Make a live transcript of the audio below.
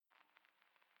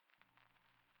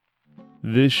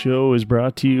This show is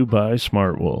brought to you by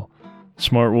Smartwool.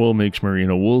 Smartwool makes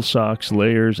merino wool socks,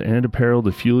 layers, and apparel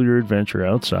to fuel your adventure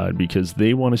outside because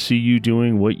they want to see you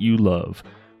doing what you love,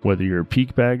 whether you're a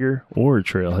peak bagger or a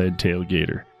trailhead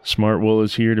tailgater. Smartwool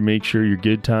is here to make sure your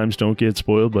good times don't get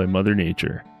spoiled by Mother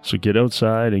Nature. So get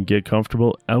outside and get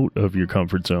comfortable out of your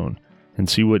comfort zone and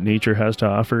see what nature has to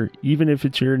offer, even if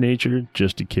it's your nature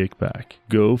just to kick back.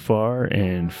 Go far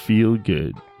and feel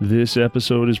good. This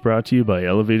episode is brought to you by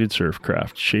Elevated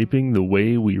Surfcraft, shaping the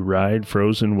way we ride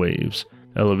frozen waves.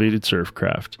 Elevated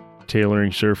Surfcraft,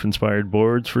 tailoring surf-inspired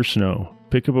boards for snow.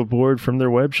 Pick up a board from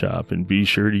their web shop and be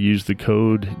sure to use the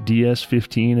code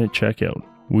DS15 at checkout.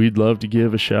 We'd love to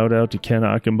give a shout out to Ken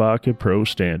Achenbach at Pro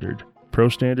Standard. Pro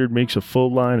Standard makes a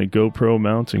full line of GoPro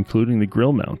mounts, including the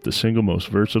grill mount, the single most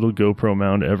versatile GoPro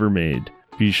mount ever made.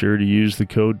 Be sure to use the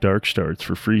code DARKSTARTS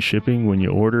for free shipping when you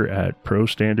order at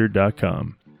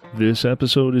prostandard.com. This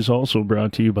episode is also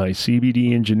brought to you by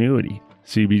CBD Ingenuity.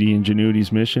 CBD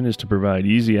Ingenuity's mission is to provide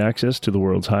easy access to the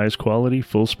world's highest quality,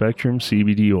 full-spectrum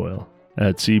CBD oil.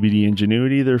 At CBD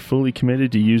Ingenuity, they're fully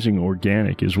committed to using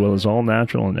organic as well as all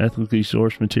natural and ethically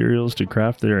sourced materials to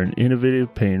craft their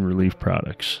innovative pain relief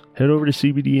products. Head over to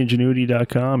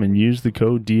cbdingenuity.com and use the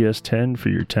code DS10 for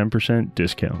your 10%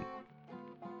 discount.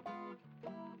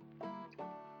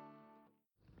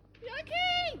 Yeah,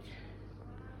 Kate!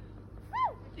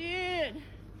 Dude!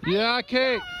 Yeah,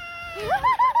 Kate!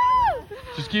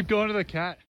 Just keep going to the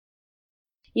cat.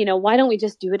 You know, why don't we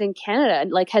just do it in Canada?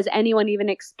 Like, has anyone even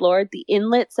explored the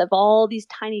inlets of all these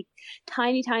tiny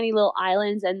little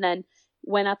islands and then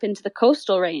went up into the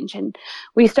coastal range? And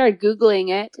we started Googling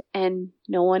it, and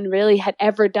no one really had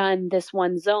ever done this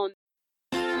one zone.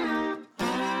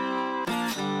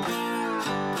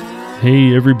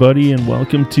 Hey everybody, and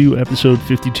welcome to episode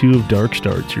 52 of Dark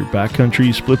Starts, your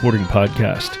backcountry splitboarding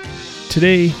podcast.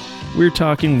 Today, we're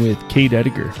talking with Kate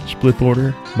Ediger,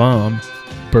 splitboarder, mom,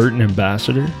 Burton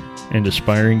ambassador, and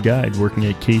aspiring guide working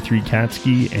at K3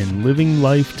 Catski and living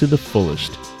life to the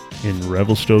fullest in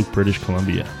Revelstoke, British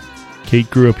Columbia. Kate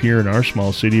grew up here in our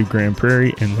small city of Grand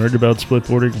Prairie and learned about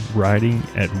splitboarding riding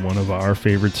at one of our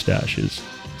favorite stashes.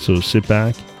 So sit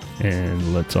back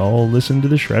and let's all listen to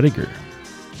the Shreddiger.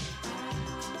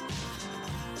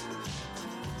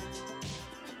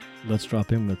 Let's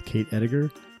drop in with Kate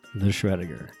Ediger, the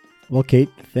Shreddiger. Well, Kate,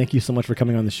 thank you so much for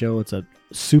coming on the show. It's a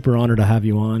super honor to have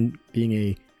you on, being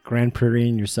a Grand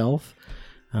Prairiean yourself.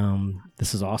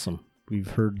 This is awesome.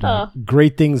 We've heard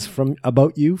great things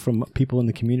about you from people in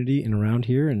the community and around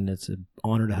here, and it's an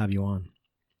honor to have you on.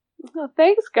 Well,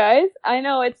 thanks, guys. I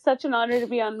know it's such an honor to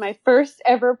be on my first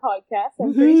ever podcast.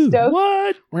 I'm pretty stoked.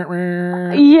 What?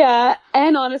 Yeah,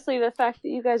 and honestly, the fact that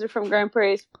you guys are from Grand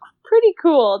Prairie is pretty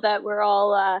cool that we're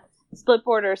all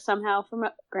splitboarders somehow from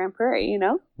Grand Prairie, you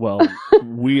know? Well,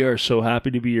 we are so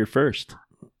happy to be your first.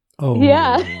 Oh.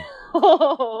 Yeah.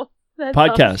 Oh, that's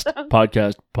Podcast.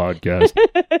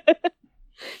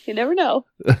 You never know.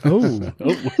 Oh.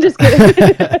 Just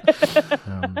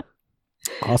kidding.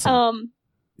 Awesome.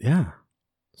 Yeah.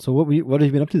 So what have you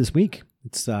been up to this week?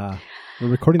 It's we're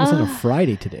recording this on a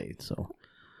Friday today, so.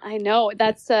 I know.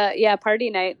 That's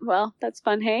party night. Well, that's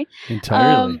fun, hey?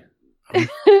 Entirely.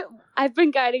 I've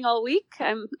been guiding all week.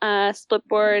 I'm a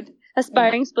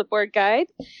aspiring splitboard guide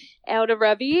out of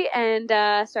Revelstoke,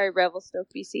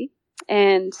 BC.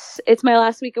 And it's my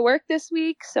last week of work this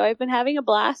week, so I've been having a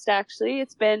blast, actually.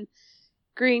 It's been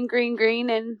green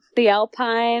in the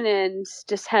Alpine, and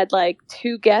just had like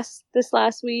 2 guests this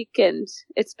last week, and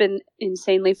it's been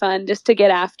insanely fun just to get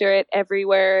after it.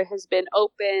 Everywhere has been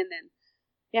open, and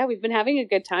yeah, we've been having a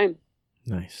good time.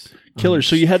 Nice. Killer,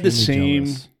 so you had the same...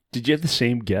 Jealous. Did you have the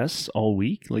same guests all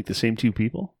week? Like the same 2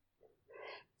 people?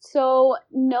 So,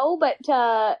 no, but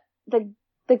the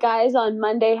guys on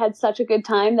Monday had such a good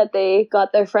time that they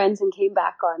got their friends and came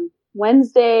back on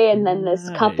Wednesday, and then this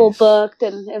couple booked,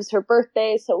 and it was her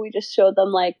birthday, so we just showed them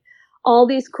like all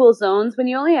these cool zones. When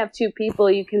you only have 2 people,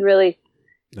 you can really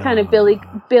kind of Billy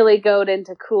goat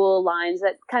into cool lines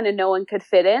that kind of no one could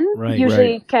fit in. Right,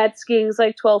 Usually cat skiing is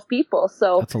like 12 people,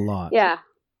 so that's a lot. Yeah.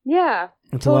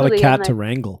 It's totally. a lot of cat to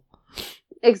wrangle.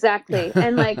 Exactly.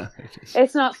 And like,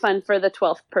 it's not fun for the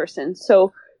 12th person.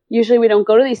 So usually we don't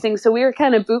go to these things. So we were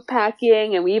kind of boot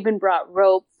packing, and we even brought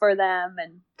rope for them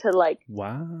and to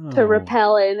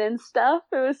rappel in and stuff.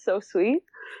 It was so sweet.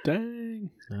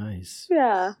 Dang. Nice.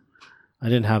 Yeah. I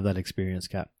didn't have that experience,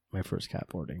 my first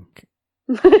catboarding.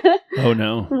 Oh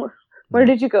no. Where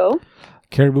did you go?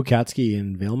 Caribou Catski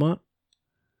in Valemont.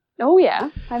 Oh yeah,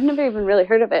 I've never even really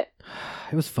heard of it.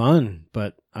 It was fun,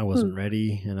 but I wasn't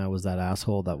ready, and I was that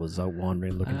asshole that was out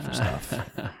wandering looking for stuff.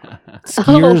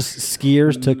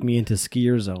 Skiers took me into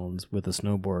skier zones with a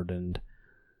snowboard, and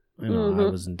I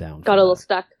wasn't down. Got a little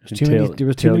stuck. There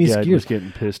was too many skiers. Was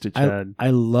getting pissed at Chad.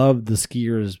 I love the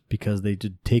skiers because they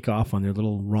did take off on their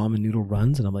little ramen noodle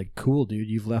runs, and I'm like, cool, dude,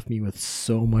 you've left me with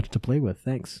so much to play with.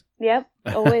 Thanks. Yep,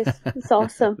 always. It's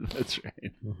awesome. That's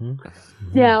right.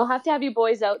 Mm-hmm. Yeah, I'll have to have you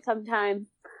boys out sometime.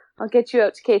 I'll get you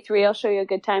out to K3. I'll show you a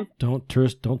good time. Don't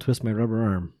twist my rubber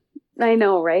arm. I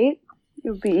know, right?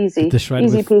 It would be easy.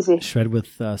 Easy peasy. Shred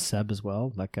with Seb as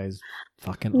well. That guy's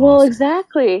fucking Well, awesome.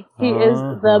 Exactly. He is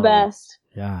the best.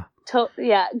 Yeah.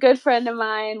 Good friend of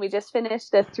mine. We just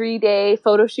finished a 3-day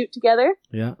photo shoot together.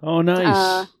 Yeah. Oh,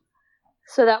 nice.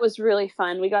 So that was really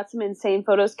fun. We got some insane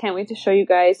photos. Can't wait to show you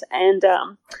guys. And,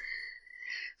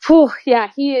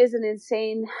 he is an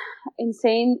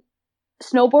insane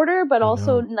snowboarder, but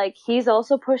also like he's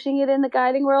also pushing it in the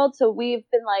guiding world. So we've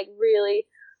been like really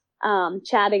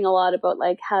chatting a lot about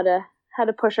like how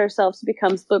to push ourselves to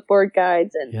become splitboard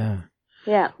guides. And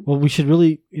yeah. Well, we should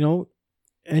really,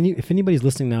 if anybody's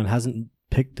listening now and hasn't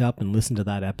picked up and listened to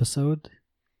that episode,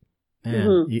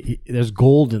 man, there's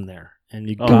gold in there, and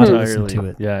you gotta listen to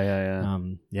it.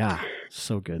 Yeah.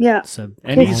 So good. Yeah.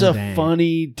 And he's a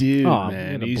funny dude,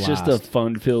 man. He's just a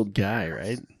fun-filled guy,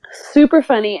 right? Super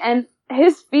funny. And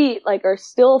his feet are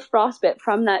still frostbit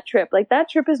from that trip. Like that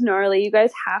trip is gnarly. You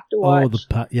guys have to watch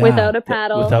Without a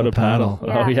Paddle. Without a Paddle.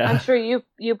 Yeah. Oh yeah. I'm sure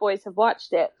you boys have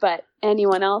watched it, but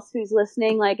anyone else who's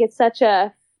listening, it's such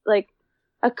a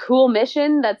cool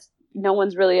mission that's no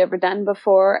one's really ever done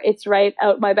before. It's right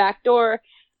out my back door.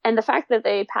 And the fact that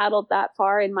they paddled that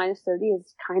far in -30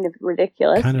 is kind of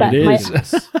ridiculous. It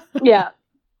is.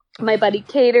 My buddy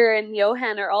Cater and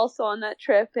Johan are also on that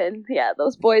trip, and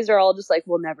those boys are all just like,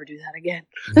 we'll never do that again.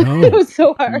 No. It was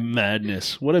so hard.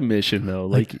 Madness. What a mission, though.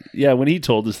 When he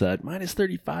told us that,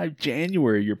 -35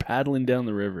 January, you're paddling down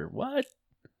the river. What?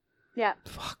 Yeah.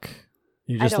 Fuck.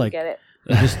 You're I just don't get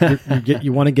it.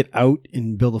 You want to get out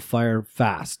and build a fire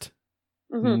fast.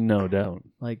 Mm-hmm. No doubt.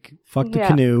 Fuck the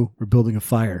canoe. We're building a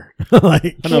fire. I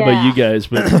don't know about you guys,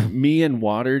 but me and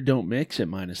water don't mix at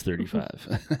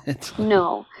 -35.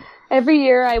 No. Every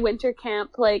year I winter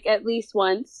camp at least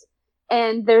once,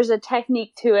 and there's a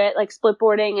technique to it, like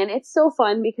splitboarding, and it's so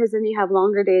fun because then you have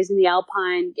longer days in the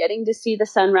Alpine, getting to see the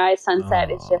sunrise,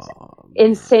 sunset. It's just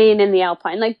insane in the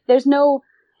Alpine. There's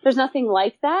nothing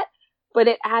like that, but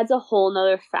it adds a whole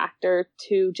nother factor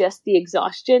to just the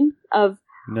exhaustion of.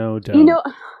 No doubt.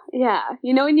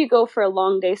 When you go for a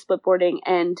long day splitboarding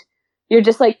and you're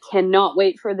just cannot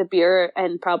wait for the beer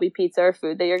and probably pizza or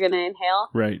food that you're going to inhale.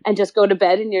 Right. And just go to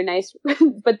bed in your nice,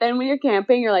 but then when you're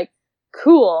camping, you're like,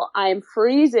 cool, I'm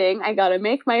freezing. I got to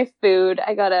make my food.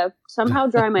 I got to somehow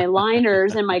dry my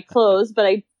liners and my clothes, but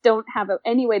I don't have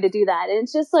any way to do that. And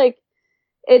it's just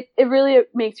it really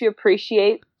makes you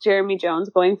appreciate Jeremy Jones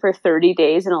going for 30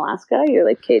 days in Alaska. You're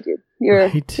like, okay, dude, you're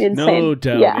insane. No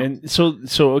doubt. Yeah. And so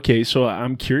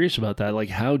I'm curious about that.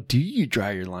 How do you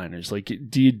dry your liners?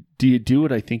 Do you do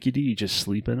what I think you do? You just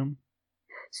sleep in them?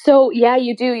 So yeah,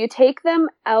 you do. You take them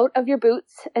out of your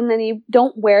boots and then you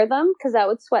don't wear them because that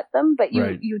would sweat them, but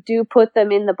you do put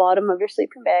them in the bottom of your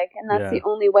sleeping bag, and that's the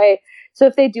only way. So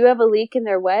if they do have a leak and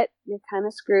they're wet, you're kind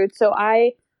of screwed. So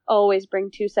I always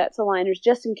bring 2 sets of liners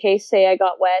just in case, say I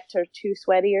got wet or too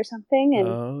sweaty or something. And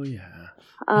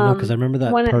because I remember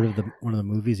that part of one of the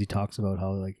movies he talks about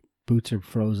how boots are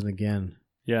frozen again.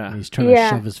 Yeah. And he's trying to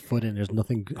shove his foot in. There's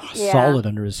nothing solid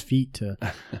under his feet to.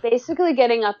 Basically,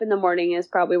 getting up in the morning is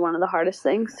probably one of the hardest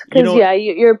things because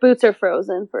your boots are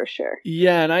frozen for sure.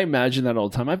 Yeah, and I imagine that all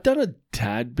the time. I've done a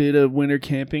tad bit of winter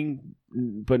camping,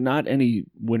 but not any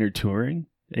winter touring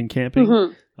and camping.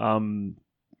 Mm-hmm.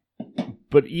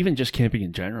 But even just camping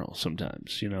in general,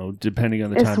 sometimes, depending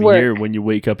on the time of year when you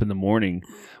wake up in the morning.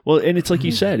 Well, and it's like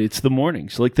you said, it's the morning.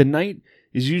 So the night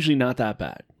is usually not that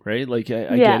bad, right? I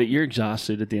get it. You're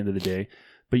exhausted at the end of the day,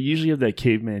 but you usually have that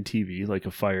caveman TV,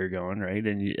 a fire going, right?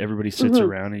 And everybody sits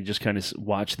around and you just kind of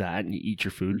watch that and you eat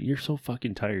your food. You're so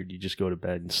fucking tired. You just go to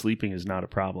bed, and sleeping is not a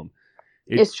problem.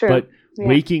 It's true. But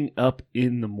waking up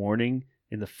in the morning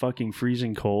in the fucking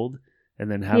freezing cold, and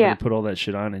then having to put all that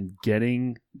shit on and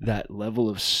getting that level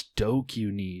of stoke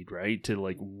you need, right, to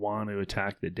want to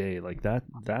attack the day,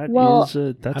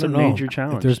 that's a major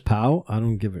challenge. If there's POW, I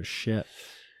don't give a shit.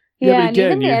 Yeah, and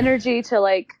even the energy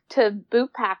to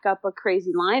boot pack up a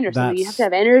crazy line or something. You have to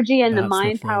have energy and the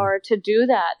mind power to do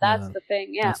that. That's the thing.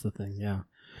 Yeah, that's the thing. Yeah,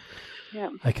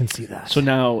 I can see that. So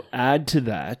now add to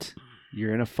that,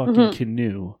 you're in a fucking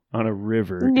canoe on a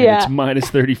river. And it's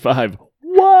 -35.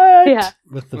 What? what? Yeah.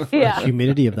 With the Yeah.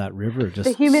 humidity of that river, just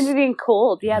The humidity and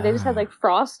cold. Yeah, they just had Yeah. like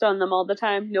frost on them all the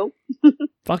time. Nope.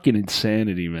 Fucking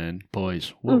insanity, man.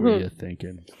 Boys, what were Mhm. you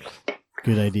thinking?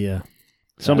 good idea.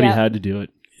 Somebody Yeah. had to do it.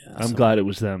 Yeah, I'm so- glad it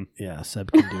was them. Yeah,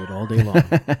 Seb can do it all day long.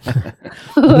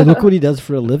 But look what he does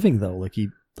for a living, though. Like he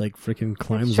freaking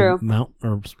climbs a true. mount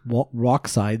or rock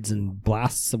sides and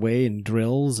blasts away and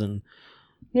drills and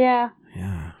Yeah.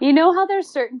 yeah. You know how there's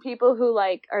certain people who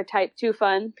like are type 2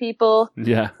 fun people,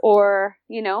 Yeah. or,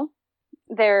 you know,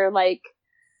 they're like,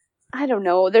 I don't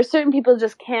know, there's certain people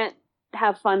just can't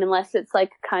have fun unless it's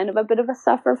like kind of a bit of a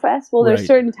suffer fest. Well, there's Right.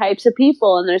 certain types of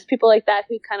people, and there's people like that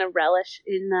who kind of relish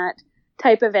in that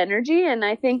type of energy, and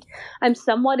I think I'm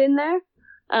somewhat in there.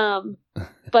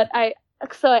 But I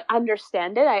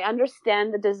understand it. I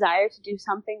understand the desire to do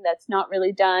something that's not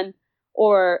really done,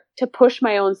 or to push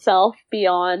my own self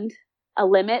beyond a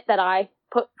limit that I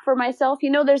put for myself. You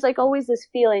know, there's like always this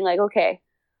feeling like, okay,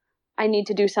 I need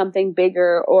to do something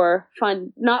bigger or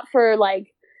fun, not for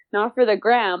the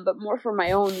gram, but more for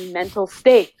my own mental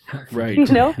state. Right. You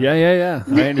know? Yeah.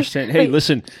 I understand. Hey,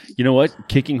 listen, you know what?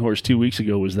 Kicking Horse 2 weeks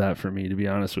ago was that for me, to be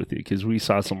honest with you, because we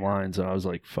saw some lines and I was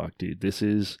like, fuck, dude,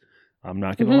 I'm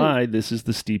not going to lie, this is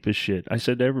the steepest shit. I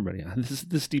said to everybody, this is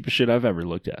the steepest shit I've ever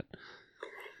looked at.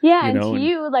 Yeah, You and know, to and-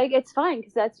 you, like, it's fine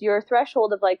because that's your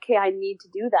threshold of like, okay, I need to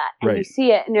do that. And you Right.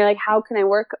 see it and you're like, how can I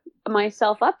work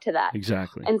myself up to that?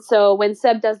 Exactly. And so when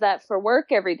Seb does that for work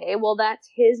every day, well, that's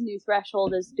his new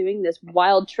threshold, is doing this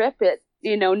wild trip that,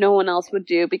 you know, no one else would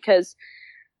do because,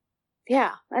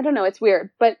 yeah, I don't know, it's weird.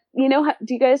 But, you know,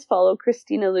 do you guys follow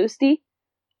Christina Lusty?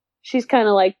 She's kind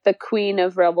of like the queen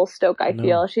of Revelstoke, I No.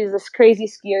 feel. She's this crazy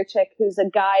skier chick who's a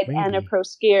guide and a Maybe. pro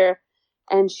skier,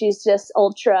 and she's just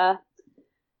ultra.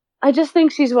 I just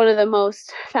think she's one of the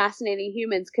most fascinating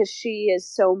humans because she is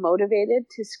so motivated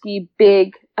to ski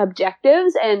big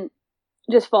objectives, and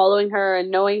just following her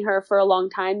and knowing her for a long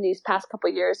time these past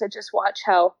couple of years, I just watch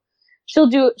how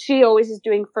she always is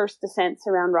doing first descents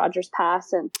around Rogers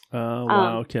Pass, and Oh,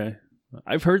 wow. Okay.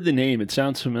 I've heard the name. It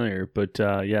sounds familiar, but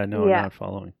yeah, no, Yeah. I'm not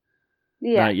following.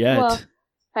 yeah, Not yet. well,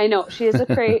 I know she is a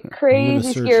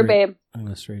crazy search skier right- babe. I'm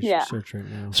gonna search Yeah. right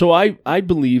now. So I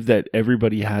believe that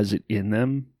everybody has it in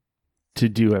them to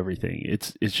do everything.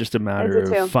 It's just a matter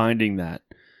do too. of finding that,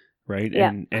 right? Yeah,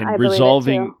 and I believe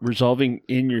it resolving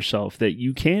in yourself that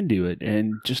you can do it,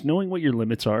 and just knowing what your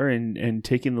limits are, and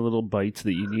taking the little bites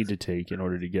that you need to take in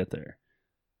order to get there.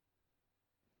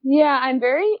 Yeah, I'm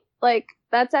very like,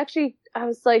 that's actually, I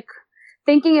was like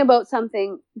thinking about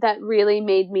something that really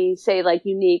made me say like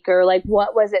unique, or like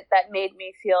what was it that made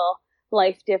me feel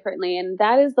life differently, and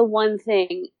that is the one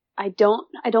thing I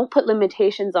don't put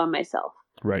limitations on myself.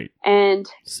 Right. And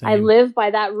I Same. live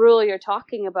by that rule you're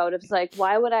talking about. It's like,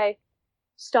 why would I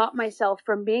stop myself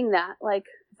from being that? Like,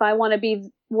 if I want to be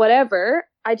whatever,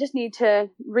 I just need to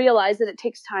realize that it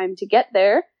takes time to get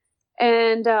there.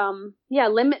 And yeah,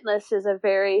 limitless is a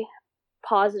very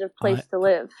positive place to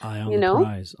live. Eye on you the know?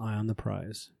 prize. Eye on the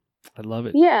prize. I love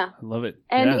it. Yeah. I love it.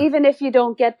 And yeah. even if you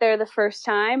don't get there the first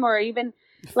time, or even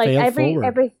like Fail every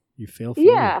forward. You fail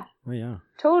forward. Yeah. Oh yeah.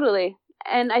 Totally.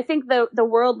 And I think the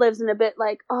world lives in a bit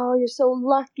like, oh, you're so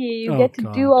lucky. You Oh, get to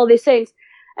God. do all these things.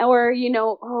 Or, you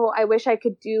know, oh, I wish I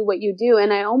could do what you do.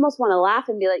 And I almost want to laugh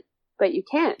and be like, but you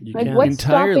can't. You like, can't. what's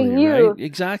Entirely, stopping you? right?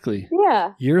 Exactly.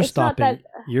 Yeah. You're It's not stopping.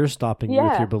 that- You're stopping with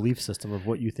Yeah. your belief system of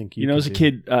what you think you. You know, can as a do.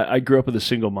 kid, I grew up with a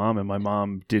single mom, and my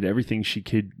mom did everything she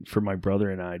could for my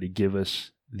brother and I to give us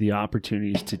the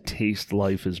opportunities to taste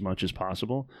life as much as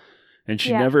possible. And she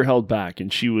Yeah. never held back.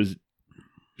 And she was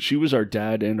our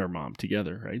dad and our mom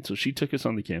together, right? So she took us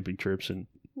on the camping trips and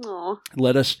Aw.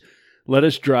 let us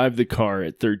drive the car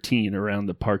at 13 around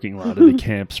the parking lot of the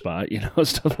camp spot, you know,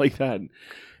 stuff like that.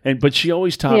 But she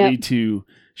always taught Yeah. me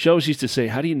she always used to say,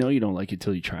 how do you know you don't like it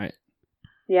till you try it?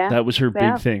 Yeah. That was her big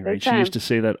Yeah, thing, right? big She used time. to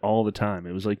say that all the time.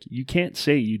 It was like, you can't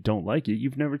say you don't like it.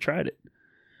 You've never tried it.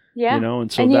 yeah. You know,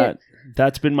 and so And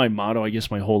that's been my motto, I guess,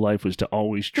 my whole life, was to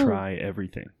always Hmm. try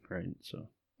everything, right? So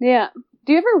Yeah.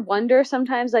 Do you ever wonder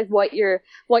sometimes like what your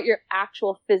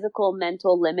actual physical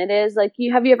mental limit is? Like,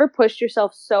 have you ever pushed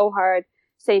yourself so hard,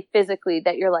 say physically,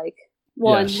 that you're like,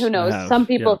 well, and Yes, who I knows? have, Some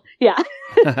people, yeah.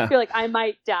 You're like, I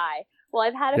might die. Well,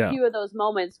 I've had a Yeah. few of those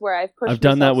moments where I've pushed I've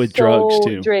done that myself with so drugs,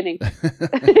 too. draining.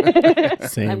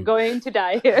 Same. I'm going to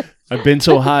die here. I've been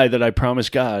so high that I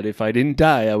promised God if I didn't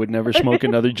die, I would never smoke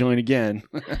another joint again.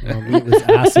 Well, me, it was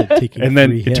acid taking. And then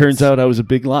 3 it hits. turns out I was a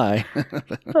big lie.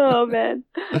 Oh man.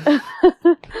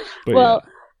 But well,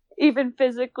 even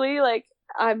physically, like,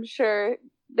 I'm sure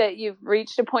that you've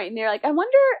reached a point and you're like, I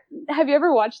wonder, have you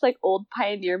ever watched like old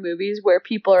pioneer movies where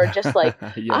people are just like,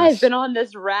 Yes. I've been on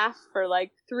this raft for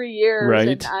like 3 years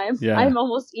Right. and Yeah. I'm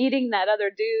almost eating that other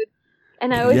dude.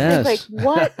 And I always think like,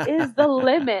 what is the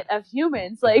limit of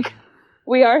humans? Like,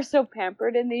 we are so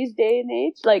pampered in these day and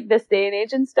age, like this day and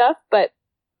age and stuff. But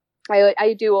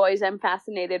I do always am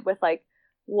fascinated with like,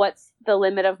 what's the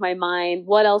limit of my mind?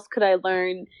 What else could I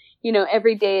learn? You know,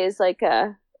 every day is like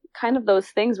a kind of those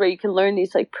things where you can learn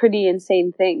these like pretty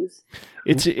insane things.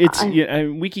 It's yeah, I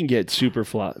mean, we can get super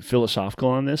philosophical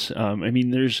on this. I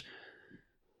mean,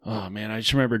 oh man, I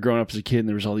just remember growing up as a kid and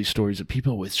there was all these stories of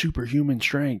people with superhuman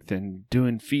strength and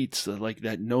doing feats like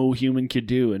that no human could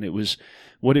do. And it was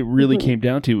what it really came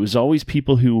down to. It was always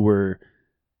people who were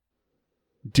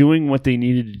doing what they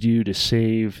needed to do to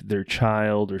save their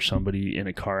child or somebody in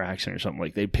a car accident or something.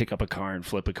 Like they pick up a car and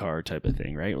flip a car type of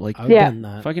thing, right? Like I've Yeah. done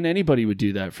that. fucking anybody would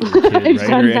do that for a kid, I've right?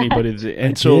 done Or that. anybody.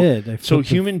 And I so, did. I so flipped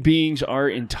the- human beings are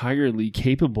entirely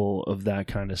capable of that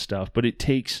kind of stuff, but it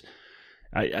takes,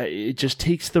 it just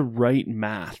takes the right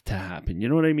math to happen. You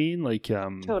know what I mean? Like,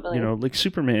 Totally. you know, like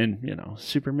Superman. You know,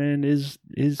 Superman is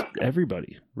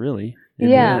everybody really. in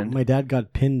the Yeah. end. My dad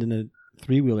got pinned in a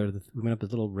 3-wheeler. We went up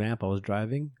this little ramp I was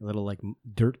driving, a little like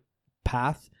dirt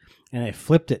path, and I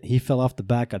flipped it. He fell off the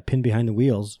back, got pinned behind the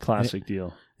wheels. Classic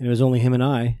deal. And it was only him and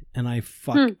I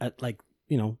at like,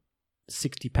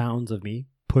 60 pounds of me,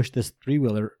 pushed this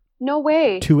 3-wheeler No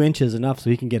way. 2 inches enough so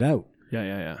he can get out.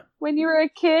 Yeah. When you were a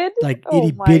kid? Like Oh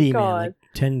itty my bitty man, God. like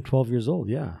 10, 12 years old.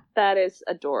 Yeah. That is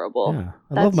adorable. Yeah.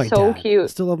 I That's love my so dad. cute. I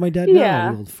still love my dad Yeah.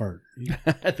 now, the old fart.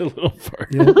 The little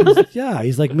fart. You know,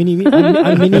 he's like mini me.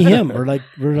 I'm mini him, or like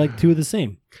we're like two of the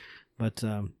same. But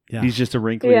yeah, He's just a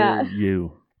wrinklier Yeah.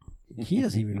 you. he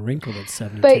hasn't even wrinkled at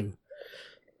 72.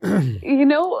 You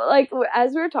know, like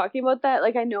as we were talking about that,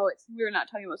 like I know we were not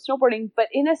talking about snowboarding, but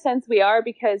in a sense we are,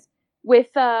 because with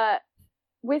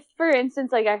for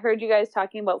instance, like I heard you guys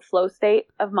talking about flow state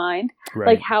of mind, Right.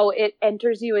 like how it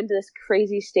enters you into this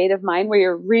crazy state of mind where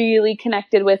you're really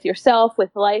connected with yourself, with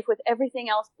life, with everything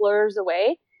else blurs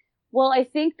away. Well, I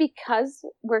think because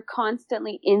we're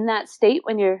constantly in that state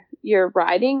when you're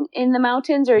riding in the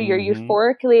mountains or you're Mhm.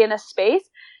 euphorically in a space,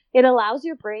 it allows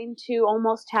your brain to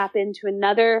almost tap into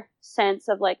another sense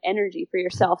of like energy for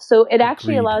yourself. So it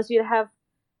actually Agreed. allows you to have,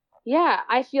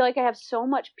 I feel like I have so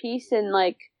much peace and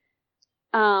like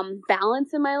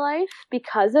balance in my life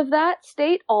because of that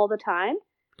state all the time,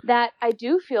 that I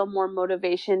do feel more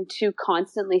motivation to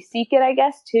constantly seek it, I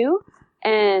guess, too.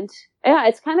 And yeah,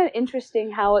 it's kind of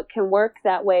interesting how it can work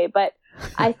that way. But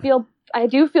I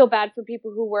do feel bad for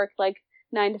people who work like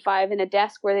 9 to 5 in a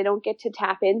desk where they don't get to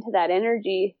tap into that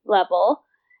energy level.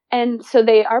 And so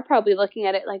they are probably looking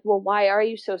at it like, well, why are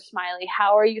you so smiley?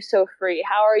 How are you so free?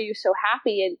 How are you so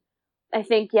happy? And I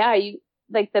think,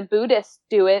 like the Buddhists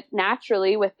do it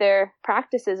naturally with their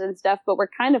practices and stuff, but we're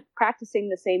kind of practicing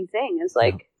the same thing as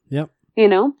like, Yep. you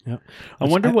know? Yep. I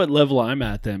wonder what level I'm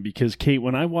at then, because Kate,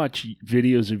 when I watch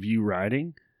videos of you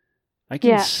riding, I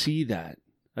can see that.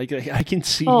 Like I can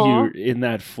see Aw. you in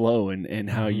that flow and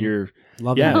how Mhm. you're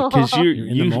Love yeah, that. because You're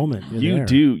in the moment. You're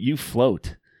there. you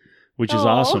float, which is Aw.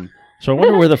 awesome. So I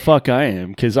wonder where the fuck I am,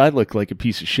 because I look like a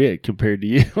piece of shit compared to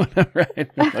you when I'm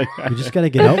riding. Like, You just got to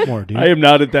get out more, dude. I am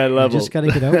not at that level. just gotta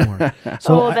get out more.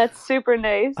 So that's super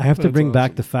nice. I have to That's bring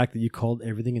back awesome. the fact that you called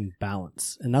everything in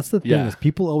balance, and that's the thing Yeah. is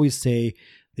people always say,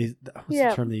 what's Yeah.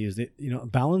 the term they use?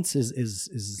 Balance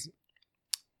is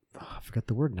I forgot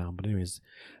the word now, but anyways,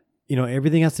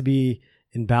 everything has to be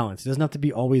in balance. It doesn't have to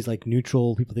be always like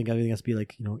neutral. People think everything has to be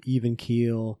like even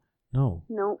keel. No,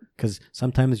 No. because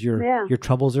sometimes your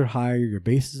troubles are higher, your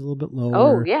bass is a little bit lower.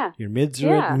 Oh, yeah. Your mids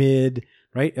are at mid,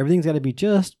 right? Everything's got to be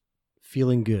just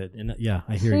feeling good. And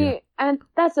I hear you. And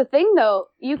that's the thing, though.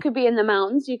 You could be in the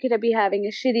mountains. You could be having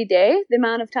a shitty day. The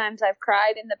amount of times I've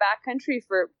cried in the backcountry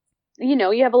for,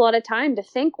 you have a lot of time to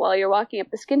think while you're walking up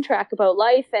the skin track about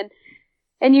life.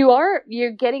 And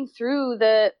you're getting through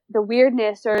the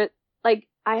weirdness, or like,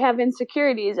 I have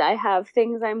insecurities. I have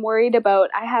things I'm worried about.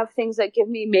 I have things that give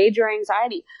me major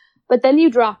anxiety. But then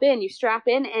you strap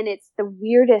in, and it's the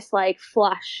weirdest like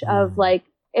flush of like,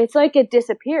 it's like it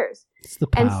disappears. It's the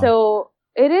pow. And so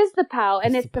it is the POW,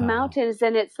 and it's the mountains,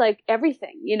 and it's like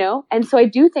everything, And so I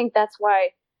do think that's why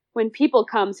when people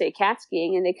come, say, cat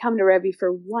skiing, and they come to Revy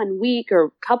for 1 week or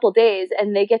a couple days,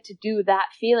 and they get to do that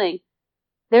feeling,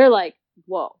 they're like,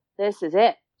 whoa, this is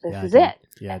it. This is it.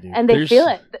 Yeah, dude. And they feel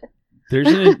it.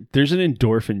 There's an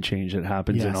endorphin change that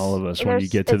happens in all of us when you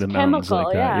get to the mountains chemical,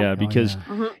 like that. Yeah, because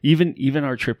Mhm. even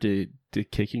our trip to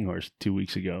Kicking Horse 2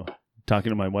 weeks ago, talking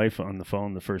to my wife on the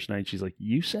phone the first night, she's like,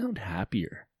 "You sound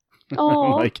happier." I'm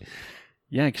Oh, like,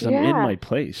 Yeah, because I'm in my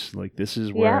place. Like, this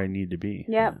is where I need to be.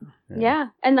 Yep. Yeah.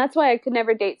 And that's why I could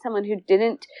never date someone who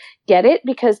didn't get it,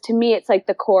 because to me, it's like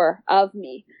the core of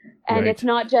me. And it's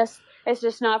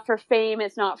just not for fame.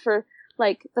 It's not for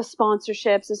like the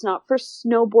sponsorships. It's not for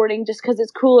snowboarding just because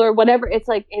it's cool or whatever. It's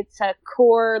like, it's a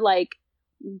core, like,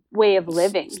 way of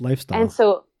living. It's lifestyle. And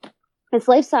so it's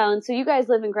lifestyle. And so you guys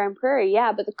live in Grand Prairie.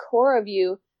 Yeah. But the core of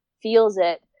you feels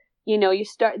it. You know,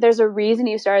 there's a reason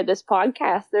you started this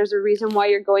podcast. There's a reason why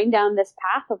you're going down this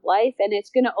path of life, and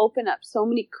it's going to open up so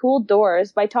many cool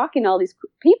doors by talking to all these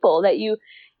people that you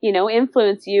know,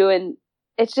 influence you. And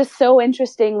it's just so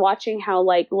interesting watching how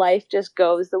like life just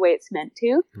goes the way it's meant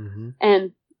to. Mm-hmm.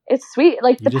 And it's sweet.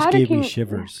 Like, you the just Powder gave King me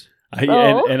shivers.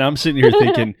 And I'm sitting here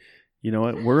thinking, you know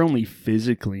what? We're only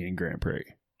physically in Grand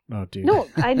Prairie. Oh, dude. No,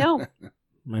 I know.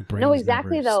 My brain. No,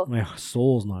 exactly though. My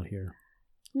soul's not here.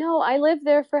 No, I lived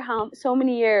there for so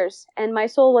many years, and my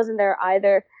soul wasn't there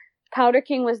either. Powder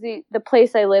King was the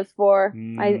place I lived for.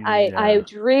 I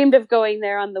dreamed of going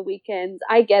there on the weekends.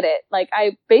 I get it. Like,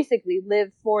 I basically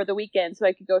lived for the weekend so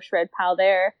I could go shred POW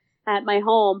there at my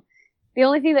home. The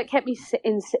only thing that kept me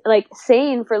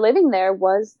sane for living there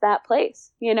was that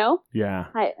place, you know? Yeah,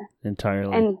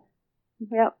 entirely. And,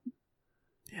 yep.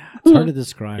 Yeah, it's hard to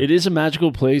describe. It is a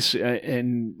magical place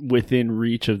and within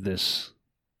reach of this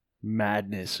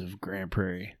madness of Grand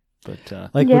Prairie.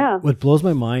 But what blows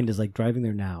my mind is like driving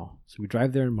there now. So we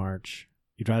drive there in March.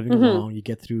 You're driving along. You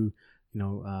get through, you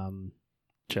know,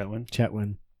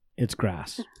 Chetwynd. It's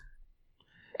grass.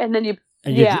 And then you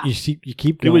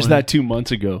keep going. It was that 2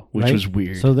 months ago, which was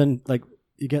weird. So then, like,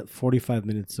 you get 45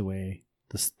 minutes away.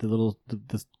 The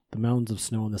mountains of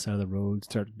snow on the side of the road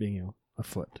start being, you know, a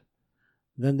foot.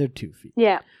 Then they're 2 feet.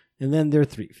 Yeah. And then they're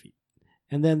 3 feet.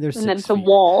 And then they're 6 feet. And then it's a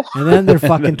wall. And then they're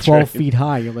fucking 12 feet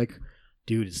high. You're like,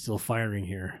 dude, it's still firing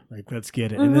here. Like, let's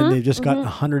get it. And then they just got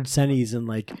 100 centis in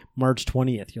like March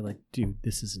 20th. You're like, dude,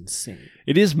 this is insane.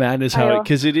 It is madness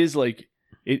because it is like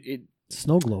it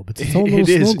snow globe. It's its own little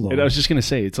snow globe. And I was just gonna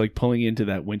say, it's like pulling into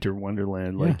that winter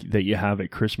wonderland that you have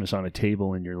at Christmas on a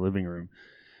table in your living room.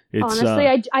 Honestly,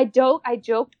 I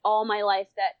joked all my life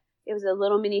that it was a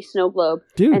little mini snow globe.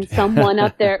 Dude. And someone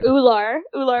up there,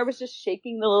 Ular was just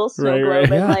shaking the little snow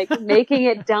globe and like making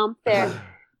it dump there.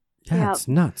 Yeah, it's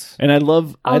nuts. And I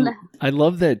love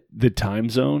that the time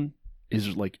zone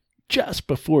is like just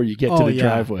before you get to the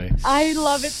driveway. I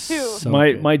love it too. So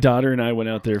my daughter and I went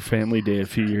out there family day a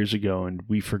few years ago, and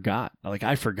we forgot. Like,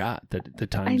 I forgot that the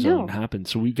time zone happened.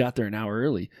 So we got there an hour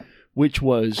early, which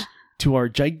was to our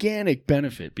gigantic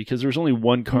benefit because there was only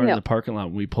one car in the parking lot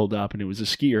when we pulled up, and it was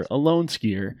a lone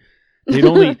skier.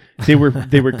 They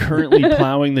were currently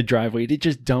plowing the driveway. They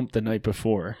just dumped the night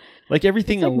before. Like,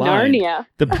 everything aligned. Narnia.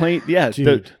 The plane,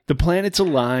 the planets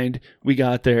aligned. We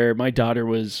got there. My daughter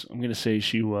was, I'm going to say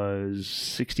she was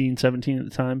 16, 17 at the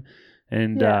time.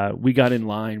 And we got in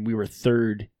line. We were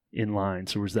third in line.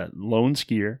 So there was that lone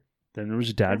skier. Then there was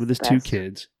a dad with his 2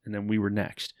 kids. And then we were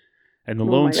next. And the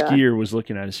lone skier was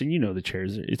looking at us, and you know the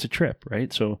chairs. It's a trip,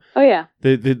 right? So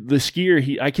the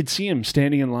skier, I could see him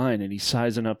standing in line, and he's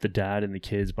sizing up the dad and the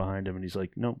kids behind him, and he's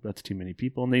like, "Nope, that's too many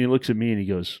people." And then he looks at me and he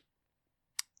goes,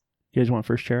 "You guys want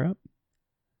first chair up?"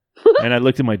 And I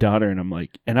looked at my daughter, and I'm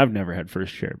like, and I've never had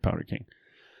first chair at Powder King.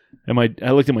 And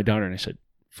I looked at my daughter and I said,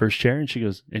 "First chair?" And she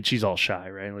goes, and she's all shy,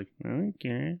 right? Like,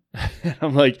 okay. And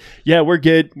I'm like, "Yeah, we're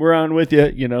good. We're on with you."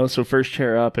 You know, so first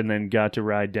chair up, and then got to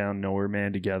ride down Nowhere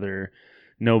Man together.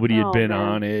 Nobody had been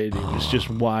on it. It was just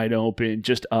wide open,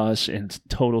 just us and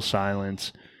total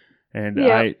silence. And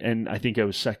I think I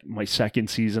was my second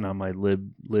season on my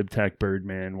LibTech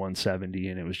Birdman 170,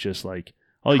 and it was just like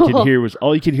all you could hear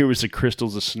was the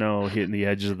crystals of snow hitting the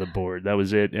edges of the board. That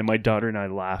was it. And my daughter and I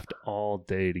laughed all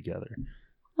day together.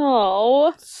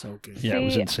 Oh, so good. Yeah, it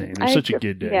was insane. It was such a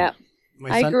good day. Yeah,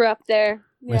 I grew up there.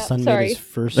 My son made his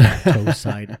first toe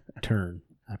side turn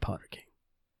at Powder King.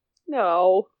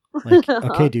 No. Like,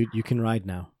 okay, dude, you can ride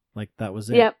now. Like, that was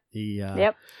it.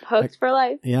 Yep. Hooked for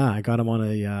life. Yeah, I got him on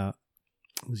a.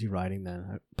 What was he riding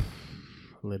then?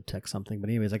 LibTech something. But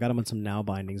anyways, I got him on some now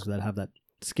bindings that have that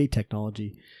skate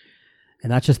technology,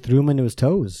 and that just threw him into his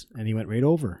toes, and he went right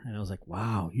over. And I was like,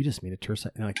 "Wow, you just made a turn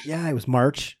side." And I'm like, "Yeah, it was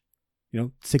March,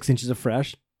 6 inches of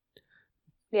fresh."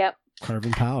 Yep.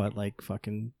 Carving POW at like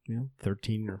fucking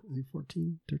 13 or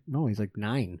 14. No, he's like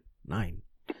 9.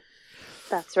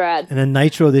 That's rad. And then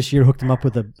Nitro this year hooked him up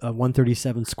with a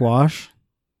 137 squash.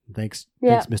 Thanks,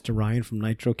 Mr. Ryan from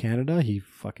Nitro Canada. He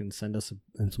fucking sent us,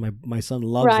 and so my son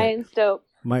loves Ryan's it. dope.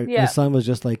 My son was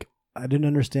just like, I didn't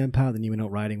understand POW. Then he went out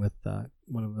riding with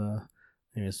one of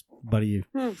his buddy,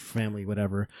 family,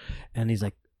 whatever, and he's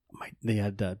like, they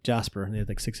had Jasper, and they had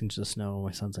like 6 inches of snow.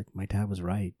 My son's like, my dad was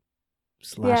right.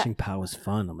 Slashing POW is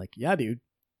fun. I'm like, yeah, dude.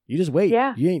 You just wait.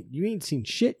 Yeah. You ain't seen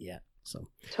shit yet. So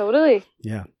Totally.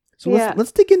 yeah. So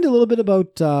let's dig into a little bit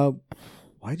about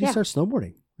why did you start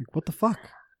snowboarding? Like, what the fuck?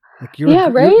 Like you're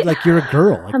right? like you're a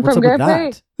girl. Like, I'm what's from up with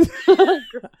Grand that?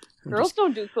 Girls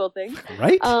don't do cool things.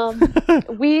 Right?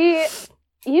 You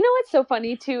know what's so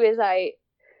funny too is I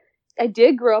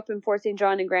did grow up in Fort St.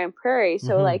 John and Grand Prairie,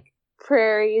 so like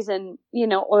prairies and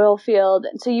oil field,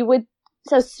 and so you would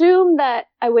assume that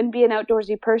I wouldn't be an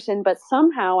outdoorsy person, but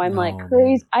somehow I'm like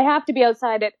crazy. I have to be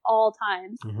outside at all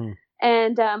times.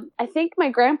 And I think my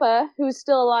grandpa, who's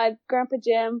still alive, Grandpa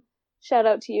Jim, shout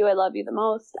out to you, I love you the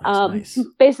most. Nice.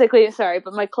 Basically, sorry,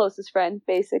 but my closest friend,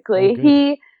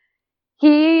 basically,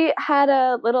 he had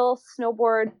a little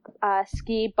snowboard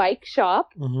ski bike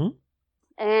shop.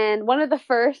 And one of the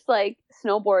first like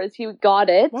snowboards, he got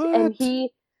it. What? And he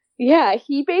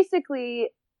basically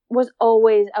was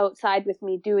always outside with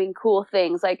me doing cool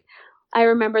things. Like I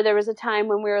remember there was a time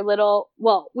when we were little,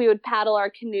 we would paddle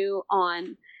our canoe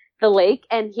on the lake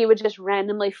and he would just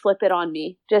randomly flip it on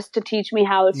me just to teach me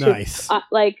how to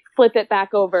like flip it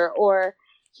back over. Or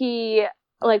he,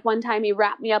 like one time he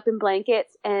wrapped me up in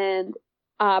blankets and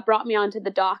brought me onto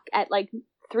the dock at like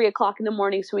 3:00 in the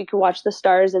morning so we could watch the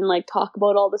stars and like talk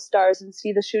about all the stars and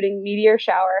see the shooting meteor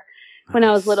shower when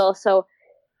I was little. So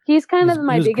he's kind of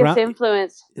my biggest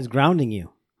influence. Is grounding you.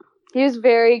 He was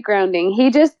very grounding.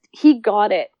 He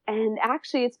got it. And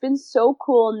actually it's been so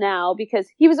cool now because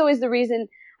he was always the reason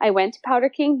I went to Powder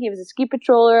King. He was a ski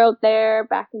patroller out there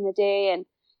back in the day, and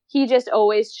he just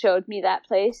always showed me that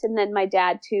place. And then my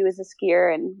dad too is a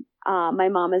skier, and my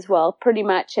mom as well, pretty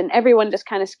much. And everyone just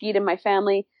kind of skied in my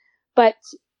family. But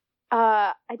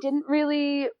I didn't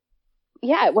really,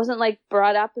 it wasn't like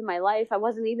brought up in my life. I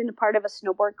wasn't even a part of a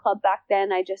snowboard club back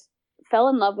then. I just fell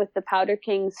in love with the Powder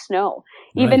King snow.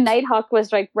 Even Nighthawk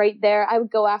was like right there. I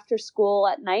would go after school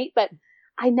at night, but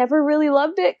I never really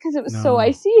loved it because it was so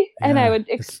icy, and I would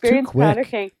experience Powder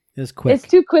King. It's quick. It's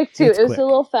too quick too. It was a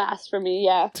little fast for me.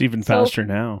 Yeah, it's even faster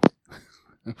now.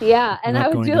 Yeah, and I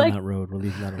would do like that road. We're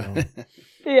leaving that alone.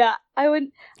 Yeah, I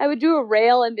would do a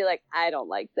rail and be like, I don't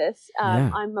like this.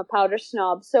 I'm a powder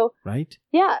snob. So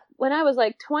yeah, when I was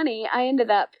like 20, I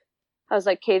was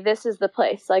like, okay, this is the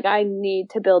place. Like, I need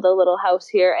to build a little house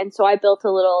here, and so I built a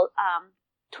little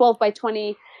 12 by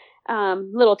 20.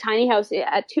 Little tiny house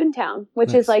at Toontown,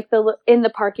 which is like in the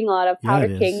parking lot of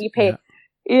Powder King. You pay,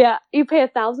 you pay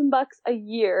 $1,000 a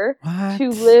year to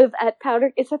live at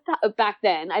Powder. It's back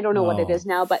then. I don't know what it is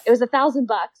now, but it was $1,000,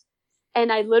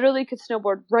 and I literally could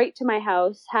snowboard right to my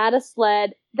house. Had a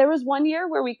sled. There was one year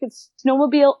where we could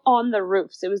snowmobile on the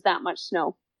roofs. It was that much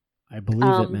snow. I believe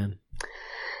it, man.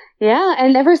 Yeah,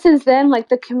 and ever since then, like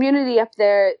the community up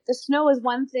there, the snow is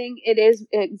one thing. It is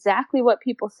exactly what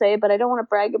people say, but I don't want to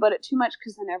brag about it too much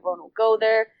because then everyone will go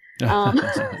there.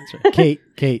 Kate,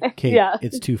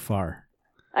 it's too far.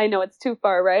 I know it's too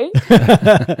far, right?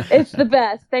 It's the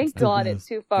best. Thank God it's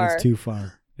too far. It's too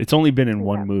far. It's only been in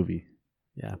one movie.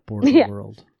 Yeah, Border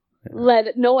World. Let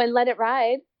It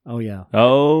Ride. Oh yeah.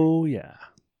 Oh yeah.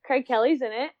 Craig Kelly's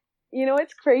in it. You know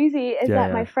what's crazy is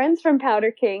that my friends from Powder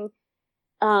King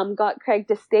got Craig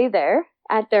to stay there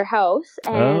at their house,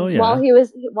 and while he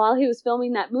was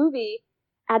filming that movie,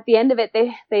 at the end of it,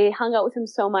 they hung out with him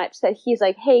so much that he's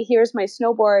like, "Hey, here's my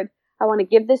snowboard. I want to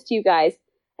give this to you guys."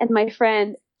 And my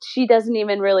friend, she doesn't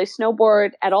even really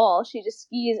snowboard at all. She just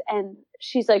skis, and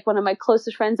she's like one of my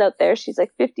closest friends out there. She's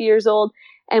like 50 years old,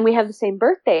 and we have the same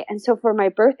birthday. And so for my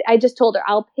birthday, I just told her,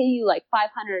 I'll pay you like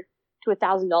 $500 to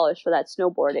 $1,000 for that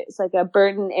snowboard. It's like a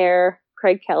Burton Air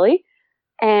Craig Kelly,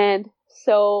 and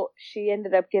so she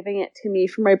ended up giving it to me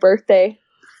for my birthday.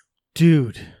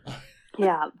 Dude.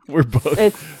 Yeah. We're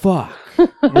both. Fuck.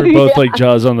 We're both like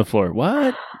jaws on the floor.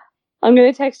 What? I'm going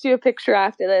to text you a picture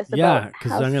after this. Yeah,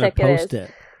 because I'm going to post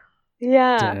it.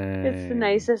 Yeah. Dang. It's the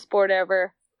nicest board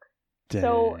ever. Dang.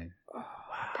 So,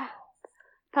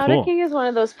 Powder King is one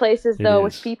of those places, though,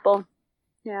 with people.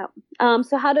 Yeah.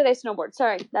 So how did I snowboard?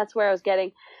 Sorry, that's where I was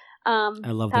getting. I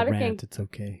love Powder the rant. King. It's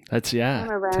okay. That's I'm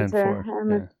a ranter. 10-4.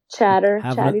 I'm a chatter.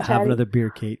 Have chatty. another beer,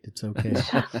 Kate. It's okay.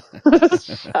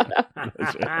 Shut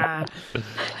up.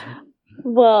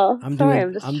 Well, I'm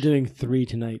doing 3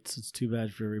 tonight, so it's too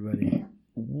bad for everybody.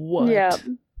 What? Yeah.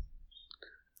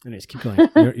 Anyways, keep going.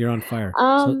 You're on fire.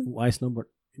 So why snowboard?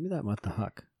 Give me that. What the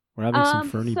huck? We're having some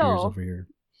Fernie beers over here.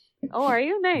 Oh, are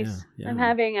you? Nice. Yeah. I'm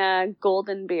having a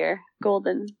golden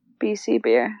BC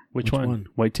beer. Which one?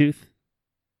 White Tooth?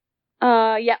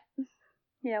 Yeah.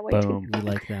 Yeah, White Boom. Tooth. We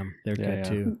like them. They're good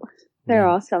too. They're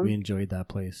awesome. We enjoyed that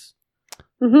place.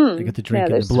 Mm-hmm. I got to drink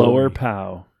in the Blower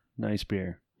Pow. Nice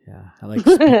beer. Yeah, I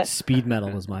like speed metal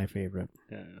was my favorite.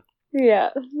 Yeah. Yeah,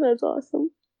 that's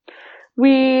awesome.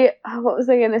 What was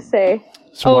I gonna say?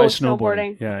 So why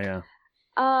snowboarding. Yeah.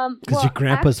 Because your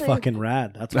grandpa's fucking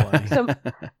rad. That's why. So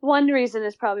one reason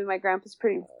is probably my grandpa's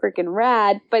pretty freaking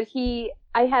rad, but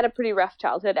I had a pretty rough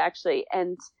childhood actually,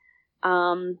 and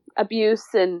abuse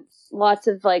and lots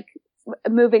of like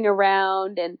moving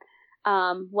around and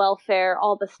welfare,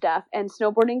 all the stuff. And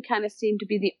snowboarding kind of seemed to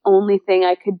be the only thing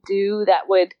I could do that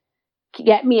would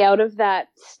get me out of that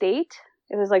state.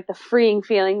 It was like the freeing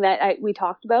feeling that we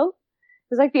talked about.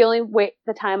 It was like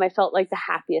the time I felt like the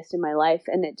happiest in my life,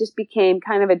 and it just became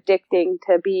kind of addicting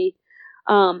to be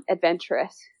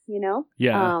adventurous, you know?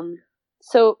 Yeah.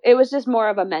 So it was just more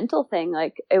of a mental thing.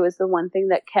 Like it was the one thing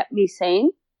that kept me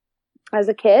sane as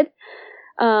a kid.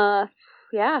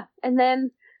 Yeah. And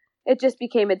then it just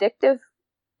became addictive,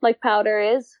 like powder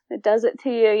is. It does it to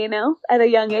you, you know, at a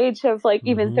young age of like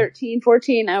even 13,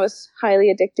 14, I was highly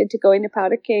addicted to going to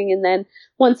Powder King. And then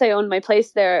once I owned my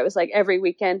place there, it was like every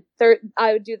weekend.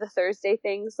 I would do the Thursday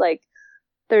things, like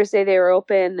Thursday they were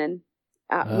open and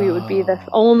we would be the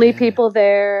only people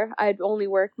there. I'd only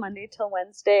work Monday till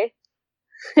Wednesday.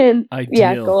 And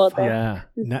Ideal. Go out there.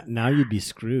 Yeah. Now you'd be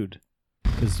screwed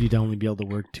because you'd only be able to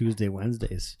work Tuesday,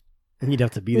 Wednesdays. And you'd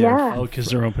have to be there. Yeah. Oh, because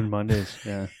they're open Mondays.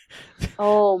 Yeah.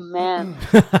 Oh, man.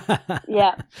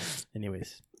 Yeah.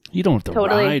 Anyways. You don't have to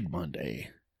Totally. ride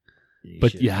Monday,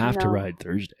 but you have to No. ride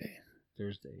Thursday.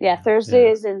 Yeah,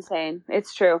 Thursday is insane.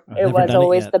 It's true. I've It never was done it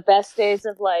always yet. the best days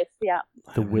of life. Yeah.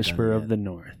 The Whisper of the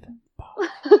North.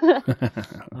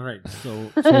 All right.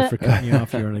 So sorry for cutting you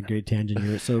off. You're on a great tangent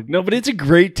here. So No, but it's a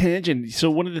great tangent.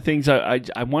 So one of the things I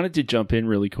wanted to jump in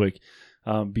really quick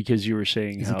because you were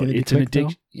saying Is it how gonna be it's an quick, though?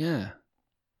 addiction. Yeah.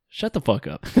 Shut the fuck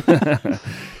up.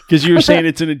 Because you were saying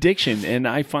it's an addiction, and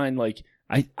I find like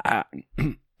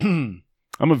I'm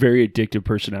a very addictive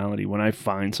personality. When I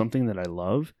find something that I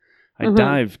love, I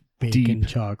dive bacon deep,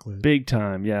 chocolate. big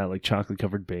time. Yeah, like chocolate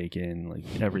covered bacon, like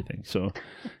everything. So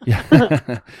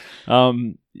yeah,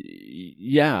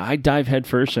 yeah, I dive head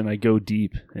first and I go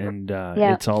deep, and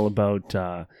it's all about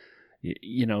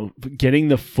getting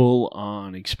the full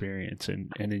on experience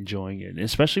and enjoying it,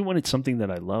 especially when it's something that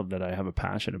I love, that I have a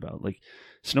passion about. Like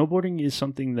snowboarding is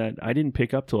something that I didn't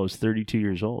pick up till I was 32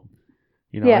 years old.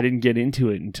 I didn't get into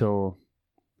it until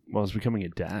I was becoming a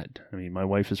dad. I mean, my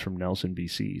wife is from Nelson,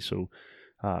 BC, so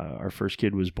our first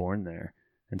kid was born there.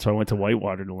 And so I went to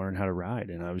Whitewater to learn how to ride,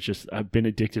 and I've been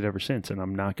addicted ever since, and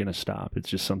I'm not going to stop. It's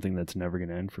just something that's never going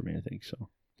to end for me, I think so.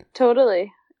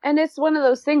 Totally. And it's one of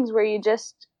those things where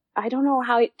I don't know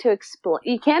how to explain.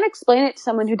 You can't explain it to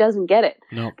someone who doesn't get it.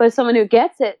 No. But someone who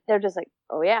gets it, they're just like,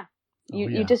 oh yeah.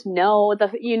 You just know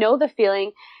the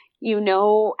feeling,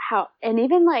 how, and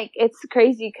even like, it's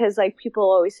crazy because like people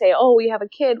always say, oh, we have a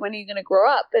kid. When are you going to grow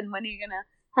up? And when are you going to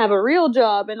have a real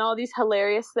job and all these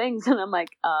hilarious things? And I'm like,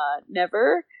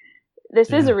 never.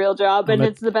 This is a real job, and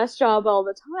it's the best job all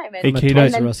the time. And, I'm a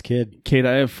Toys R Us kid. Kate,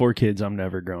 I have 4 kids. I'm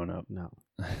never growing up. No.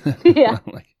 Yeah.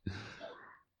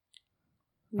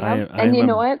 And you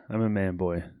know what? I'm a man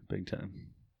boy, big time.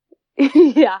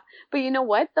 Yeah. But you know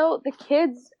what, though? The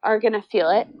kids are going to feel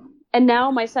it. And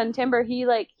now my son, Timber, he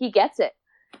gets it.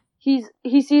 He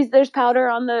sees there's powder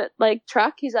on the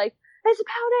truck. He's like, there's a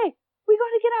powder. We got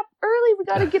to get up early. We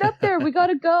got to get up there. We got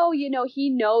to go. He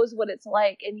knows what it's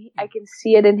like, and I can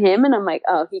see it in him. And I'm like,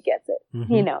 oh, he gets it.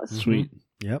 Mm-hmm. He knows. Sweet.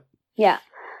 Yep. Yeah.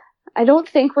 I don't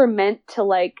think we're meant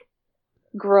to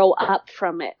grow up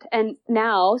from it. And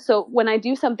now, so when I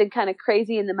do something kind of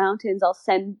crazy in the mountains, I'll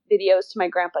send videos to my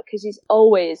grandpa because he's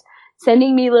always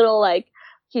sending me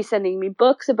he's sending me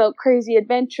books about crazy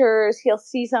adventures. He'll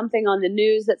see something on the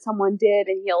news that someone did,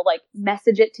 and he'll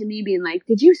message it to me being like,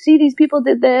 did you see these people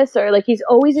did this? Or he's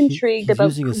always intrigued he's about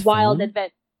using his wild phone?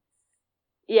 adventure.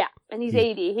 Yeah. And he's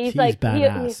 80. He's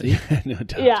badass. Yeah, no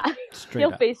doubt. yeah. Straight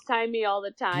He'll up. FaceTime me all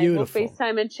the time. Beautiful. We'll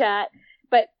FaceTime and chat.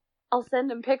 But I'll send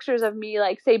him pictures of me,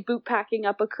 say, boot packing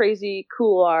up a crazy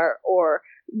couloir or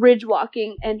ridge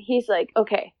walking. And he's like,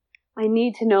 okay, I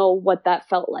need to know what that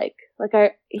felt like.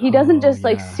 He doesn't just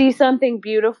see something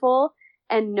beautiful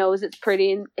and knows it's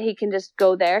pretty and he can just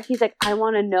go there. He's like, I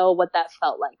want to know what that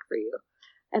felt like for you.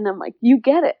 And I'm like, you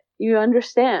get it. You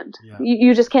understand. Yeah.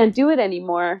 You just can't do it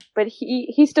anymore. But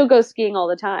he still goes skiing all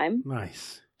the time.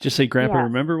 Nice. Just say, Grandpa, Yeah.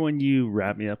 remember when you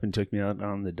wrapped me up and took me out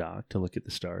on the dock to look at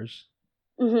the stars?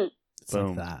 Mm-hmm. It's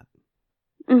Boom. like that.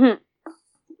 Mm-hmm.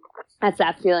 That's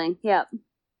that feeling. Yep.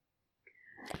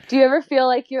 Do you ever feel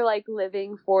like you're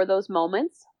living for those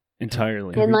moments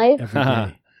entirely. in life? Every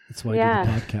day. That's why I Yeah.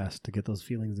 do the podcast, to get those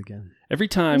feelings again. Every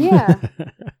time. Yeah.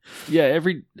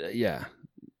 Yeah.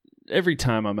 every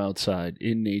time I'm outside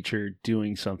in nature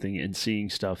doing something and seeing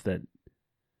stuff that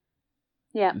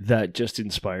just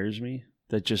inspires me,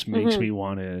 that just makes me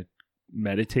want to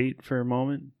meditate for a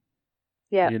moment.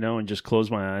 Yeah. You know, and just close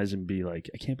my eyes and be like,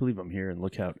 I can't believe I'm here and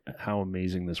look how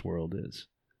amazing this world is.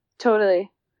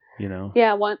 Totally. You know?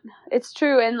 Yeah, it's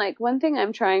true. And like one thing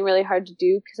I'm trying really hard to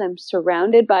do, because I'm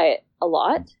surrounded by it a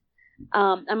lot.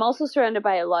 I'm also surrounded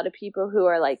by a lot of people who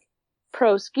are like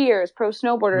pro skiers, pro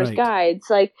snowboarders, guides,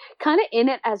 like kind of in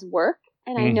it as work.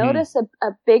 And I notice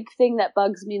a big thing that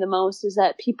bugs me the most is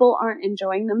that people aren't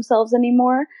enjoying themselves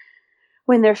anymore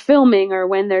when they're filming, or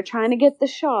when they're trying to get the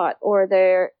shot, or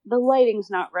the lighting's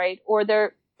not right, or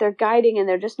they're guiding and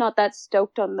they're just not that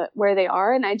stoked on where they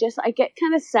are. And I get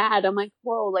kind of sad. I'm like,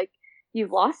 whoa, like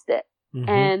you've lost it.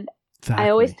 And I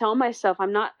always tell myself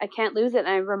I can't lose it. And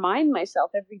I remind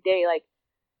myself every day, like,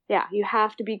 yeah, you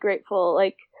have to be grateful.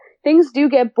 Like things do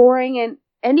get boring and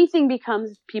anything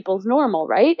becomes people's normal,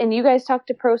 right? And you guys talk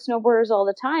to pro snowboarders all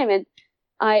the time. And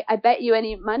I bet you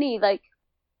any money, like,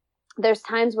 there's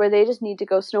times where they just need to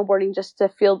go snowboarding just to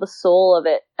feel the soul of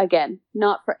it again,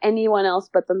 not for anyone else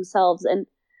but themselves. And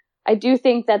I do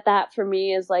think that for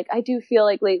me is like, I do feel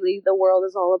like lately the world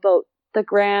is all about the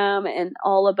gram and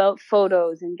all about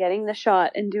photos and getting the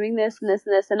shot and doing this and this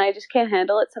and this. And I just can't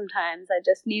handle it sometimes. I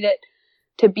just need it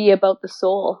to be about the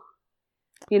soul,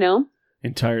 you know?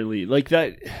 Entirely. Like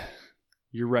that.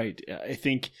 You're right. I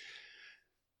think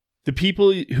the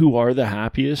people who are the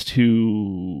happiest,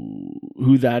 who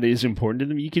that is important to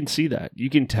them, you can see that. You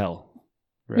can tell.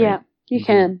 Right? Yeah, you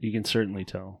can. You can certainly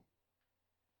tell.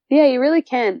 Yeah, you really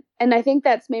can. And I think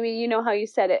that's maybe, you know how you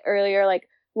said it earlier, like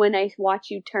when I watch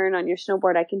you turn on your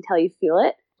snowboard, I can tell you feel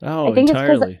it. Oh, I think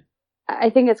entirely. I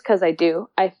think it's because I do.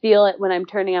 I feel it when I'm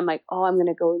turning. I'm like, oh, I'm going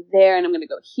to go there and I'm going to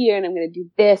go here and I'm going to do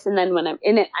this. And then when I'm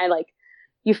in it,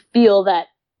 you feel that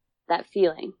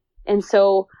feeling. And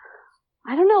so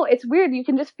I don't know. It's weird. You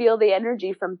can just feel the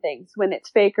energy from things when it's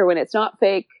fake or when it's not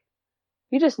fake.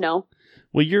 You just know.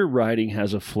 Well, your riding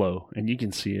has a flow, and you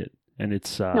can see it, and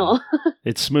it's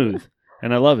it's smooth,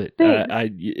 and I love it.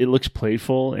 It looks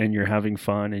playful, and you're having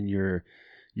fun, and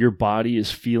your body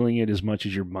is feeling it as much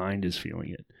as your mind is feeling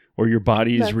it, or your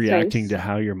body is reacting to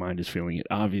how your mind is feeling it.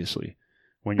 Obviously,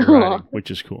 when you're riding,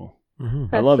 which is cool.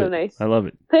 Mm-hmm. I love it. Nice. I love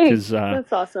it. Thanks.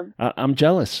 That's awesome. I'm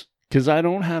jealous because I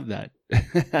don't have that.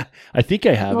 I think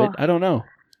I have it. I don't know.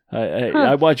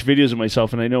 I watch videos of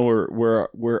myself, and I know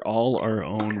we're all our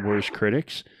own worst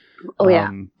critics. Oh yeah.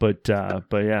 But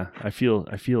yeah, I feel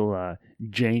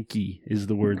janky is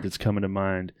the word that's coming to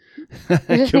mind. You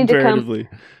just comparatively. need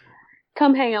to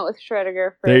come hang out with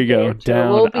Schrödinger. There you go.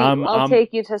 Down. I'll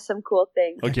take you to some cool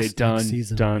things. Okay,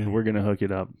 done. We're gonna hook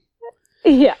it up.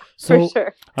 Yeah, for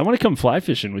sure. I want to come fly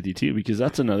fishing with you too, because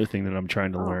that's another thing that I'm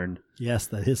trying to learn. Yes,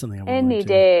 that is something I want to learn any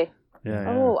day. Yeah.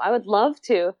 Oh, I would love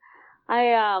to.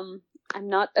 I'm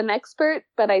not an expert,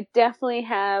 but I definitely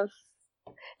have.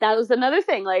 That was another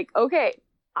thing. Like, okay,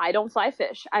 I don't fly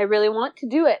fish. I really want to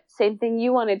do it. Same thing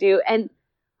you want to do, and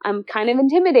I'm kind of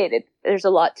intimidated. There's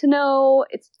a lot to know.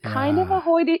 It's kind of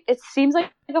it seems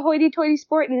like a hoity-toity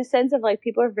sport in the sense of like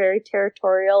people are very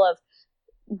territorial of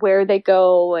where they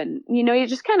go, and you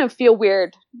just kind of feel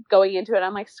weird going into it.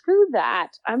 I'm like, screw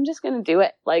that. I'm just going to do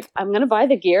it. Like, I'm going to buy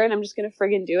the gear and I'm just going to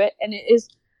friggin' do it. And it is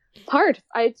hard.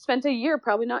 I spent a year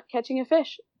probably not catching a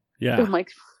fish. Yeah. I'm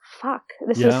like, fuck,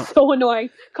 this is so annoying.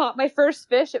 Caught my first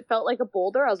fish. It felt like a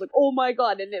boulder. I was like, oh my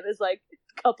God. And it was like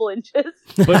a couple inches.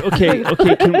 But okay.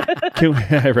 Can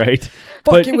right.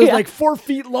 Fuck, it was like 4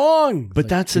 feet long. But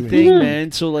that's the thing,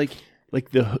 man. So like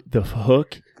the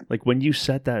hook, like when you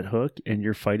set that hook and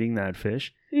you're fighting that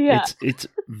fish, it's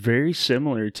very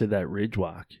similar to that ridge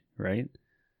walk, right?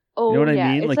 Oh, you know what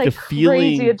I mean? It's like the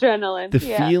feeling, crazy adrenaline. The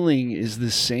feeling is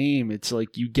the same. It's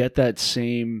like you get that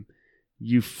same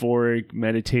euphoric,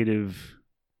 meditative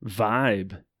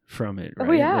vibe from it, right?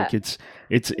 Oh, yeah. Like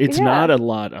it's not a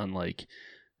lot unlike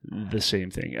the same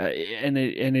thing, and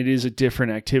it is a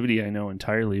different activity, I know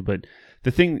entirely, but. The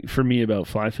thing for me about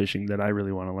fly fishing that I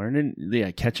really want to learn,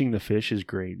 and catching the fish is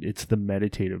great. It's the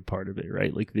meditative part of it,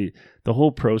 right? Like the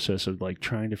whole process of like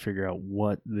trying to figure out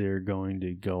what they're going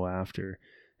to go after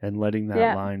and letting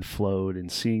that line float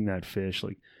and seeing that fish.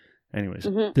 Like, anyways,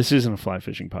 this isn't a fly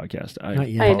fishing podcast. I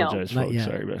apologize, folks.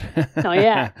 Sorry, but no,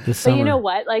 yeah. But you know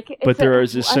what? Like, but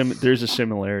there's a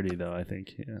similarity though. I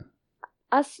think, yeah.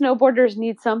 Us snowboarders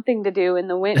need something to do in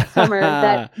the summer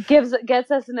that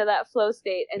gets us into that flow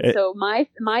state. And so my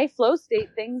flow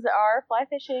state things are fly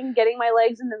fishing, getting my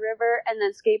legs in the river, and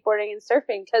then skateboarding and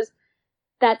surfing, because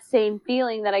that same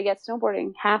feeling that I get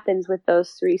snowboarding happens with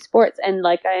those three sports. And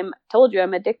like I told you,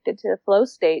 I'm addicted to the flow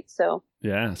state. So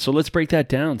Yeah. So let's break that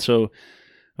down. So,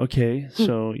 okay.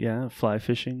 So yeah, fly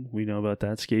fishing. We know about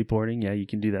that. Skateboarding. Yeah, you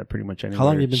can do that pretty much anywhere. How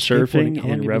long have you been surfing skateboarding? How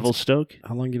long in you been Revelstoke?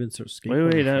 How long have you been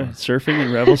skateboarding? Wait. for? Surfing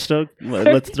in Revelstoke.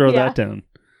 Let's throw Yeah. that down.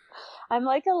 I'm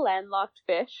like a landlocked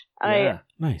fish. Yeah.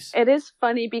 Nice. It is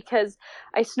funny because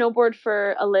I snowboard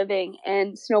for a living,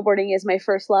 and snowboarding is my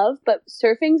first love. But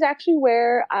surfing's actually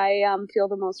where I feel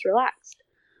the most relaxed.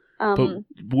 But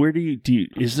where do you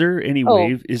is there any Oh.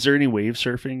 wave? Is there any wave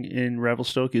surfing in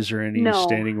Revelstoke? Is there any No.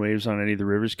 standing waves on any of the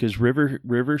rivers? Because river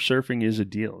surfing is a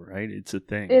deal, right? It's a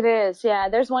thing. It is, yeah.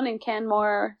 There's one in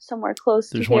Canmore, somewhere close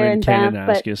There's to one here in Banff,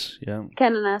 but Kananaskis. Yeah.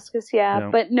 Kananaskis, yeah. Yeah.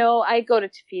 But no, I go to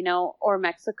Tofino or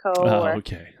Mexico Oh, or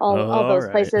okay. all those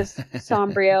right. places,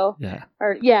 Sombrio, Yeah.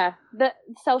 or the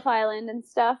South Island and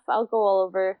stuff. I'll go all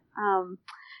over.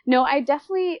 No, I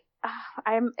definitely.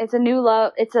 It's a new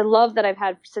love. It's a love that I've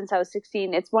had since I was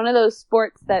 16. It's one of those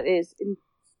sports that is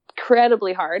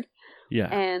incredibly hard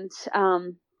Yeah. and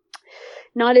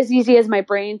not as easy as my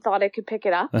brain thought I could pick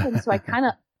it up. And so I kind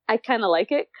of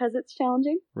like it because it's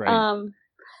challenging. Right.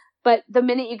 But the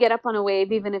minute you get up on a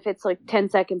wave, even if it's like 10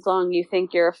 seconds long, you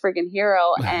think you're a friggin'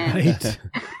 hero. And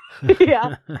Right.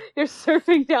 yeah, you're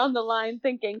surfing down the line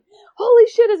thinking, holy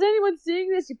shit, is anyone seeing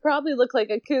this? You probably look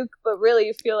like a kook, but really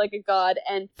you feel like a god.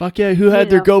 And Fuck yeah! Who had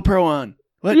you their GoPro on?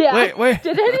 What? Yeah. Wait.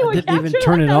 did anyone Didn't even capture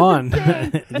turn what it I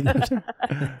was on. saying?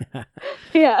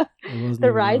 Yeah, It wasn't the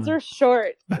even rides on. are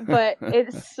short, but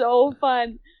it's so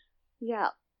fun. Yeah,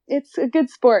 it's a good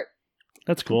sport.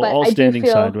 That's cool. But All I do standing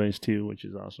feel- sideways too, which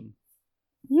is awesome.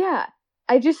 Yeah.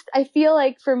 I feel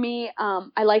like for me,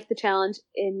 I like the challenge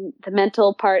in the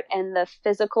mental part and the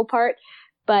physical part,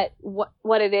 but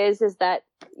what it is that,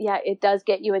 yeah, it does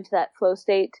get you into that flow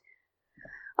state.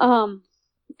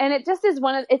 And it just is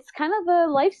it's kind of a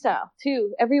lifestyle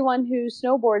too. Everyone who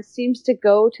snowboards seems to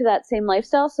go to that same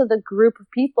lifestyle. So the group of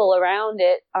people around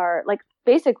it are like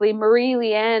basically Marie,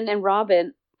 Leanne, and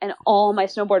Robin and all my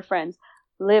snowboard friends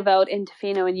live out in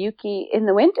Tofino and Yuki in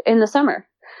the summer.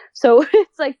 So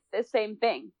it's like the same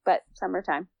thing, but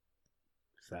summertime.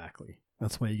 Exactly.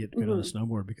 That's why you get good on a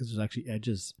snowboard, because there's actually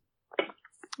edges.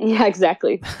 Yeah,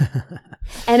 exactly.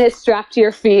 And it's strapped to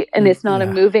your feet, and it's not a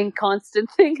Yeah. moving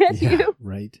constant thing at Yeah, you.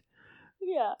 right.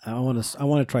 Yeah. I want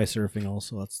to try surfing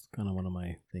also. That's kind of one of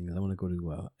my things. I want to go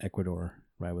to Ecuador,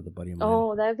 ride with a buddy of mine.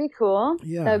 Oh, that'd be cool.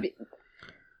 Yeah. That'd be...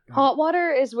 Hot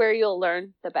water is where you'll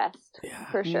learn the best, Yeah.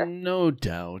 for sure. No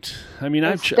doubt. I mean,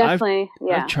 It's definitely,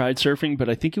 I've tried surfing, but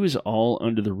I think it was all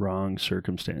under the wrong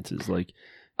circumstances. Like,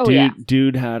 Oh, yeah.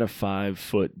 dude had a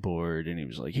 5-foot board, and he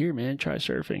was like, "Here, man, try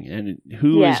surfing." And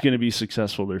who is Yeah. going to be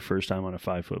successful their first time on a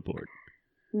 5-foot board?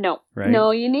 No. Right?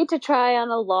 No, you need to try on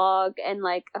a log and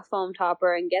like a foam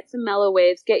topper and get some mellow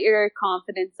waves, get your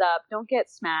confidence up, don't get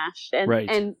smashed. And Right.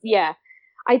 and yeah.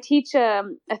 I teach a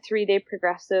 3-day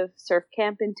progressive surf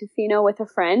camp in Tofino with a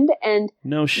friend, and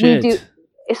No shit. do.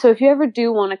 So if you ever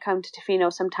do want to come to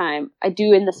Tofino sometime, I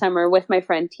do in the summer with my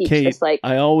friend teach Kate, this like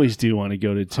I always do want to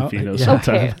go to Tofino yeah.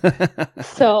 sometime.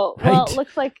 so well Right.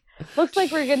 looks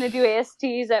like we're gonna do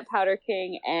ASTs at Powder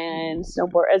King and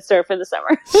snowboard and surf in the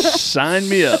summer. Sign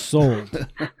me up. Sold.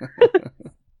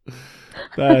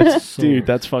 Dude,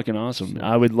 that's fucking awesome.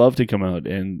 I would love to come out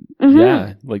and Mhm.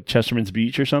 yeah, like Chesterman's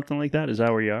Beach or something like that. Is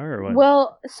that where you are or what?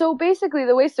 Well, so basically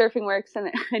the way surfing works,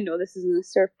 and I know this isn't a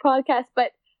surf podcast,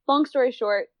 but long story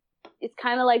short, it's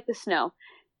kind of like the snow.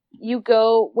 You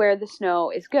go where the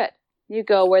snow is good. You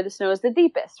go where the snow is the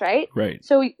deepest, right? Right.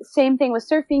 So same thing with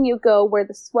surfing. You go where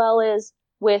the swell is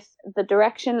with the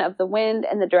direction of the wind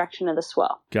and the direction of the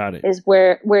swell Got it. is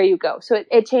where you go. So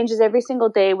it changes every single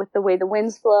day with the way the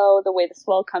winds flow, the way the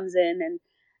swell comes in,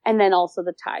 and then also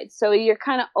the tides. So you're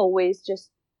kind of always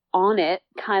just on it,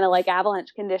 kind of like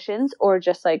avalanche conditions or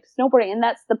just like snowboarding. And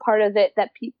that's the part of it that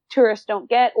tourists don't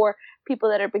get, or people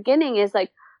that are beginning is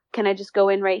like, can I just go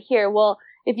in right here? Well,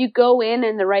 if you go in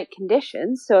the right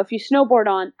conditions, so if you snowboard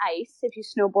on ice, if you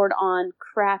snowboard on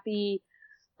crappy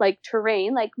like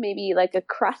terrain, like maybe like a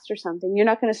crust or something, you're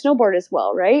not going to snowboard as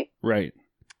well, right? Right.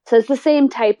 So it's the same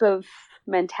type of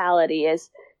mentality as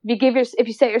if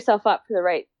you set yourself up for the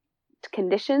right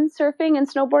conditions, surfing and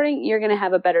snowboarding, you're going to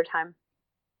have a better time,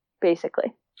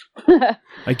 basically.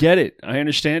 I get it. I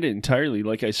understand it entirely.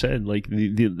 Like I said, like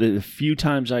the few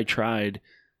times I tried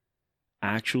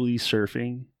actually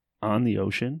surfing on the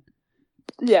ocean,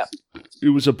 Yeah. it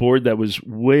was a board that was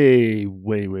way,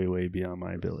 way, way, way beyond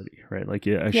my ability, right? Like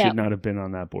I Yeah. should not have been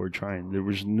on that board trying. There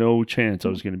was no chance I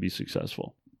was going to be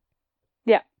successful.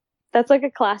 Yeah. That's like a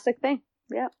classic thing.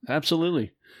 Yeah.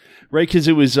 Absolutely. Right. Cause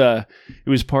it was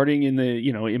partying in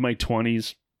in my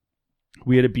 20s.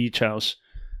 We had a beach house.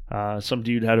 some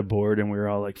dude had a board, and we were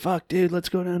all like, fuck, dude, let's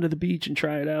go down to the beach and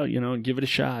try it out, and give it a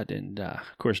shot. And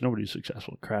of course, nobody was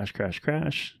successful. Crash, crash,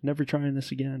 crash. Never trying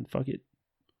this again. Fuck it.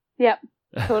 Yep,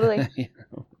 totally.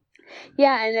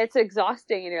 Yeah, and it's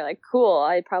exhausting, and you're like, cool,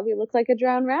 I probably look like a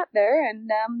drowned rat there, and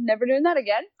never doing that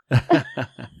again.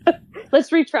 Let's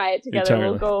retry it together.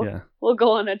 Entirely. We'll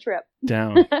go on a trip.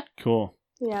 Down. Cool.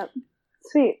 Yeah.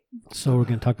 Sweet. So we're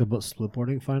going to talk about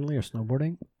splitboarding finally, or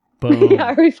snowboarding? Boom. Yeah,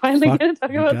 are we finally Fuck, going to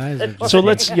talk you about guys are splitboarding? just- So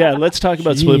let's talk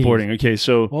about Jeez. splitboarding. Okay,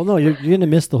 so Well, no, you're going to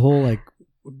miss the whole, like,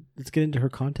 let's get into her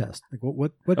contest. Like,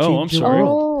 what changed I'm your sorry.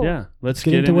 world? Oh. yeah, let's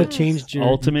Get get into into what changed your...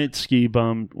 Ultimate Ski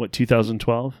Bum.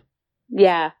 2012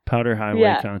 Yeah. Powder Highway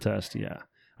Yeah. contest. Yeah,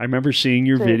 I remember seeing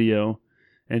your True. video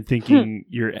and thinking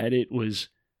your edit was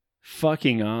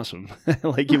fucking awesome.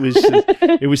 Like it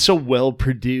was so well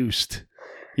produced.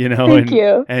 Thank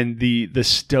you. And the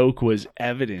stoke was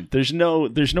evident. There's no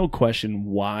question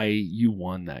why you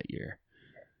won that year.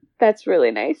 That's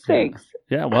really nice. Yeah. Thanks.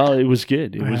 Yeah, well, it was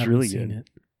good. It I was haven't really seen good. it.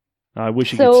 I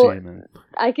wish you So- could see it, man.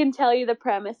 I can tell you the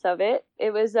premise of it.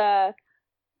 It was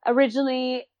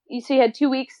originally, you had 2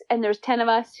 weeks, and there's 10 of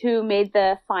us who made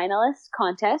the finalist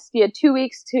contest. You had 2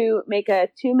 weeks to make a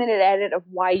 2-minute edit of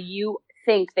why you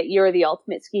think that you're the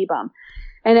ultimate ski bum.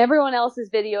 And everyone else's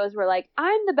videos were like,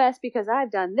 I'm the best because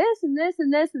I've done this and this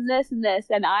and this and this and this.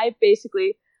 And I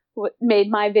basically made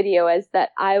my video as that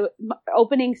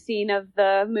opening scene of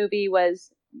the movie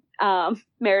was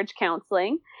marriage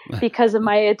counseling because of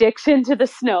my addiction to the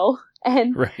snow.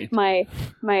 And Right.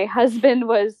 my husband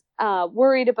was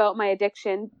worried about my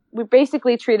addiction. We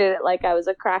basically treated it like I was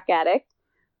a crack addict.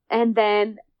 And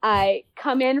then I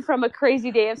come in from a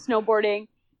crazy day of snowboarding.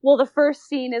 Well, the first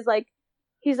scene is like,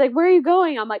 he's like, where are you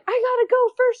going? I'm like, I gotta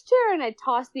go first chair. And I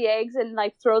toss the eggs and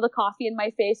like throw the coffee in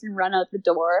my face and run out the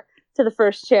door to the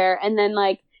first chair. And then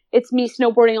like, it's me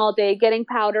snowboarding all day, getting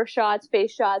powder shots,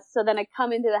 face shots. So then I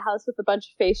come into the house with a bunch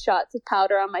of face shots of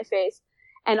powder on my face.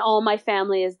 And all my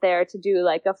family is there to do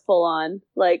like a full on,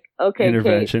 like, okay,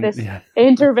 Intervention. Kate, this Yeah.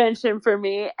 intervention for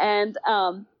me. And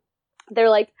they're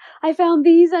like, I found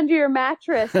these under your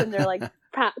mattress. And they're like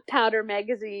powder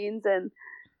magazines. And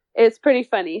it's pretty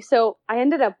funny. So I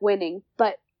ended up winning.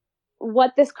 But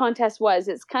what this contest was,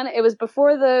 it was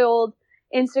before the old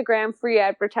Instagram free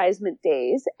advertisement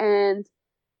days. And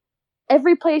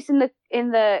every place in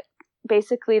the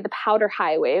basically the Powder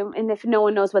Highway, and if no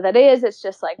one knows what that is, it's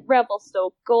just like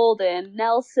Revelstoke, Golden,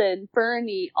 Nelson,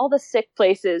 Fernie, all the sick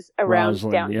places around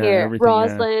Roslyn, down yeah, here. everything, yeah.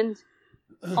 Roslyn,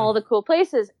 all the cool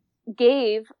places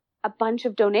gave a bunch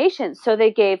of donations. So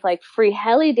they gave like free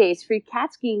heli days, free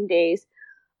cat skiing days,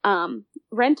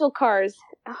 rental cars,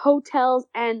 hotels,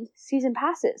 and season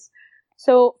passes.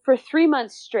 So for 3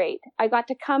 months straight, I got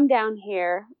to come down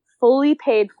here fully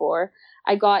paid for.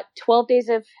 I got 12 days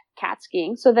of cat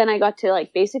skiing. So then I got to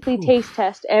like basically taste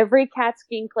test every cat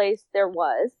skiing place there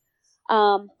was.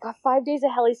 Got 5 days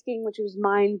of heli skiing, which was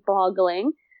mind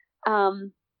boggling.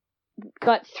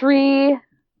 Got 3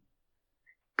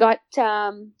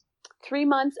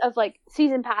 months of like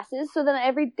season passes. So then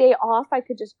every day off, I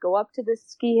could just go up to the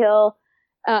ski hill,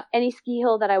 any ski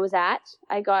hill that I was at.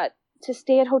 I got to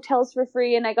stay at hotels for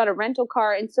free, and I got a rental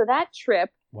car. And so that trip,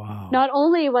 Wow. not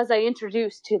only was I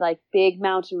introduced to like big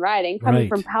mountain riding coming Right.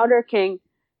 from Powder King,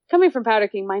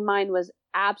 my mind was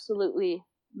absolutely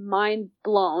mind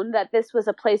blown that this was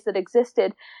a place that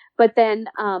existed. But then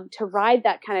to ride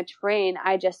that kind of terrain,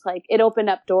 I just like, it opened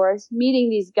up doors, meeting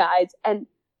these guides. And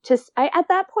at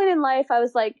that point in life, I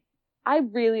was like, I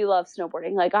really love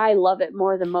snowboarding. Like I love it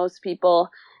more than most people.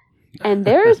 And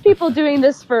there's people doing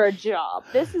this for a job.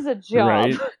 This is a job.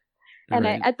 Right. And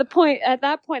Right. at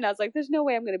that point, I was like, there's no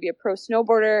way I'm going to be a pro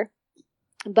snowboarder.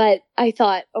 But I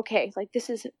thought, okay, like this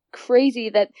is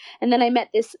crazy and then I met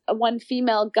this one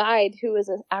female guide who was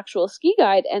an actual ski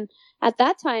guide. And at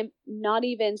that time, not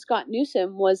even Scott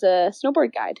Newsom was a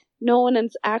snowboard guide. No one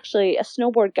is actually a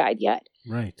snowboard guide yet.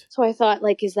 Right. So I thought,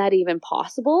 like, is that even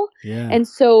possible? Yeah. And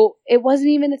so it wasn't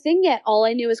even a thing yet. All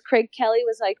I knew was Craig Kelly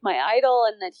was like my idol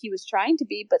and that he was trying to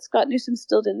be, but Scott Newsom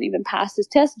still didn't even pass his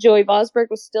test. Joey Vosberg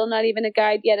was still not even a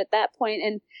guide yet at that point.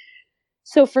 And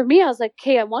so for me, I was like,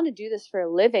 okay, I want to do this for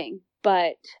a living,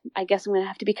 but I guess I'm going to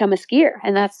have to become a skier.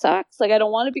 And that sucks. Like, I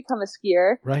don't want to become a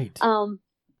skier. Right.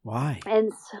 Why?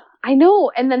 And I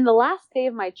know. And then the last day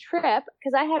of my trip,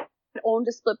 because I had owned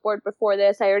a split board before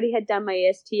this, I already had done my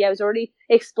AST. I was already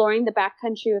exploring the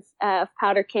backcountry of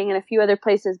Powder King and a few other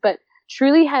places, but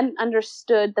truly hadn't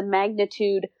understood the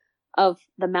magnitude of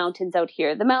the mountains out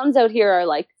here. The mountains out here are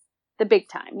like the big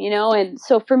time, you know? And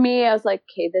so for me, I was like,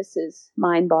 okay, this is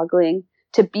mind boggling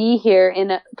to be here in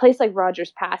a place like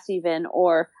Rogers Pass even,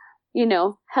 or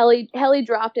heli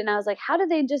dropped, and I was like, how do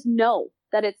they just know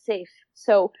that it's safe?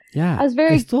 So Yeah, I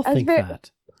still think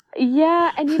that.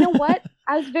 Yeah, and you know what?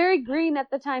 I was very green at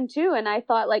the time too, and I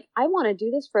thought, like, I want to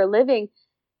do this for a living,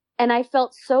 and I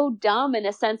felt so dumb in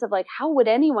a sense of like, how would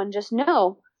anyone just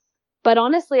know? But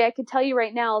honestly, I could tell you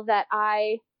right now that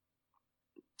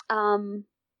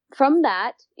from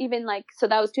that, even like, so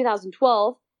that was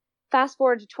 2012, fast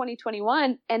forward to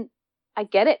 2021, and I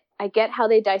get it. I get how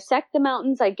they dissect the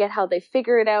mountains. I get how they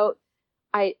figure it out.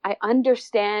 I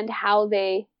understand how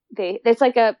it's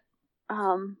like a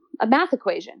math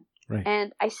equation. Right.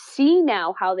 And I see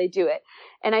now how they do it.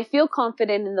 And I feel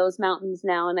confident in those mountains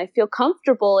now. And I feel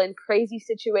comfortable in crazy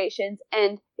situations.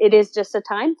 And it is just a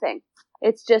time thing.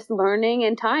 It's just learning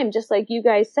and time. Just like you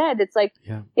guys said, it's like,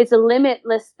 It's a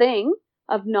limitless thing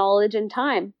of knowledge and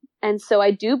time. And so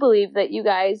I do believe that you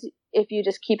guys, if you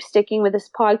just keep sticking with this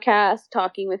podcast,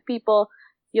 talking with people,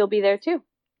 you'll be there too.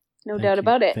 No doubt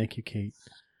about it. Thank you, Kate.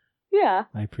 Yeah.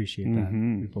 I appreciate that.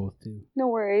 We both do. No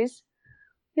worries.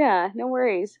 Yeah, no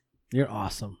worries. You're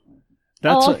awesome.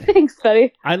 Thanks,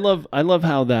 buddy. I love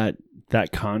how that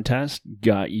contest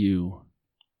got you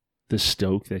the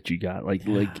stoke that you got. Like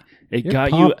it You're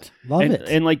got pumped. you. Love it.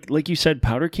 And like you said,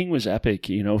 Powder King was epic.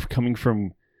 Coming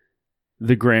from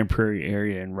the Grand Prairie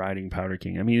area and riding Powder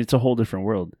King. I mean, it's a whole different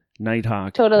world.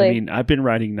 Nighthawk. Totally. I mean, I've been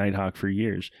riding Nighthawk for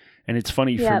years. And it's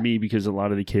funny for me because a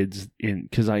lot of the kids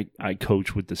because I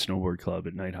coach with the snowboard club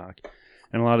at Nighthawk,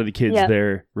 and a lot of the kids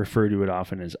there refer to it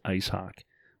often as Ice Hawk.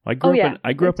 I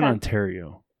grew up in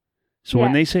Ontario. So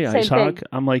when they say Ice Hawk,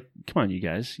 I'm like, come on, you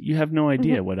guys, you have no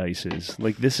idea what ice is.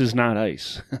 Like, this is not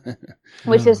ice.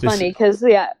 Which is funny because,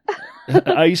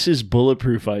 ice is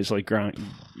bulletproof ice like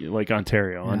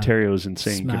Ontario. Yeah. Ontario is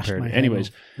insane compared to... Anyways,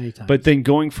 but then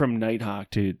going from Nighthawk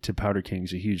to Powder King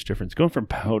is a huge difference. Going from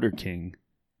Powder King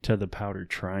to the Powder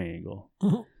Triangle,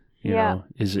 you know,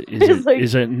 is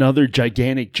another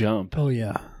gigantic jump. Oh,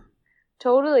 yeah.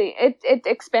 Totally. It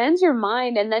expands your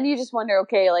mind, and then you just wonder,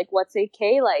 okay, like, what's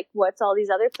AK like? What's all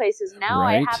these other places? Now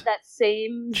I have that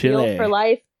same deal for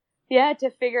life. Yeah,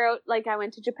 to figure out, like, I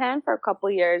went to Japan for a couple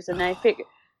years, and I figured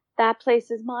that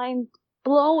place is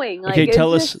mind-blowing. Like, okay,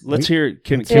 tell us, let's hear,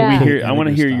 can we hear, I want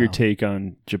to hear your take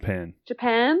on Japan.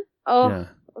 Japan? Oh, yeah.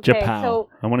 Okay, Japao. so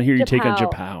I want to hear your take on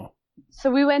Japao.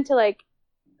 So we went to, like,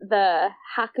 the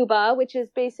Hakuba, which is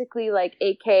basically, like,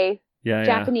 AK,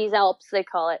 Japanese Alps, they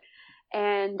call it.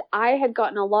 And I had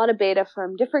gotten a lot of beta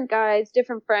from different guys,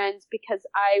 different friends, because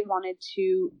I wanted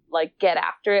to, like, get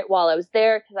after it while I was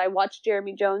there, because I watched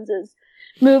Jeremy Jones's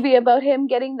movie about him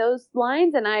getting those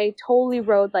lines, and I totally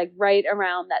rode, like, right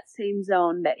around that same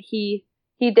zone that he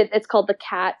did. It's called the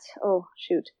Cat. Oh,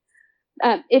 shoot.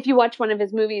 If you watch one of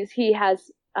his movies, he has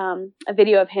a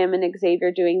video of him and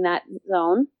Xavier doing that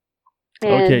zone.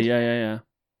 And okay, yeah.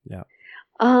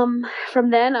 From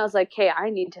then I was like, hey, I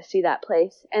need to see that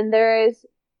place. And there is,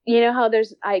 you know how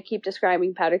I keep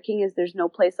describing Powder King as there's no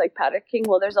place like Powder King.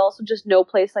 Well, there's also just no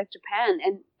place like Japan.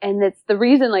 And it's the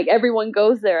reason, like, everyone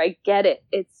goes there. I get it.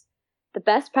 It's the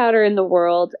best powder in the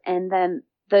world. And then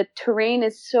the terrain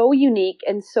is so unique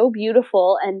and so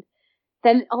beautiful. And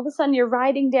then all of a sudden you're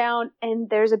riding down and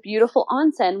there's a beautiful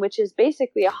onsen, which is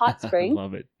basically a hot spring. I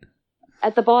love it.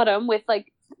 At the bottom with,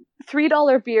 like,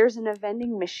 $3 beers in a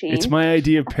vending machine. It's my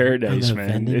idea of paradise,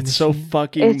 man. It's so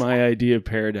fucking my idea of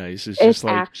paradise. It's just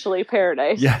like actually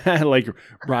paradise. Yeah, like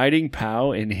riding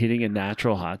POW and hitting a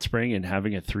natural hot spring and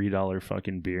having a $3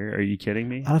 fucking beer. Are you kidding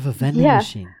me? Out of a vending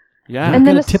machine. Yeah, and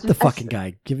then tip the fucking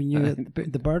guy giving you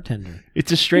the bartender.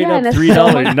 It's a straight up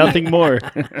 $3, nothing more.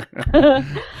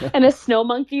 And a snow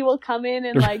monkey will come in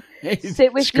and, like,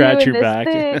 sit with scratch you your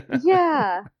back.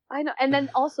 Yeah. I know. And then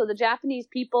also the Japanese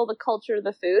people, the culture,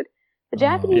 the food. The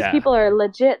Japanese people are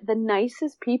legit the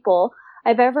nicest people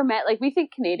I've ever met. Like, we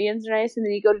think Canadians are nice, and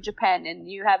then you go to Japan and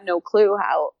you have no clue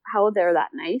how they're that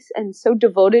nice and so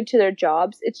devoted to their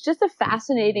jobs. It's just a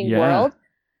fascinating world.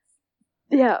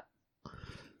 Yeah.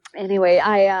 Anyway,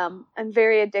 I'm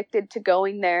very addicted to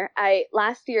going there.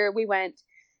 Last year we went,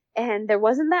 and there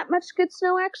wasn't that much good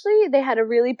snow, actually. They had a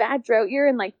really bad drought year,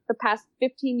 and, like, the past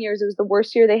 15 years, it was the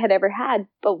worst year they had ever had.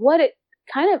 But what it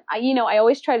kind of, I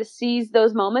always try to seize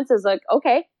those moments as, like,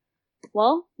 okay,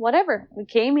 well, whatever. We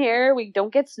came here, we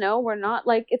don't get snow, we're not,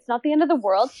 like, it's not the end of the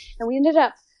world. And we ended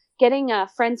up getting a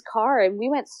friend's car, and we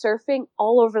went surfing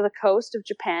all over the coast of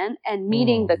Japan and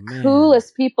meeting the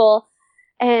coolest people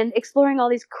and exploring all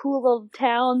these cool little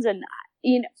towns. And,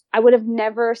 I would have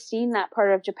never seen that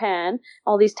part of Japan,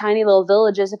 all these tiny little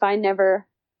villages, if I never,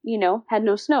 had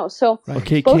no snow. So both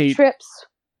Kate, trips.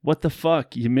 what the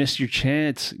fuck? You missed your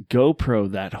chance.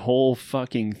 GoPro that whole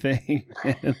fucking thing.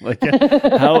 Man. Like,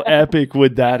 how epic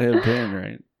would that have been,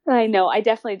 right? I know. I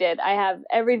definitely did. I have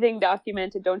everything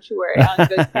documented. Don't you worry. On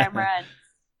good camera and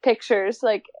pictures.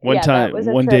 Like one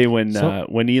trip. day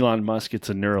when Elon Musk gets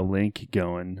a Neuralink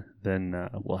going, then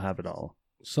we'll have it all.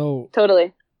 So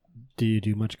totally. Do you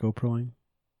do much GoProing?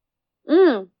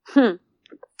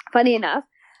 Funny enough,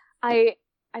 I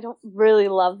don't really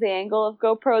love the angle of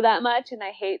GoPro that much, and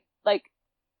I hate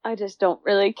I just don't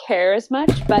really care as much.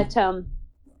 But there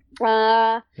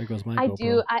goes my I GoPro.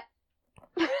 do.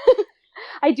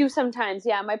 I do sometimes.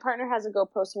 Yeah, my partner has a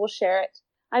GoPro, so we'll share it.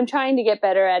 I'm trying to get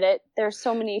better at it. There's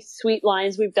so many sweet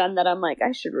lines we've done that I'm like,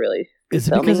 I should really. Is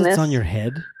it because it's on your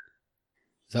head? Is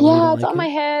that why you Yeah, don't it's like on my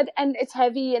head and it's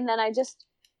heavy, and then I just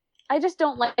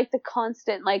don't like the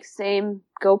constant same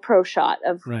GoPro shot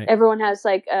of Right. everyone has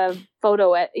a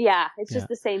photo. It's just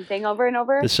the same thing over and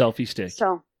over. The selfie stick.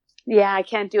 So yeah, I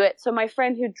can't do it. So my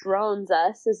friend who drones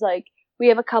us is we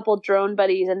have a couple drone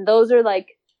buddies, and those are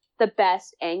the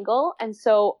best angle, and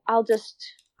so I'll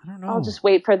just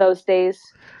wait for those days.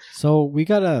 So we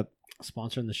got a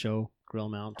sponsor in the show, Grill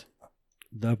Mount,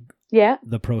 the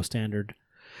Pro Standard,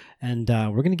 and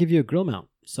we're going to give you a grill mount.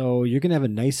 So you're going to have a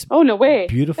nice, no way,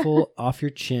 beautiful off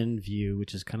your chin view,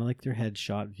 which is kind of like your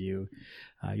headshot view.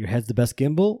 Your head's the best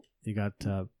gimbal. You got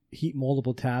heat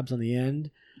moldable tabs on the end,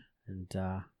 and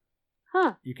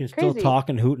you can still talk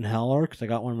and hoot and holler because I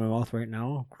got one in my mouth right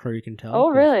now. I'm sure you can tell. Oh,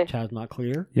 really? Chad's not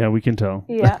clear. Yeah, we can tell.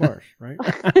 Yeah, of course, right?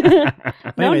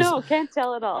 No, can't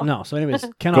tell at all. No. So, anyways,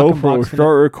 Ken go Ockenbach's for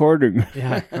start recording.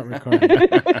 Yeah, start recording.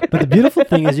 But the beautiful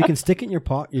thing is, you can stick it in your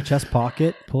chest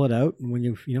pocket, pull it out, and when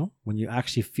you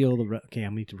actually feel okay, I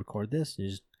need to record this.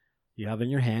 You have it in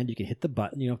your hand. You can hit the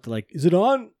button. You don't have to is it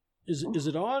on? Is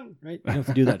it on? Right? You don't have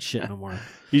to do that shit no more.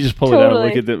 You just pull it out,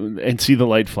 look at and see the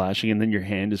light flashing, and then your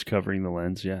hand is covering the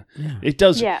lens. Yeah. It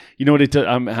does. Yeah. You know what it does?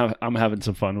 I'm having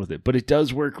some fun with it, but it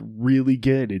does work really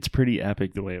good. It's pretty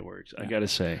epic the way it works. I gotta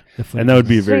say, and that would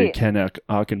be a very Ken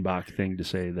Ockenbach thing to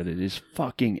say, that it is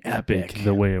fucking epic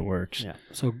the way it works. Yeah.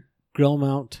 So grill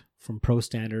mount from Pro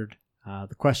Standard.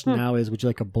 The question now is: would you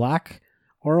like a black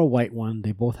or a white one?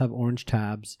 They both have orange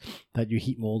tabs that you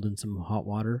heat mold in some hot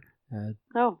water.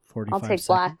 45 I'll take seconds.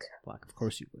 black. Black, of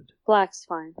course you would. Black's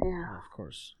fine. Yeah, of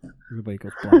course. Everybody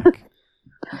goes black.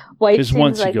 White. Because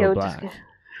once you go black.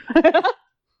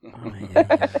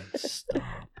 Stop.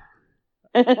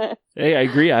 Hey, I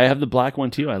agree. I have the black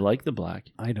one too. I like the black.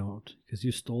 I don't, because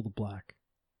you stole the black.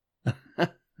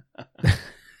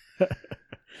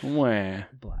 Wah.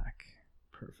 Black.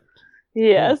 Perfect.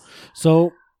 Yes.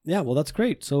 So. Yeah, well, that's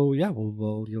great. So, yeah,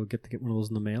 you'll get to get one of those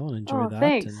in the mail and enjoy that.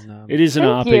 Thanks. And, it is an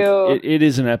epic. It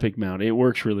is an epic mount. It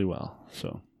works really well.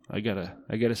 So I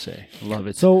gotta say, I love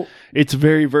it. So it's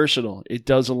very versatile. It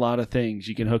does a lot of things.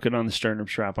 You can hook it on the sternum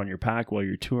strap on your pack while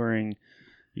you're touring,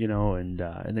 and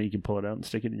then you can pull it out and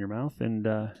stick it in your mouth, and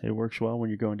it works well when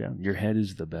you're going down. Your head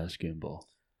is the best gimbal.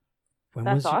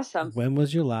 That's awesome. When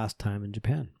was your last time in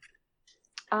Japan?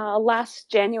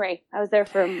 Last January. I was there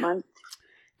for a month.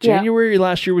 January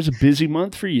last year was a busy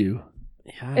month for you.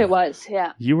 Yeah. It was,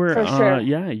 yeah. You were, for sure.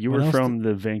 You were from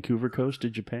the Vancouver coast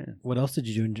to Japan. What else did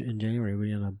you do in January? Were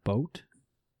you on a boat?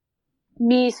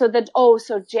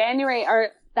 So January,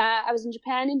 I was in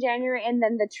Japan in January, and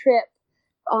then the trip,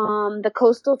 the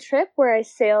coastal trip where I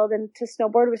sailed and to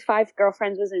snowboard with 5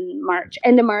 girlfriends was in March,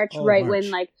 end of March, when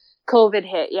COVID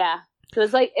hit. Yeah. So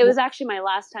it was actually my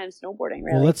last time snowboarding,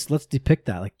 really. Well, let's depict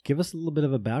that. Give us a little bit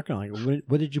of a background.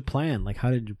 What did you plan?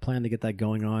 How did you plan to get that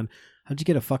going on? How'd you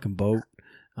get a fucking boat?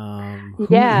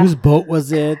 Whose boat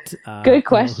was it? Good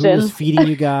question. Who was feeding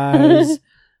you guys?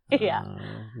 Yeah.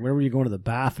 Where were you going to the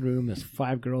bathroom? There's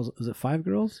 5 girls. Is it 5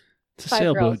 girls? It's a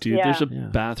sailboat, dude. Yeah. There's a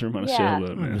bathroom on a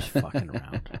sailboat, man. I'm just fucking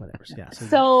around. Whatever. Yeah.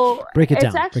 So break it down.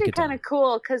 It's actually kind of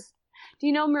cool because do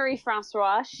you know Marie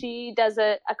Francois? She does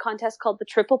a contest called the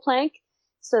Triple Plank.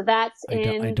 So that's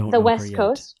in the West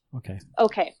Coast.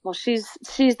 Okay. Well, she's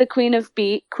the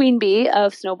queen bee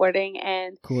of snowboarding,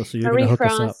 and cool. So you're Marie gonna hook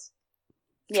us up.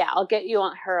 Yeah, I'll get you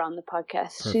her on the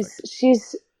podcast. Perfect.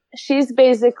 She's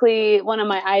basically one of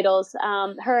my idols.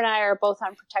 Her and I are both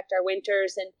on Protect Our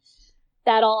Winters, and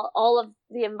that all of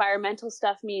the environmental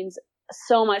stuff means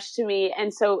so much to me.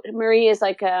 And so Marie is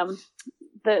the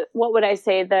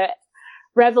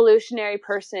revolutionary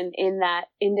person in that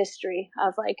industry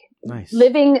of nice.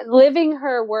 living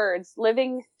her words,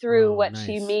 living through what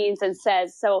she means and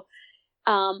says. So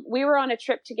we were on a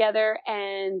trip together,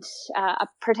 and a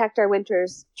Protect Our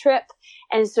Winters trip,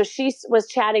 and so she was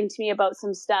chatting to me about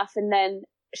some stuff, and then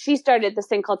she started this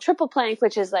thing called Triple Plank,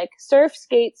 which is surf,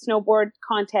 skate, snowboard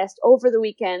contest over the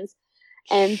weekends.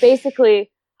 And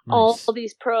basically all Nice.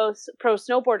 these pro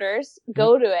snowboarders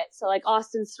go to it. So like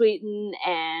Austin Sweeten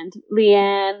and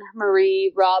Leanne,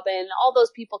 Marie, Robin, all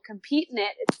those people compete in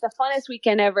it. It's the funnest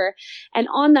weekend ever. And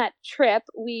on that trip,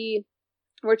 we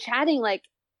were chatting like,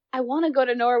 I want to go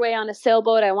to Norway on a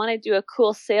sailboat. I want to do a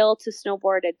cool sail to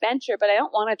snowboard adventure, but I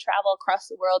don't want to travel across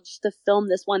the world just to film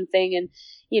this one thing. And,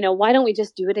 why don't we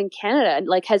just do it in Canada? And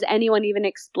like, has anyone even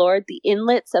explored the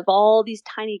inlets of all these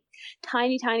tiny,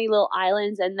 tiny, tiny little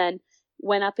islands? And then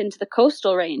went up into the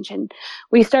coastal range, and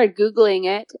we started Googling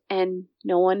it, and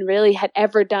no one really had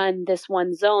ever done this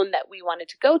one zone that we wanted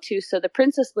to go to. So the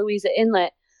Princess Louisa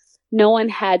Inlet, no one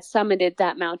had summited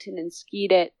that mountain and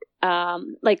skied it.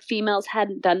 Like females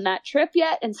hadn't done that trip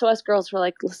yet. And so us girls were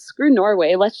like, screw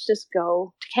Norway, let's just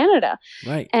go to Canada.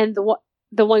 Right. And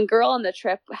the one girl on the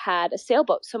trip had a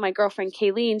sailboat. So my girlfriend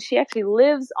Kayleen, she actually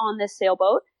lives on this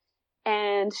sailboat,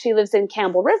 and she lives in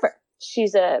Campbell River.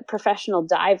 She's a professional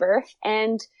diver,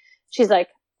 and she's like,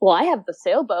 well, I have the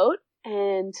sailboat.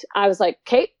 And I was like,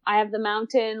 Kate, I have the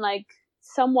mountain, like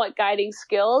somewhat guiding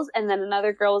skills. And then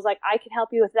another girl was like, I can help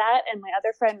you with that. And my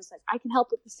other friend was like, I can help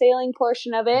with the sailing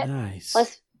portion of it. Nice.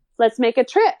 Let's make a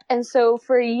trip. And so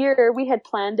for a year we had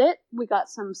planned it. We got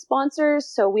some sponsors.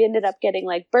 So we ended up getting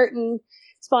like Burton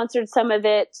sponsored some of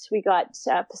it. We got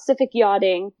Pacific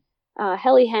Yachting,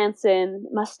 Helly Hansen,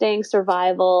 Mustang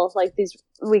Survival, like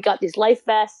we got these life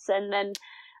vests, and then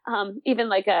even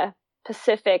like a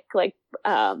Pacific, like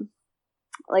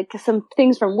some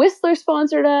things from Whistler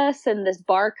sponsored us, and this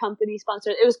bar company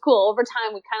sponsored. It was cool. Over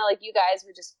time, we kind of like you guys,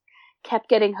 we just kept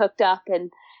getting hooked up,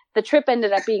 and the trip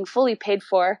ended up being fully paid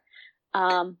for.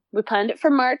 We planned it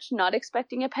for March, not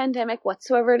expecting a pandemic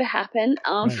whatsoever to happen.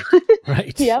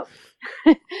 Right. Yep.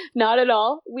 Not at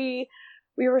all. We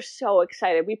were so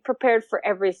excited. We prepared for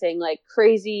everything, like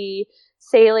crazy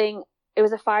sailing. It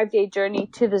was a 5-day journey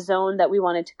to the zone that we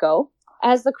wanted to go.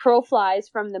 As the crow flies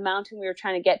from the mountain we were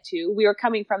trying to get to, we were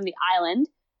coming from the island.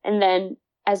 And then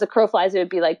as the crow flies, it would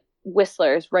be like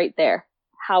Whistler's right there,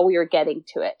 how we were getting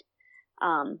to it,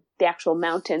 the actual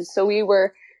mountain. So we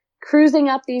were cruising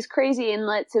up these crazy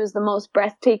inlets. It was the most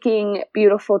breathtaking,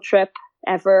 beautiful trip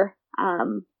ever.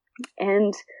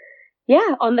 And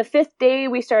yeah, on the 5th day,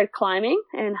 we started climbing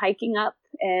and hiking up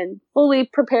and fully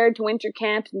prepared to winter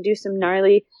camp and do some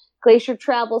gnarly glacier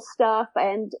travel stuff,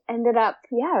 and ended up,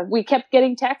 we kept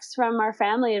getting texts from our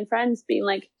family and friends being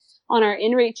like, on our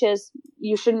in-reaches,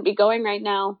 you shouldn't be going right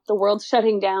now. The world's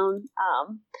shutting down.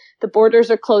 The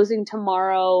borders are closing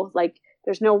tomorrow. Like,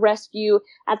 there's no rescue.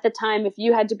 At the time, if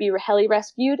you had to be heli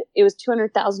rescued, it was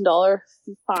 $200,000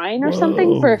 fine or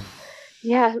something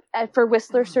for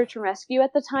Whistler Search and Rescue.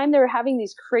 At the time, they were having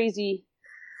these crazy,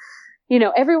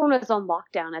 everyone was on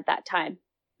lockdown at that time.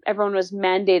 Everyone was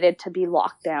mandated to be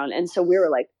locked down. And so we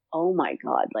were like, oh my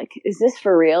God, like, is this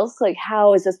for real? Like,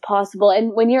 how is this possible?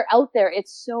 And when you're out there,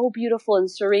 it's so beautiful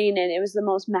and serene. And it was the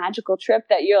most magical trip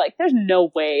that you're like, there's no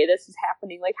way this is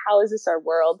happening. Like, how is this our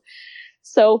world?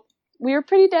 So we were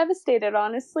pretty devastated,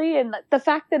 honestly. And the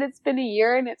fact that it's been a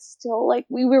year and it's still like,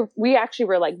 we actually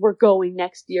were like, we're going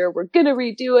next year. We're going to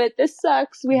redo it. This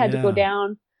sucks. We had to go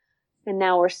down, and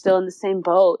now we're still in the same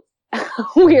boat.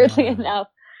 Weirdly enough,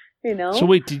 So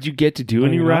wait, did you get to do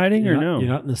any riding or no? You're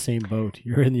not in the same boat.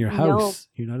 You're in your house.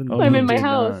 You're not in the I'm boat. in my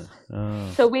house.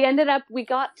 So we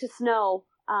got to snow.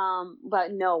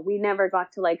 But no, we never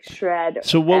got to like shred.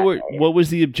 So what was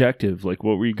the objective? Like,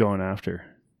 what were you going after?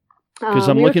 Because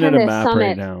I'm looking at a map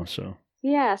right now. So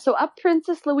yeah, so up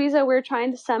Princess Louisa, we're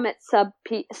trying to summit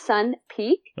Sun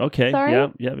Peak. Okay. Sorry.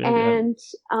 Yeah. And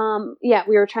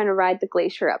we were trying to ride the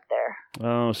glacier up there.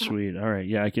 Oh, sweet. All right.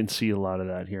 Yeah, I can see a lot of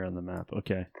that here on the map.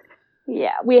 Okay.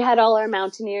 Yeah, we had all our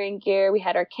mountaineering gear. We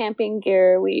had our camping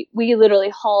gear. We literally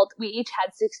hauled. We each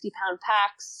had 60-pound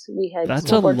packs. We had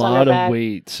that's a lot of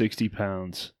weight. 60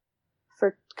 pounds for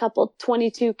a couple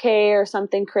 22K or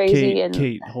something crazy.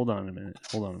 Kate, hold on a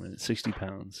minute. 60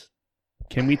 pounds.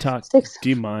 Can we talk? Do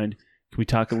you mind? Can we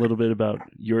talk a little bit about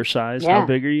your size? Yeah. How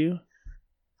big are you?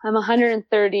 I'm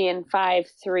 130 and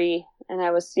 5'3",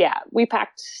 and we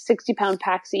packed 60-pound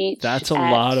packs each. That's a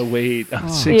lot of weight on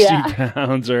 60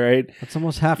 pounds, all right? That's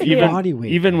almost half your body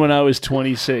weight. Even when I was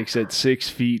 26 at 6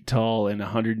 feet tall and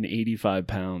 185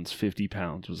 pounds, 50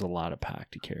 pounds was a lot of pack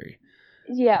to carry.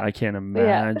 Yeah. I can't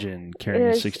imagine carrying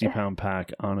a 60-pound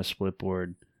pack on a split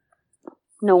board.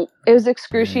 No, it was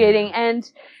excruciating. And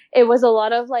it was a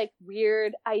lot of like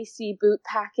weird icy boot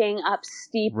packing up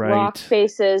steep rock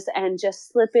faces and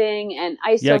just slipping and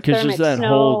isothermic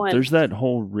snow. There's that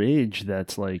whole ridge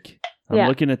that's like, I'm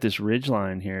looking at this ridge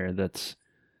line here that's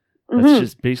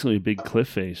just basically a big cliff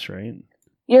face, right?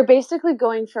 You're basically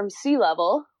going from sea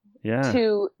level Yeah.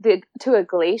 to a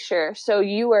glacier. So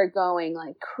you are going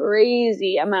like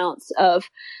crazy amounts of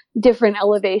different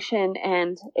elevation,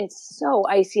 and it's so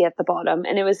icy at the bottom,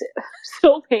 and it was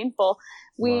so painful.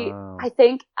 Wow. I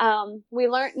think we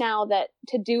learned now that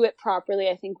to do it properly,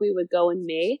 I think we would go in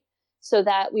May, so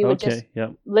that we would just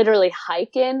literally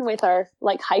hike in with our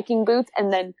like hiking boots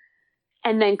and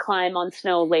then climb on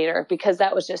snow later, because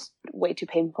that was just way too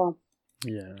painful.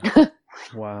 Yeah.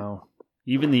 Wow.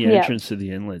 Even the entrance to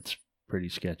the inlet's pretty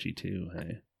sketchy too,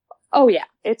 hey? Oh yeah,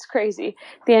 it's crazy.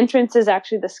 The entrance is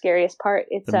actually the scariest part.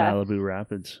 It's the Malibu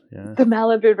Rapids, yeah. The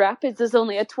Malibu Rapids is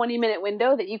only a 20-minute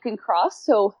window that you can cross.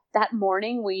 So that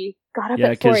morning we got up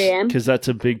at 4 a.m. because that's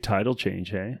a big tidal change,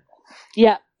 hey?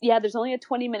 Yeah. There's only a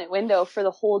 20-minute window for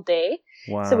the whole day.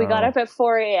 Wow. So we got up at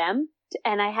 4 a.m.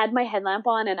 and I had my headlamp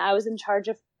on, and I was in charge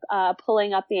of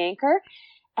pulling up the anchor.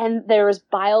 And there was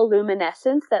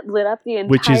bioluminescence that lit up the entire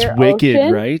Which is wicked,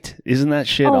 ocean. Right? Isn't that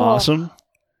shit awesome?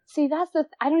 See,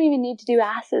 I don't even need to do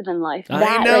acid in life.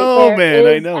 I know, man.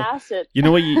 I know. Acid. You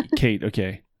know what, Kate?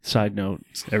 Okay. Side note,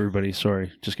 everybody.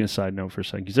 Sorry, just gonna side note for a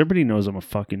second, because everybody knows I'm a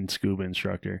fucking scuba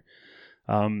instructor.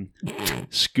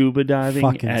 Scuba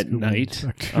diving at night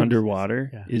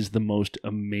underwater is the most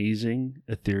amazing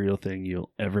ethereal thing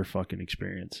you'll ever fucking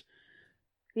experience.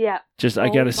 Yeah. I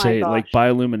gotta say, like,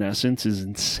 bioluminescence is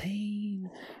insane.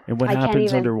 And what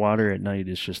happens underwater at night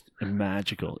is just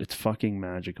magical. It's fucking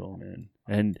magical, man.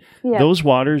 And those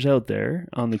waters out there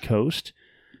on the coast,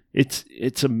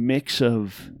 it's a mix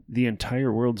of the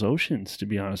entire world's oceans, to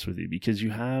be honest with you, because you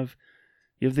have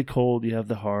the cold, you have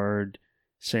the hard,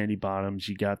 sandy bottoms,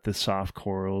 you got the soft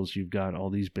corals, you've got all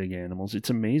these big animals. It's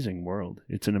an amazing world.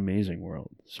 It's an amazing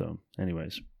world. So,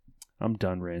 anyways, I'm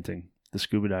done ranting. The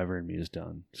scuba diver in me is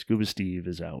done. Scuba Steve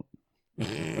is out.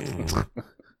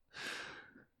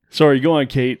 Sorry, go on,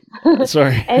 Kate.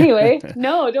 Sorry. Anyway,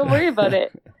 no, don't worry about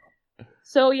it.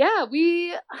 So yeah,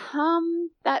 we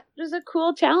that was a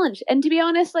cool challenge. And to be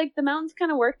honest, like, the mountains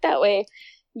kind of work that way.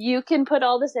 You can put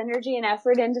all this energy and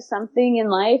effort into something in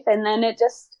life, and then it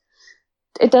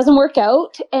doesn't work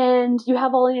out, and you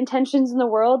have all the intentions in the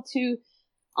world to.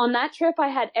 On that trip, I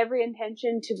had every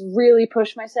intention to really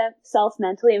push myself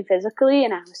mentally and physically,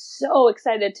 and I was so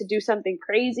excited to do something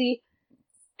crazy.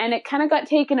 And it kind of got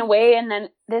taken away, and then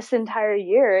this entire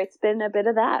year, it's been a bit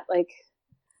of that, like,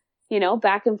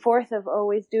 back and forth of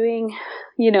always doing,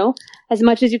 as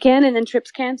much as you can, and then trips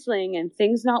canceling and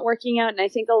things not working out. And I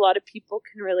think a lot of people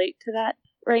can relate to that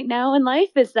right now in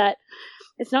life, is that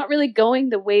it's not really going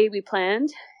the way we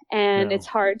planned, and it's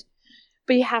hard.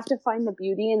 But you have to find the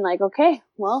beauty in, like, okay,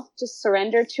 well, just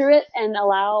surrender to it and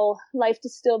allow life to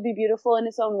still be beautiful in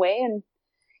its own way. And,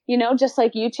 just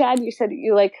like you, Chad, you said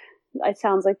it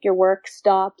sounds like your work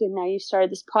stopped and now you started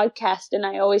this podcast. And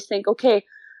I always think, okay,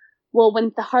 well,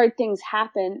 when the hard things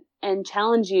happen and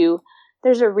challenge you,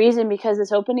 there's a reason, because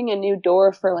it's opening a new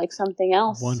door for like something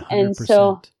else. 100%. And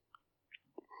so,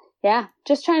 yeah,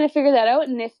 just trying to figure that out.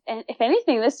 And if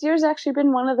anything, this year's actually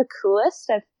been one of the coolest.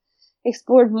 I've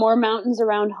explored more mountains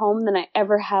around home than I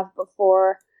ever have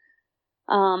before.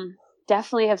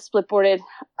 Definitely have splitboarded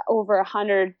over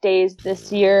 100 days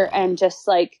this year, and just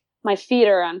like my feet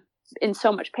are in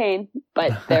so much pain,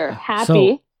 but they're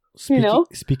happy. So,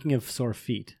 speaking of sore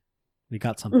feet, we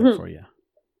got something for you.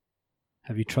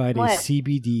 Have you tried a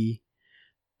CBD,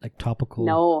 like, topical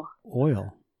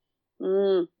oil?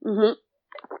 Mm-hmm.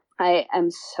 I am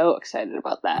so excited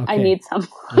about that. Okay. I need some.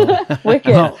 Yeah.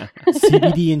 Wicked. Well,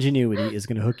 CBD Ingenuity is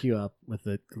going to hook you up with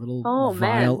a little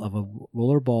vial of a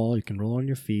roller ball. You can roll on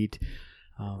your feet.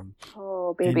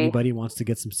 Baby. Anybody wants to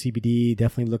get some CBD,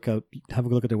 definitely have a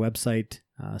look at their website,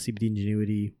 CBD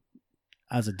Ingenuity.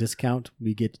 As a discount,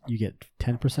 you get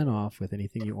 10% off with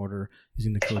anything you order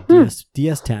using the code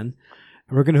DS10. And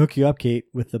we're going to hook you up, Kate,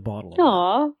 with the bottle.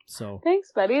 Aw. So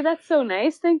thanks, buddy. That's so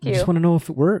nice. Thank you. I just want to know if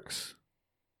it works.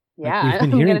 Yeah, like,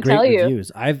 we've been hearing great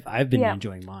reviews. I've been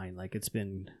enjoying mine. Like, it's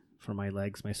been for my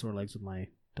sore legs with my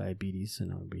diabetes, and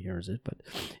nobody hears it, but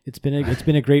it's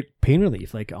been a great pain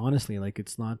relief. Like, honestly, like,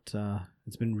 it's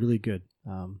been really good.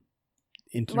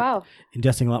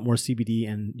 Ingesting a lot more CBD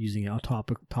and using it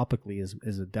topically is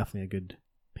definitely a good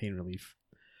pain relief.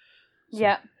 So,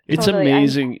 yeah, it's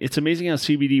amazing. It's amazing how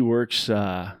CBD works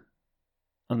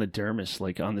on the dermis,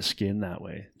 like on the skin, that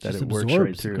way, that it works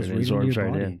right through and absorbs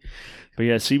right in. But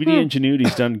yeah, CBD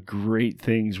Ingenuity's done great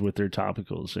things with their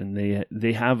topicals, and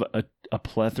they have a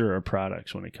plethora of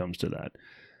products when it comes to that.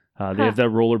 They have that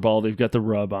roller ball. They've got the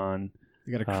rub on.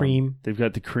 They got a cream. They've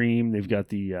got the cream. They've got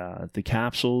the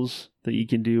capsules that you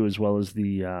can do, as well as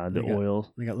the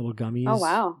oil. They got little gummies. Oh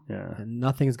wow! Yeah, and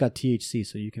nothing's got THC,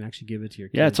 so you can actually give it to your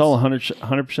kids. Yeah, it's all 100%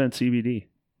 CBD.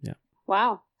 Yeah.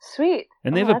 Wow. Sweet.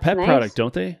 And they Oh, have a that's pet nice. product,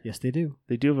 don't they? Yes, they do.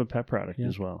 They do have a pet product Yeah.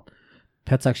 as well.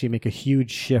 Pets actually make a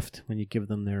huge shift when you give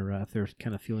them their if they're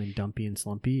kind of feeling dumpy and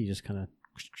slumpy. You just kind of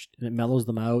and it mellows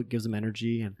them out, gives them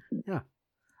energy, and yeah,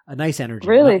 a nice energy.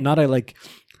 Really? Not a like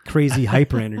crazy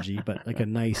hyper energy, but like a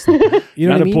nice. You know Not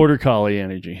what I a mean? border collie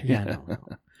energy. Yeah, no.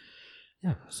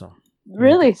 Yeah. So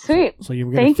Really sweet. so you're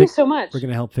gonna Thank you so much. We're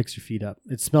gonna help fix your feet up.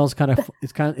 It smells kind of.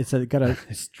 It's got a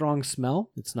strong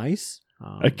smell. It's nice.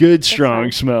 A good strong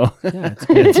nice. smell. Yeah, it's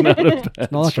good. It's not a bad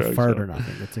It's not like a strong fart smell. or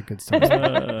nothing. It's a good smell.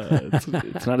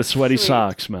 It's not a sweaty Sweet.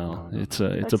 sock smell. It's a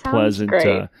That a sounds pleasant.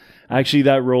 great. Actually,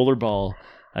 that roller ball,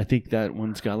 I think that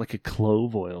one's got like a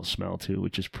clove oil smell too,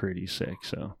 which is pretty sick.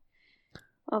 So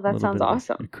Oh, a that little sounds bit of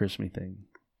awesome. A crispy thing.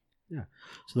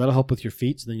 So that'll help with your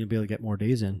feet. So then you'll be able to get more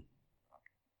days in.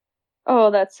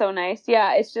 Oh, that's so nice.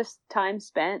 Yeah, it's just time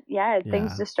spent. Yeah,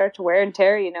 things Yeah. just start to wear and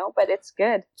tear, but it's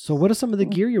good. So what are some of the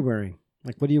gear you're wearing?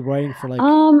 Like, what are you wearing for? Like,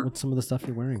 Um, what's some of the stuff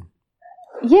you're wearing?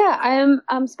 Yeah,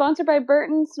 I'm sponsored by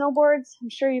Burton Snowboards. I'm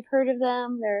sure you've heard of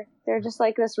them. They're just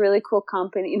like this really cool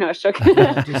company. No, sure.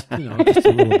 just a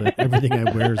little bit. Everything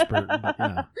I wear is Burton. But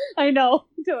yeah, I know,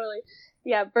 totally.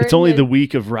 Yeah, Burton. It's only is- the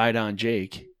week of Ride On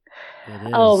Jake. it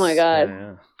is. Oh my God.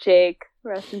 Yeah. Jake.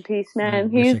 Rest in peace, man. I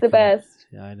wish I He's the could've- best.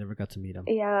 Yeah, I never got to meet him.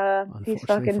 Yeah, he's Unfortunately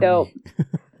fucking for dope. me.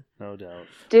 No doubt.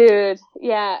 Dude,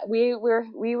 yeah, we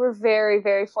were very,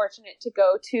 very fortunate to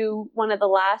go to one of the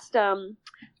last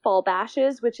fall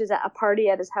bashes, which is at a party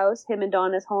at his house, him and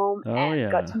Donna's home, Oh, and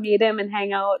yeah. got to meet him and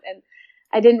hang out. And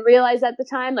I didn't realize at the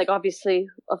time, like obviously,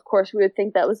 of course, we would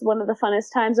think that was one of the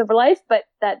funnest times of our life, but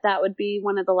that would be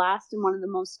one of the last and one of the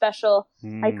most special,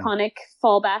 iconic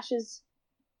fall bashes.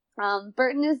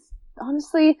 Burton is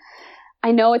honestly,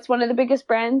 I know it's one of the biggest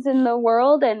brands in the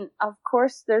world, and of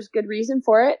course there's good reason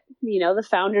for it. The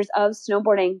founders of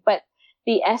snowboarding, but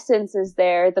the essence is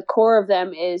there. The core of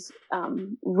them is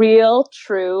real,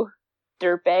 true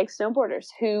dirtbag snowboarders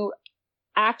who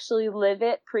actually live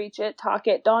it, preach it, talk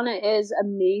it. Donna is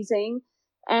amazing,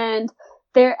 and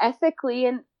they're ethically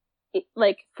and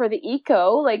like for the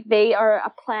eco, like they are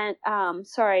a plant.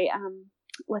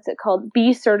 What's it called?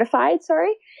 Bee certified.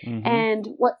 Sorry. Mhm. And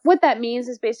what that means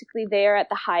is basically they are at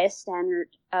the highest standard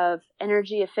of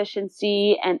energy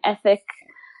efficiency and ethic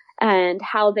and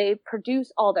how they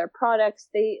produce all their products.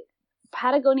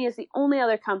 Patagonia is the only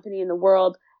other company in the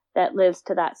world that lives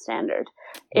to that standard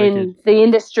in Wicked. the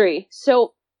industry.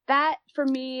 So that for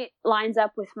me lines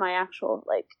up with my actual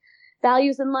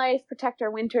values in life. Protect our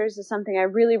winters is something I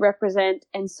really represent.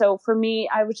 And so for me,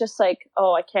 I was just like,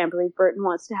 oh, I can't believe Burton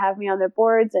wants to have me on their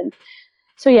boards. And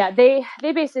so, yeah, they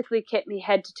basically kit me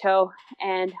head to toe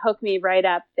and hook me right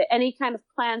up. Any kind of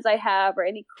plans I have or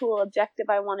any cool objective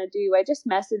I want to do, I just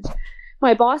message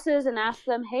my bosses and ask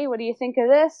them, hey, what do you think of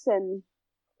this? And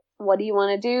what do you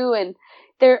want to do? And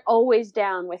they're always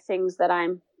down with things that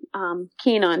I'm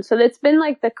keen on. So it's been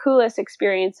like the coolest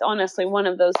experience, honestly, one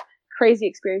of those crazy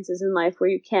experiences in life where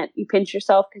you pinch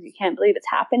yourself because you can't believe it's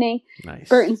happening. Nice.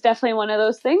 Burton's definitely one of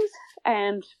those things.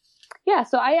 And yeah,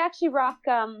 so I actually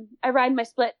I ride my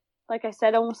split, like I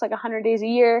said, almost like 100 days a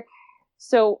year.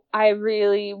 So I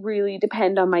really, really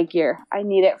depend on my gear. I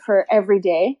need it for every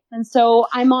day. And so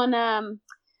I'm on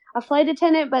a flight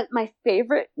attendant, but my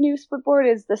favorite new split board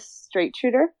is the straight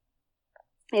shooter.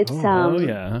 It's Oh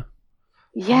yeah.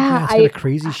 yeah, it's got a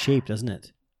crazy shape, doesn't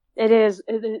it? It is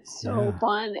so Yeah.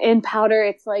 fun. In powder,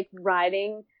 it's like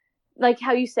riding, like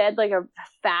how you said, like a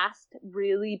fast,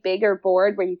 really bigger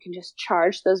board where you can just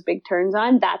charge those big turns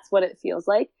on. That's what it feels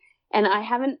like. And I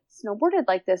haven't snowboarded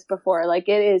like this before. Like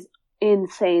it is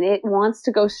insane. It wants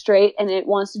to go straight and it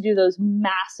wants to do those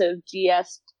massive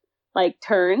GS like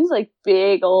turns, like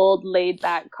big old laid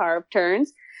back carved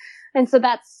turns. And so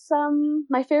that's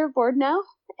my favorite board now.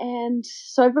 And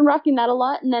so I've been rocking that a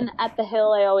lot. And then at the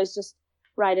hill, I always just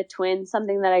ride a twin,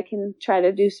 something that I can try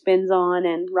to do spins on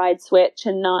and ride switch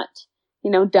and not,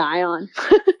 die on.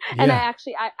 And Yeah.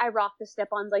 I rock the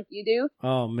step-ons like you do.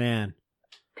 Oh man.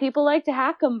 People like to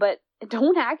hack them, but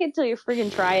don't hack it till you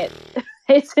friggin' try it.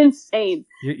 It's insane.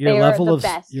 Your They are level the of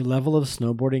best. your level of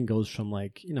snowboarding goes from where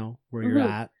you're Mhm.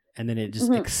 at, and then it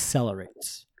just Mhm.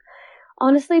 accelerates.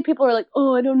 Honestly, people are like,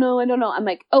 oh, I don't know. I'm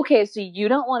like, okay, so you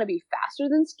don't want to be faster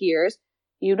than skiers.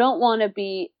 You don't want to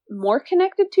be more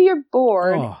connected to your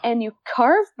board, Oh. and you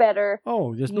carve better.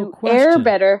 Oh, there's no You question. air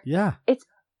better. Yeah,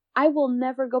 I will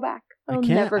never go back. I I'll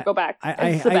can't- never go back. I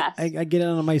It's the best. I get it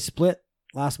on my split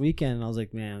last weekend, and I was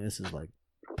like, man, this is like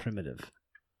primitive.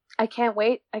 I can't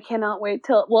wait. I cannot wait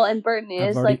till. Well, and Burton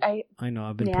is already- like I know.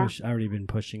 I've been Yeah. already been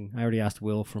pushing. I already asked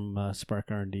Will from Spark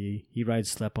R&D. He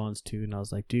rides slip-ons too, and I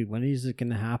was like, dude, when is it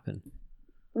gonna happen?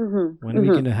 When are we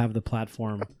going to have the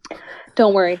platform?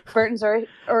 Don't worry. Burton's already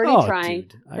trying.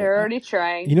 Dude, They're already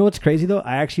trying. You know what's crazy though?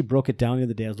 I actually broke it down the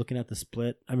other day. I was looking at the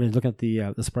split. I mean, looking at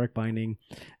the spark binding,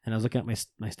 and I was looking at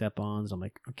my step-ons. I'm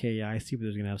like, okay, yeah, I see where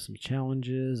there's going to have some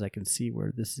challenges. I can see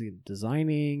where this is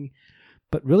designing,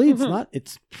 but really, it's not.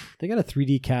 It's they got a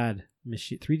 3D CAD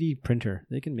machine, 3D printer.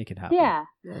 They can make it happen. Yeah.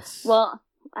 Yes. Well,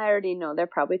 I already know they're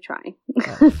probably trying.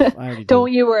 I already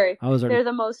Don't you worry. I was already... They're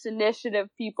the most initiative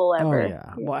people ever. Oh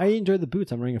yeah. Well, I enjoy the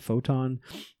boots. I'm wearing a Photon.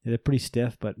 They're pretty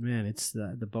stiff, but man, it's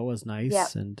the boa's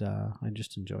nice, and I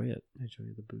just enjoy it. I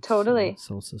enjoy the boots. Totally.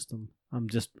 Soul System.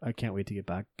 I can't wait to get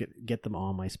back, get them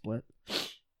on my split.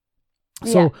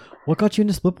 So, what got you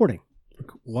into splitboarding?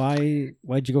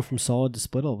 Why'd you go from solid to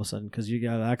split all of a sudden? Because you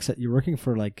got access. You're working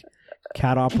for like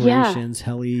CAD operations,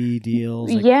 heli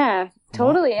deals. Like, yeah,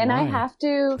 totally. And why? I have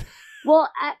to. Well,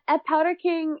 at Powder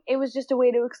King, it was just a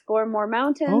way to explore more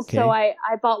mountains. Okay. So I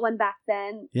bought one back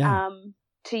then. Yeah.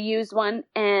 To use one,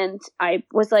 and I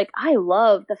was like, I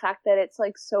love the fact that it's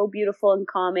like so beautiful and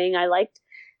calming. I liked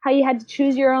how you had to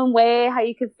choose your own way, how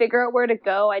you could figure out where to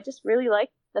go. I just really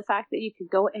liked the fact that you could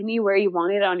go anywhere you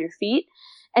wanted on your feet.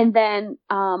 And then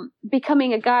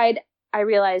becoming a guide, I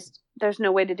realized there's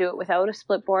no way to do it without a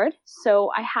split board. So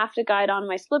I have to guide on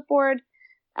my split board.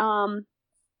 And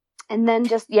then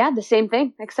just, the same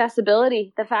thing,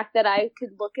 accessibility. The fact that I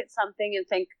could look at something and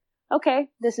think, okay,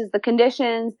 this is the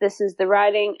conditions, this is the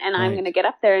riding, and I'm going to get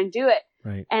up there and do it.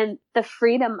 Right. And the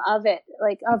freedom of it,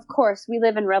 like, of course, we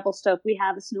live in Revelstoke, we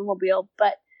have a snowmobile,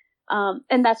 but,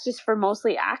 and that's just for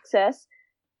mostly access,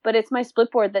 but it's my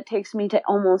split board that takes me to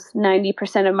almost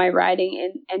 90% of my riding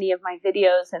in any of my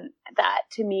videos. And that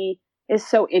to me is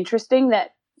so interesting that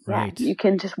you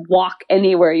can just walk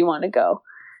anywhere you want to go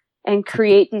and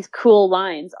create these cool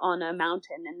lines on a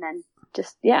mountain. And then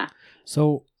just,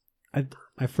 So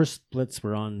my first splits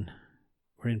were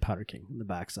in Powder King on the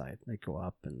backside. They go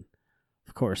up, and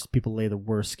of course people lay the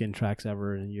worst skin tracks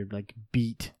ever, and you're like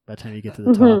beat by the time you get to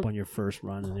the top on your first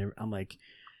run. And I'm like,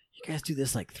 you guys do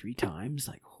this like 3 times?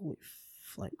 Like, holy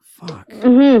fuck.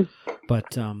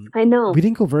 But I know we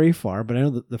didn't go very far, but I know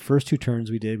that the first 2 turns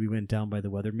we did, we went down by the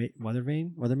weather main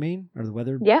or the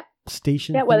weather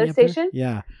station. Yeah, weather station.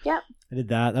 Yeah. Yep. I did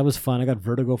that. That was fun. I got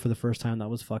vertigo for the first time. That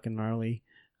was fucking gnarly.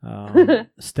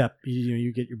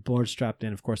 You get your board strapped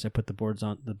in. Of course, I put the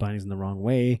bindings in the wrong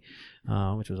way,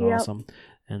 which was awesome.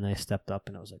 And I stepped up,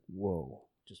 and I was like, whoa.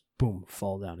 Just boom,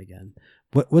 fall down again.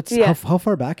 How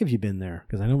far back have you been there?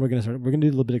 Because I know we're gonna do a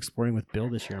little bit of exploring with Bill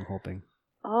this year. I'm hoping.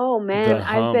 Oh man,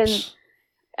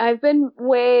 I've been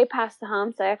way past the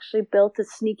humps. I actually built a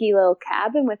sneaky little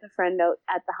cabin with a friend out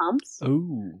at the humps.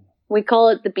 Ooh. We call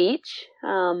it the beach.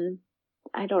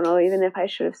 I don't know even if I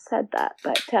should have said that,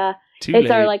 but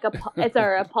it's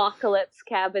our apocalypse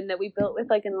cabin that we built with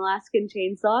like an Alaskan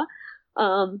chainsaw.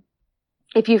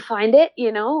 If you find it,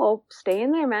 stay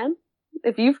in there, man.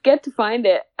 If you get to find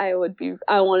it, I want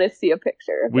to see a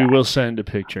picture. We will send a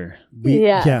picture.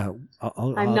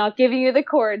 I'm not giving you the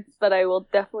cords, but I will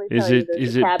definitely tell you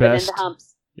there's a cabin in the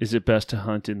humps. Is it best to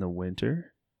hunt in the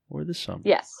winter or the summer?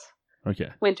 Yes. Okay.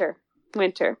 Winter.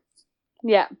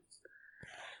 Yeah.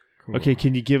 Cool. Okay,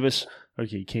 can you give us...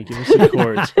 Okay, you can't give us the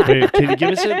cords. Hey, can you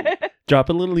give us drop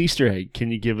a little Easter egg?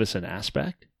 Can you give us an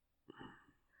aspect?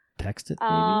 Text it,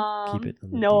 maybe? Keep it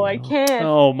in the No, DL. I can't.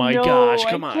 Oh my gosh,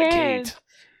 come on, Kate.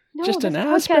 No, just an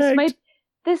aspect.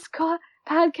 This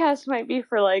podcast might be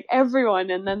for like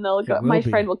everyone, and then they'll go. My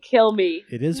friend will kill me.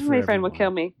 It is for my friend will everyone. kill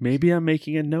me. Maybe I'm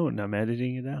making a note and I'm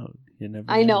editing it out. You never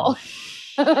I know.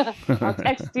 I'll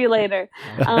text you later.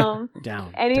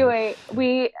 Down. Anyway,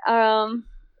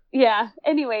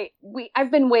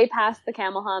 I've been way past the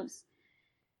camel humps.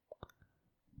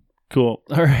 Cool.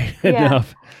 All right. Yeah.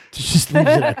 Enough. Just leave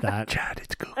it at that. Chad,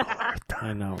 it's Google Earth time.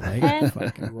 I know, right?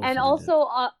 And also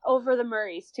over the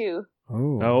Murrays too.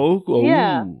 Oh.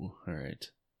 Yeah. All right.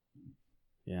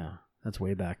 Yeah, that's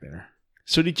way back there.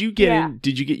 So did you get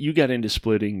you got into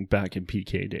splitting back in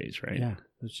PK days, right? Yeah.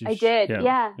 I did,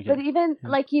 yeah. Okay. But even,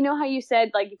 like, how you said,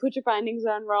 like, you put your bindings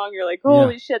on wrong, you're like,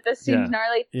 holy shit, this seems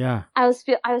gnarly. Yeah. I was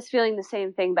feeling the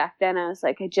same thing back then. I was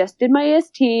like, I just did my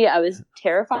ST. I was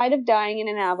terrified of dying in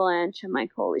an avalanche. I'm like,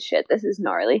 holy shit, this is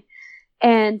gnarly.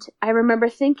 And I remember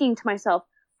thinking to myself,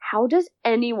 how does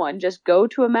anyone just go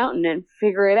to a mountain and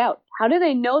figure it out? How do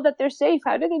they know that they're safe?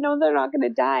 How do they know they're not going to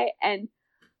die? And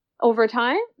over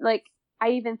time, like,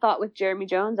 I even thought with Jeremy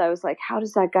Jones, I was like, how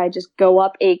does that guy just go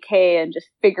up 8K and just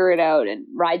figure it out and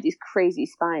ride these crazy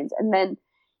spines? And then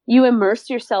you immerse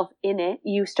yourself in it.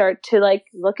 You start to like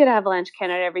look at Avalanche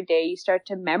Canada every day. You start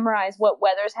to memorize what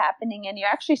weather's happening, and you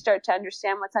actually start to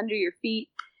understand what's under your feet.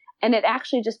 And it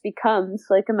actually just becomes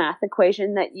like a math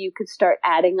equation that you could start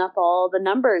adding up all the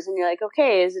numbers, and you're like,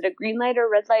 okay, is it a green light or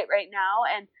red light right now?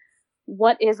 And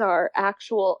what is our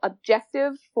actual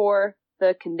objective for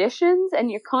the conditions? And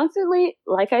you're constantly,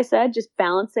 like I said, just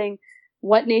balancing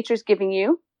what nature's giving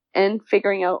you and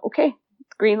figuring out, okay,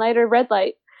 green light or red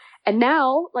light. And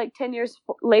now, like 10 years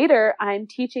later, I'm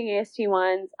teaching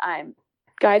AST1s. I'm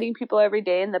guiding people every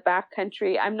day in the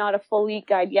backcountry. I'm not a full elite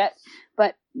guide yet,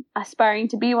 but aspiring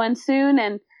to be one soon.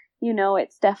 And, you know,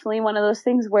 it's definitely one of those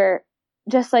things where,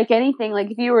 just like anything,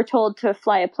 like if you were told to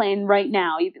fly a plane right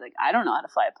now, you'd be like, I don't know how to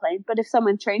fly a plane. But if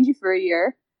someone trained you for a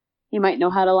year, you might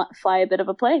know how to fly a bit of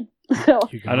a plane. So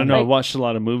I don't know. I watched a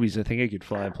lot of movies. I think I could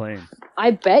fly a plane.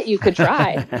 I bet you could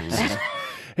try.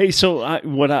 Hey, so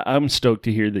I'm stoked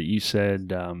to hear that you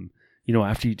said, you know,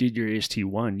 after you did your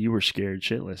AST1, you were scared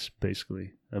shitless,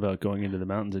 basically, about going into the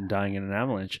mountains and dying in an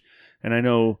avalanche. And I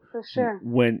know For sure.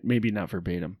 when, maybe not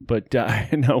verbatim, but I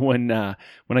know when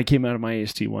I came out of my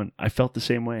AST1, I felt the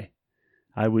same way.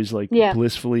 I was like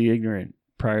blissfully ignorant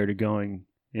prior to going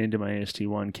into my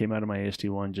AST1, came out of my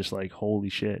AST1 just like, holy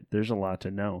shit, there's a lot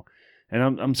to know.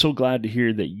 And I'm so glad to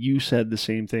hear that you said the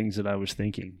same things that I was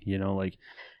thinking, you know, like,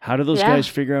 how do those guys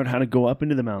figure out how to go up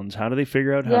into the mountains? How do they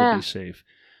figure out how to be safe?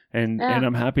 And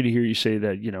I'm happy to hear you say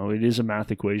that, you know, it is a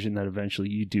math equation that eventually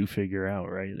you do figure out,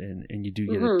 right? And you do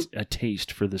get a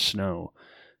taste for the snow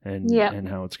and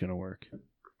how it's going to work.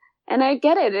 And I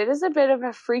get it. It is a bit of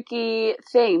a freaky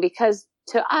thing because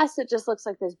to us, it just looks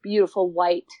like this beautiful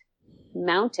white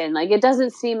mountain. Like, it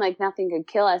doesn't seem like nothing could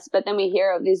kill us, but then we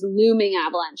hear of these looming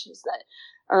avalanches that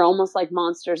are almost like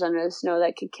monsters under the snow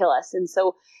that could kill us. And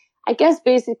so I guess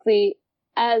basically,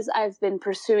 as I've been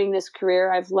pursuing this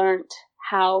career, I've learned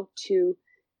how to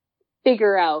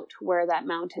figure out where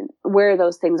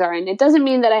those things are. And it doesn't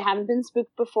mean that I haven't been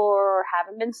spooked before or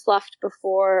haven't been sloughed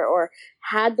before or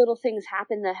had little things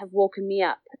happen that have woken me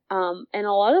up. And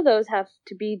a lot of those have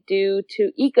to be due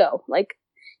to ego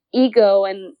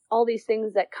and all these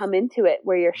things that come into it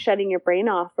where you're shutting your brain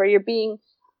off, or you're being,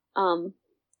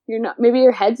 maybe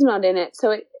your head's not in it.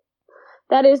 So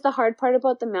that is the hard part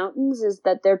about the mountains, is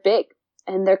that they're big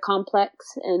and they're complex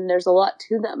and there's a lot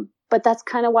to them. But that's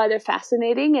kind of why they're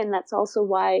fascinating, and that's also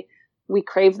why we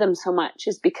crave them so much,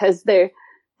 is because they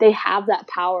have that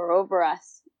power over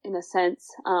us in a sense.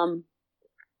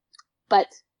 But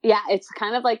yeah, it's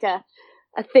kind of like a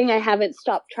thing I haven't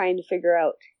stopped trying to figure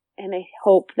out. And I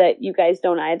hope that you guys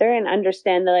don't either, and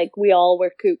understand that, like, we all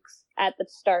were kooks at the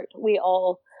start. We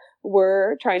all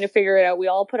were trying to figure it out. We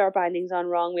all put our bindings on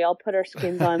wrong. We all put our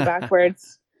skins on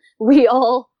backwards. We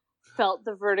all felt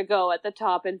the vertigo at the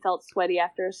top and felt sweaty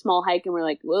after a small hike, and we're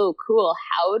like, whoa, cool,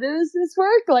 how does this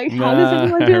work? Like, how does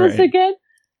anyone do this again?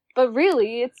 But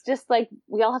really, it's just like,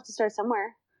 we all have to start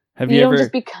somewhere. Have you ever don't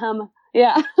just become do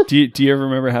you ever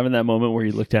remember having that moment where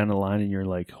you look down the line and you're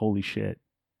like, holy shit,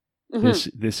 this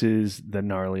is the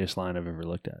gnarliest line I've ever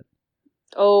looked at?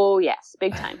 Oh yes,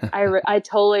 big time. I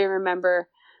totally remember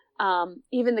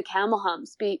even the camel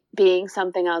humps being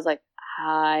something I was like,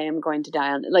 I am going to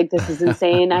die on it. Like, this is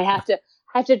insane. I have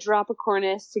to drop a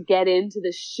cornice to get into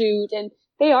the chute, and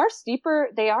they are steeper.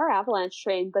 They are avalanche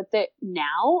terrain, but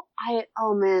now I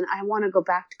want to go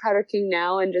back to Powder King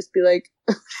now and just be like,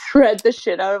 shred the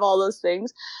shit out of all those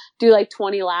things. Do like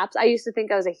 20 laps. I used to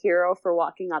think I was a hero for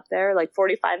walking up there, like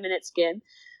 45-minute skin.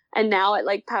 And now at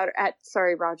like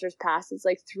Rogers Pass, it's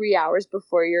like 3 hours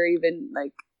before you're even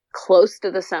like close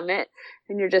to the summit,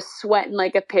 and you're just sweating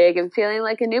like a pig and feeling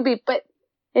like a newbie. But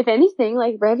if anything,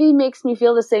 like, Revy makes me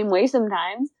feel the same way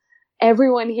sometimes.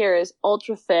 Everyone here is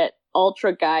ultra fit,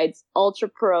 ultra guides, ultra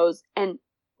pros, and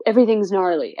everything's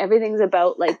gnarly. Everything's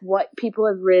about like what people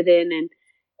have ridden, and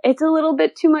it's a little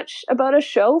bit too much about a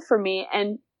show for me.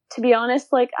 And to be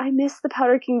honest, like, I miss the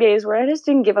Powder King days where I just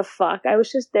didn't give a fuck. I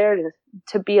was just there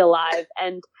to be alive.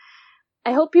 And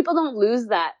I hope people don't lose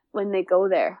that when they go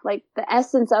there. Like, the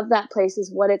essence of that place is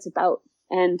what it's about.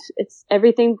 And it's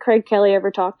everything Craig Kelly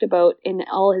ever talked about in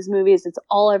all his movies. It's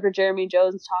all ever Jeremy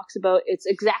Jones talks about. It's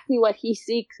exactly what he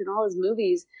seeks in all his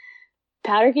movies.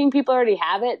 Powder King people already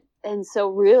have it. And so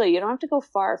really, you don't have to go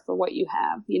far for what you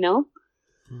have, you know?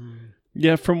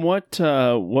 Yeah, from what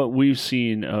we've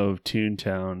seen of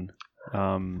Toontown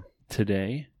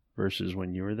today versus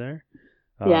when you were there,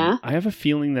 I have a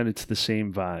feeling that it's the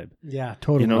same vibe. Yeah,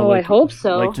 totally. You know, I hope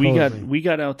so. Like, we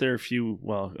got out there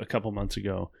a couple months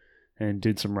ago and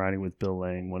did some riding with Bill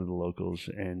Lang, one of the locals,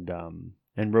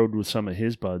 and rode with some of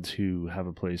his buds who have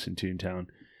a place in Toontown.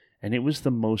 And it was the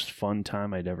most fun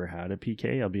time I'd ever had at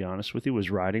PK, I'll be honest with you,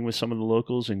 was riding with some of the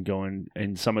locals and going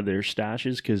in some of their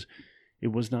stashes, because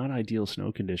it was not ideal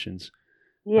snow conditions.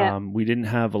 Yeah. We didn't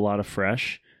have a lot of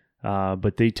fresh.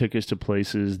 But they took us to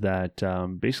places that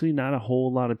basically not a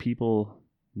whole lot of people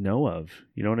know of.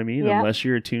 You know what I mean? Yeah. Unless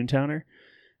you're a Toontowner.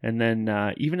 And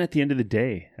then even at the end of the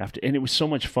day, and it was so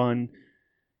much fun,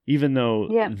 even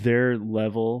though their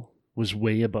level was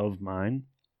way above mine.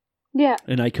 Yeah.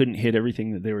 And I couldn't hit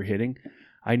everything that they were hitting.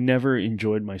 I never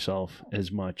enjoyed myself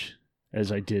as much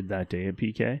as I did that day at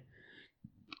PK.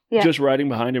 Yeah. Just riding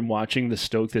behind and watching the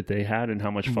stoke that they had and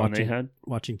how much fun they had.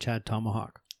 Watching Chad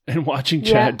Tomahawk. And watching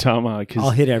Chad Tomahawk.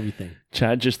 I'll hit everything.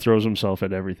 Chad just throws himself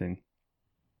at everything,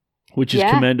 which is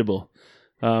commendable.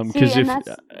 Because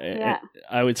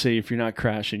I would say if you're not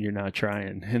crashing, you're not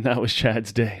trying. And that was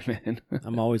Chad's day, man.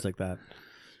 I'm always like that.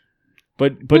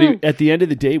 But at the end of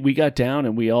the day, we got down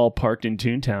and we all parked in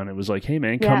Toontown. It was like, hey,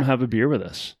 man, come have a beer with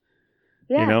us.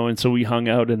 Yeah. You know, and so we hung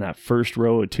out in that first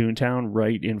row of Toontown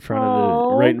right in front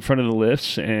of the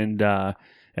lifts, and there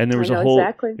was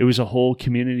it was a whole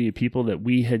community of people that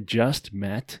we had just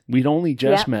met. We'd only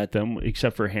just met them,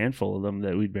 except for a handful of them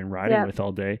that we'd been riding with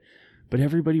all day. But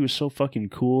everybody was so fucking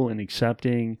cool and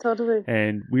accepting. Totally.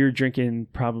 And we were drinking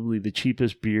probably the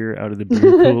cheapest beer out of the beer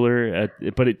cooler,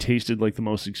 but it tasted like the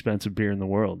most expensive beer in the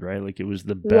world, right? Like it was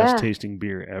the best tasting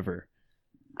beer ever.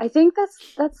 I think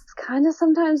that's kind of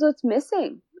sometimes what's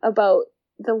missing about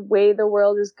the way the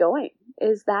world is going,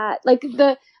 is that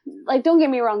don't get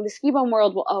me wrong, the ski bum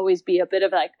world will always be a bit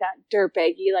of like that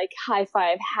dirtbaggy, like high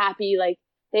five, happy, like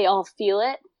they all feel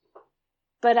it.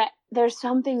 But there's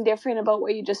something different about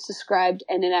what you just described,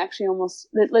 and it actually almost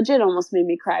made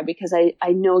me cry, because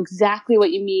I know exactly what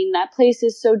you mean. That place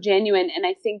is so genuine, and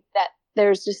I think that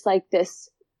there's just like this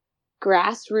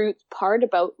grassroots part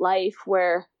about life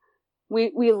where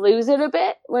we lose it a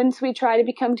bit once we try to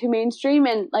become too mainstream.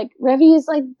 And like Revy is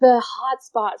like the hot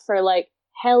spot for like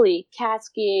heli, cat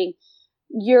skiing,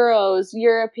 Euros,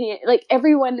 European, like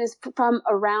everyone is from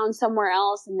around somewhere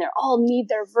else, and they all need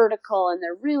their vertical, and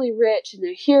they're really rich, and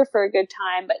they're here for a good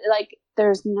time, but like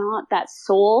there's not that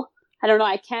soul. I don't know,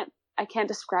 I can't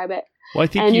describe it. Well, I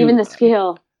think even the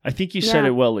skill. I think you said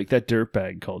it well, like that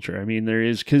dirtbag culture. I mean, there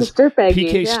is, because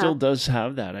PK still does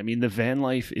have that. I mean, the van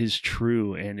life is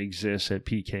true and exists at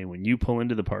PK. When you pull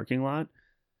into the parking lot,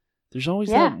 there's always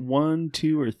that 1,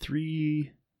 2, or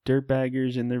 3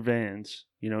 dirtbaggers in their vans,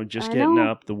 you know, just getting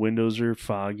up. The windows are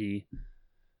foggy.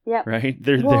 Yeah. Right?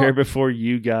 They're there before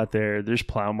you got there. There's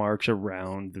plow marks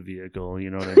around the vehicle.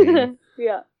 You know what I mean?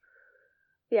 Yeah.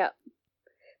 Yeah.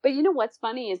 But you know what's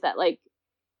funny is that, like,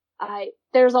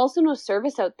 there's also no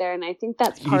service out there, and I think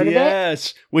that's part of it.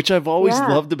 Yes, which I've always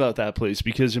loved about that place,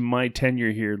 because in my tenure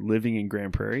here living in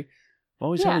Grand Prairie, I've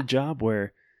always had a job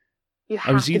where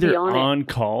I was either on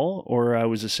call or I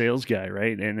was a sales guy,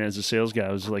 right? And as a sales guy,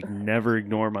 I was like, never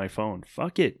ignore my phone.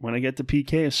 Fuck it. When I get to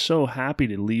PK, I'm so happy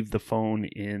to leave the phone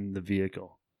in the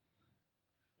vehicle.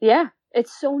 Yeah,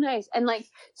 it's so nice. And like,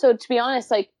 so to be honest,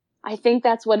 like, I think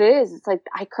that's what it is. It's like,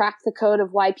 I cracked the code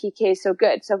of why PK is so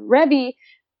good. So Revy,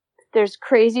 there's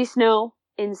crazy snow,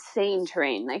 insane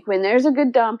terrain. Like when there's a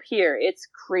good dump here, it's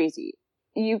crazy.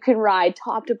 You can ride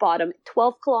top to bottom,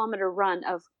 12-kilometer run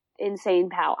of insane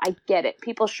pow. I get it.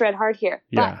 People shred hard here.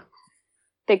 Yeah. But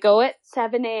they go at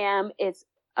 7 a.m. It's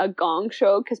a gong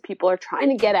show because people are trying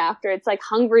to get after. It's like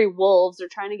hungry wolves. They're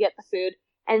trying to get the food.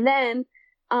 And then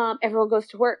everyone goes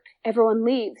to work. Everyone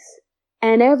leaves.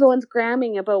 And everyone's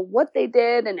gramming about what they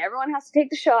did, and everyone has to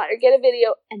take the shot or get a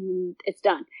video, and it's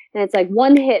done. And it's like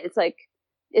one hit.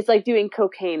 It's like doing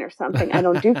cocaine or something. I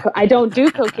don't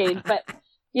do cocaine, but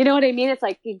you know what I mean? It's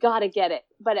like, you gotta get it.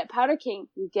 But at Powder King,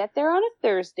 you get there on a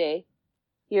Thursday.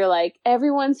 You're like,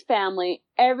 everyone's family.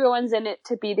 Everyone's in it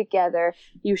to be together.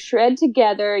 You shred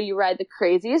together. You ride the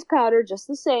craziest powder, just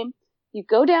the same. You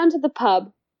go down to the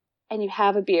pub and you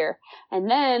have a beer. And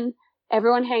then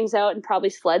everyone hangs out and probably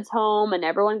sleds home, and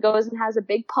everyone goes and has a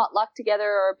big potluck together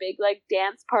or a big like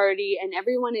dance party, and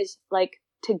everyone is like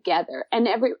together, and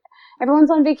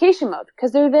everyone's on vacation mode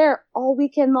because they're there all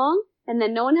weekend long, and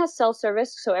then no one has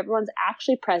self-service, so everyone's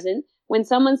actually present. When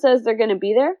someone says they're going to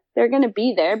be there, they're going to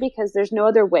be there because there's no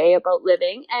other way about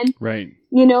living. And right,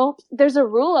 you know, there's a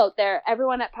rule out there.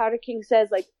 Everyone at Powder King says,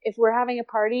 like, if we're having a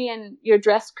party and you're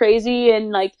dressed crazy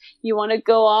and like you want to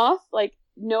go off, like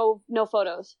no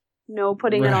photos. No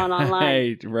putting it on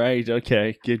online. Right.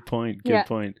 Okay. Good point. Good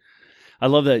point. I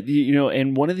love that. You know,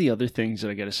 and one of the other things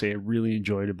that I got to say I really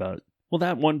enjoyed about, well,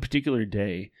 that one particular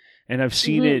day, and I've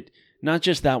seen it, not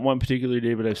just that one particular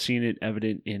day, but I've seen it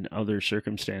evident in other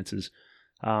circumstances.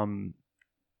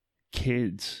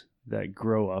 Kids that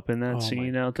grow up in that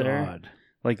scene out there.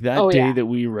 Like that day that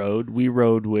we rode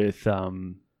with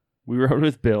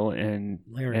Bill and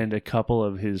a couple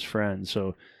of his friends.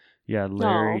 So yeah,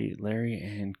 Larry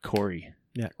and Corey.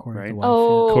 Yeah, Corey's Right? the wife.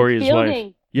 Oh, Corey's wife.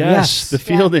 Fielding. Yes, the Yeah,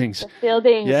 Fieldings. the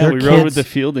Fieldings. Yeah, Their we rode with kids the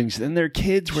Fieldings. Then their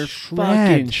kids were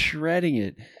fucking shredding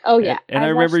it. Oh yeah. And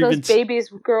I watched remember those even babies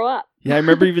grow up. Yeah, I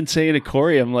remember even saying to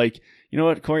Corey, I'm like, you know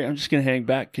what, Corey, I'm just gonna hang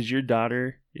back because your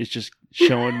daughter is just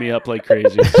showing me up like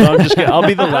crazy. So I'll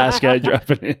be the last guy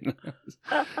dropping in.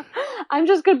 I'm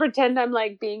just gonna pretend I'm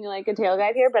like being like a tail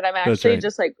guide here, but I'm actually right.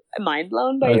 just like mind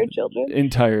blown by your children.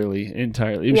 Entirely. It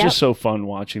was Yep. just so fun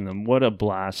watching them. What a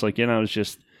blast! Like, and I was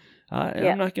just,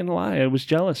 I'm not gonna lie, I was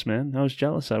jealous, man. I was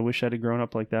jealous. I wish I'd have grown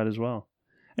up like that as well.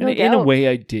 And No in a doubt. way,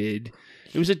 I did.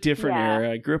 It was a different Yeah.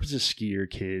 era. I grew up as a skier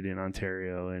kid in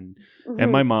Ontario, and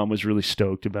Mhm. my mom was really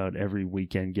stoked about every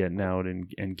weekend getting out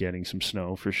and getting some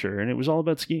snow for sure. And it was all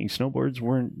about skiing. Snowboards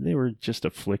they were just a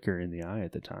flicker in the eye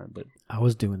at the time. But I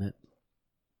was doing it.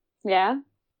 Yeah.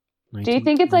 Do you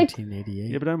think it's like-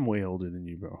 1988? yeah, but I'm way older than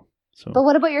you, bro. So But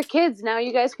what about your kids? Now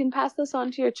you guys can pass this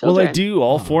on to your well, children. I do.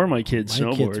 All Oh, four of my kids my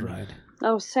snowboard. kids ride.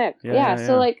 Oh, sick. Yeah, Yeah. yeah,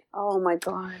 So yeah. like, oh my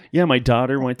god. Yeah, my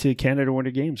daughter went to Canada Winter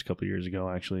Games a couple years ago,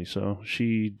 actually. So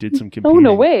she did some Oh competing.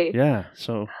 no way. Yeah.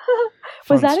 So Was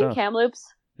fun that stuff. in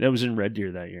Kamloops? That was in Red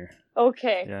Deer that year.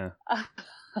 Okay. Yeah.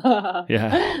 Yeah.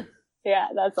 Yeah. Yeah,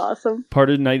 that's awesome. Part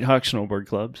of Nighthawk Snowboard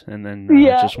Clubs, and then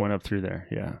Yeah. just went up through there.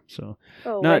 Yeah. So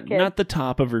Oh, not wicked. not the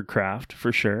top of her craft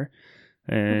for sure.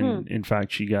 And Mm-hmm. in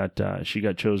fact, she got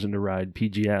chosen to ride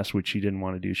PGS, which she didn't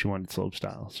want to do. She wanted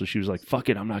slopestyle, so she was like, "Fuck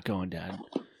it, I'm not going, Dad."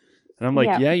 And I'm like,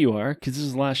 Yeah. "Yeah, you are, because this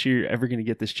is the last year you're ever going to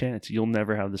get this chance. You'll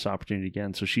never have this opportunity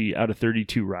again." So she, out of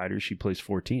 32 riders, she placed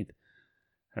 14th.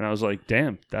 And I was like,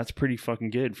 "Damn, that's pretty fucking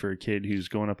good for a kid who's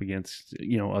going up against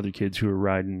other kids who are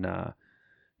riding."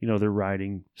 They're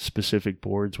riding specific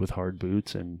boards with hard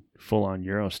boots and full on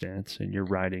Euro stance, and you're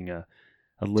riding a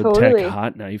LibTech Totally.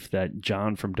 hot knife that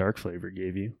John from Dark Flavor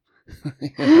gave you.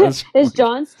 Is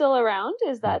John still around?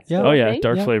 Is that Yeah. still Oh a yeah, thing?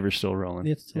 Dark Yeah. Flavor's still rolling.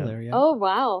 It's still yeah. there, yeah. Oh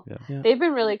wow. Yeah. Yeah. They've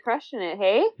been really crushing it,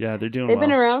 hey? Yeah, they're doing They've well.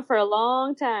 been around for a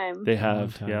long time. They Long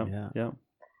have, time, yeah. yeah.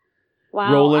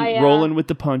 Wow. Rolling with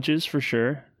the punches for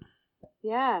sure.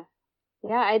 Yeah.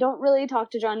 Yeah, I don't really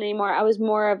talk to John anymore. I was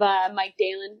more of a Mike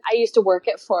Dalen. I used to work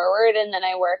at Forward, and then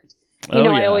I worked. Oh,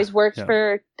 I yeah. always worked Yeah.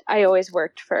 for.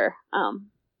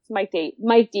 Mike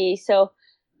D. So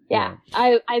yeah,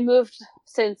 I moved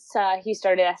since he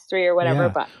started S3 or whatever. Yeah.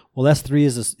 But Well, S3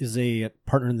 is a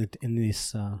partner in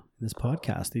this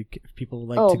podcast. If people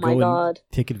like Oh to my go God. and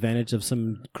take advantage of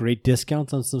some great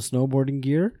discounts on some snowboarding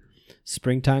gear,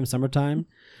 springtime, summertime.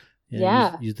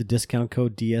 Yeah. Use the discount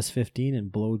code DS15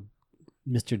 and blow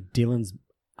Mr. Dylan's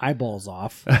eyeballs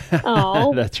off.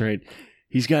 Oh. That's right.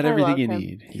 He's got I everything love you him.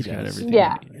 need. He's got Yes. everything.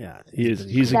 Yeah. You need. Yeah,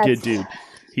 He's a good That's- dude.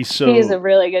 He's he is a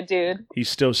really good dude. He's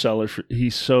so stellar.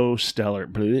 He's so stellar.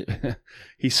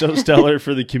 He's so stellar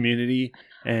for the community,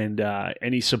 and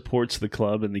he supports the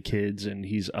club and the kids. And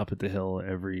he's up at the hill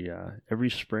every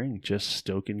spring, just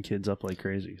stoking kids up like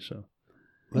crazy. So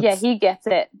Yeah, he gets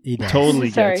it. He does. totally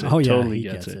Sorry. gets it. Oh yeah, totally he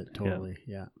gets gets it. it. Totally,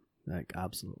 yeah. Like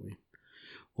absolutely.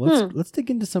 Well, let's dig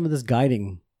into some of this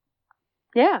guiding.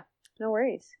 Yeah, no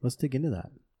worries. Let's dig into that.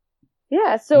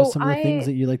 Yeah, What so are some of the things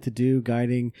that you like to do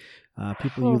guiding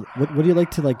people? What do you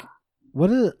like to like?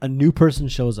 What if a new person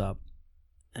shows up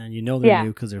and you know they're Yeah.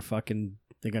 new because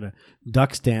they got a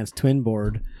duck stance twin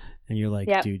board, and you're like,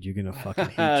 Yep. dude, you're gonna fucking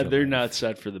hate your They're life. not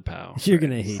set for the POW. You're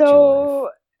gonna hate your So,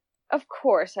 life. of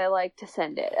course, I like to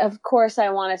send it. Of course, I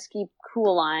want to ski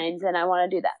cool lines and I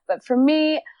want to do that. But for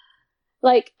me,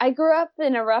 like, I grew up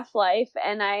in a rough life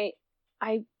and I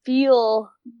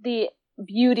feel the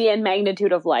beauty and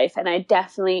magnitude of life, and I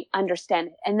definitely understand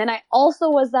it. And then I also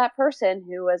was that person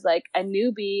who was like a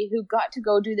newbie who got to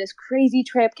go do this crazy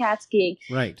trip cat skiing.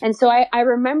 Right. And so I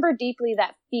remember deeply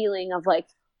that feeling of like,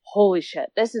 holy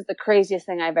shit, this is the craziest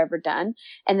thing I've ever done.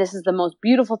 And this is the most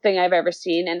beautiful thing I've ever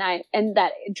seen. And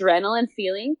that adrenaline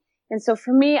feeling. And so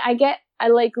for me, I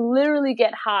like literally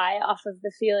get high off of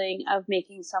the feeling of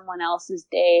making someone else's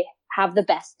day have the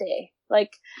best day.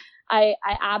 Like I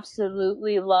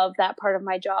absolutely love that part of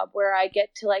my job where I get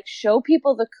to like show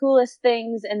people the coolest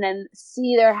things and then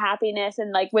see their happiness.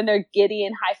 And like when they're giddy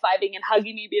and high-fiving and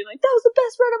hugging me, being like, that was the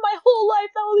best run of my whole life.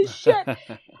 Holy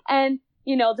shit. And,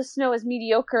 the snow is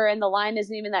mediocre and the line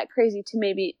isn't even that crazy to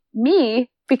maybe me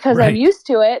because I'm Right. used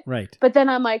to it. Right. But then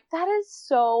I'm like, that is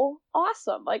so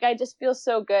awesome. Like, I just feel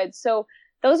so good. So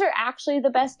those are actually the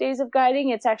best days of guiding.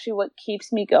 It's actually what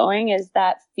keeps me going is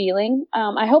that feeling.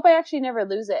 I hope I actually never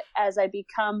lose it as I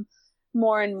become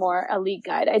more and more a lead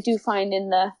guide. I do find in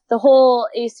the whole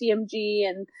ACMG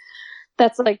and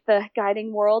that's like the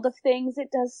guiding world of things, it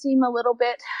does seem a little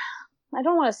bit, I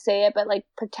don't want to say it, but like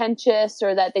pretentious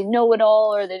or that they know it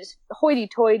all or they're just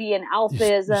hoity-toity and You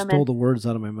alphaism. stole the words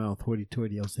out of my mouth.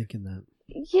 Hoity-toity. I was thinking that.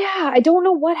 yeah, I don't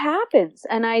know what happens.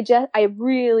 And I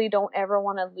really don't ever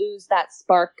want to lose that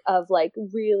spark of like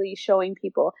really showing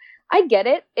people. I get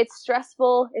it. It's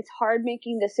stressful. It's hard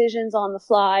making decisions on the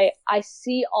fly. I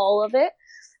see all of it,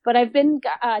 but I've been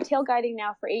tail guiding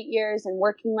now for 8 years and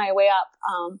working my way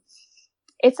up.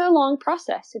 It's a long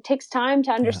process. It takes time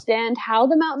to understand how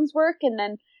the mountains work and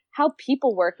then how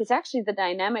people work. It's actually the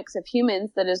dynamics of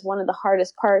humans that is one of the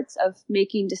hardest parts of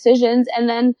making decisions. And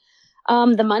then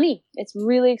the money. It's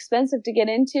really expensive to get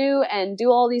into and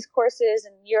do all these courses,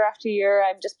 and year after year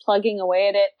I'm just plugging away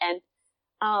at it, and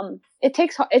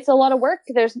it's a lot of work.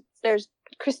 There's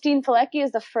Christine Felecki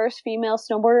is the first female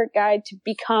snowboarder guide to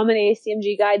become an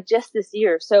ACMG guide just this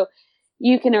year. So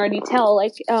you can already tell,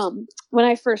 like, when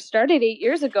I first started 8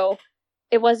 years ago,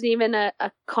 it wasn't even a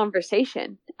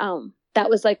conversation. That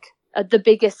was like the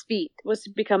biggest feat, was to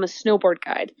become a snowboard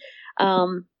guide.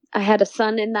 I had a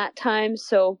son in that time,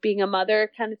 so being a mother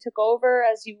kind of took over,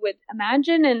 as you would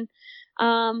imagine, and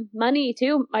money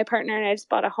too. My partner and I just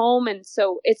bought a home, and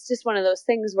so it's just one of those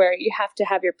things where you have to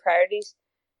have your priorities.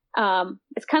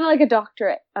 It's kind of like a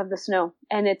doctorate of the snow,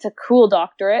 and it's a cool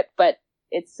doctorate, but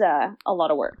it's a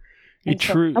lot of work.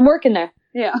 I'm working there.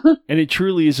 Yeah. And it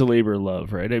truly is a labor of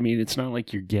love, right? I mean, it's not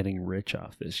like you're getting rich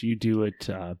off this. You do it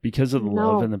because of the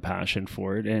love and the passion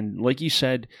for it. And like you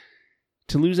said,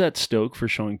 to lose that stoke for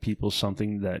showing people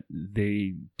something that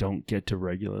they don't get to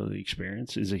regularly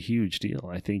experience is a huge deal,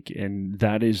 I think. And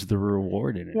that is the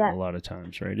reward in it a lot of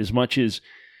times, right? As much as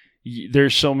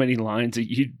there's so many lines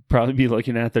that you'd probably be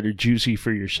looking at that are juicy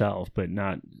for yourself, but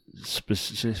not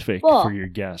specific for your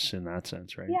guests in that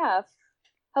sense, right? Yeah.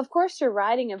 Of course, your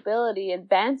riding ability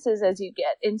advances as you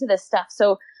get into this stuff.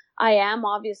 So I am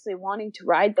obviously wanting to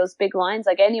ride those big lines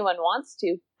like anyone wants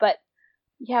to, but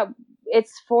yeah,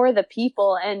 it's for the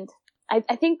people. And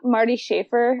I think Marty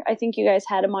Schaefer, I think you guys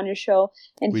had him on your show,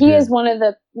 and he is one of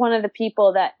the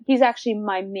people that he's actually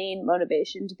my main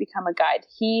motivation to become a guide.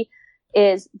 He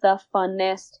is the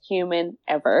funnest human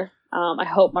ever. I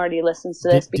hope Marty listens to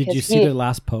this. Did you see the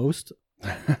last post?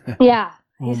 Yeah.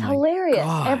 He's hilarious.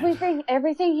 God.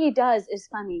 Everything he does is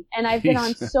funny. And I've been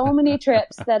on so many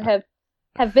trips that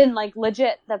have been like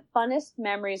legit the funnest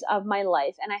memories of my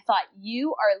life. And I thought,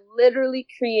 you are literally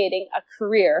creating a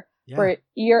career for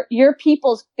your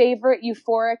people's favorite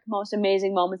euphoric, most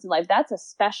amazing moments in life. That's a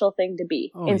special thing to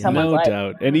be in someone's life. No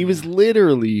doubt. And he was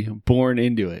literally born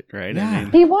into it, right? Yeah. I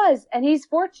mean, he was. And he's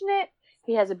fortunate.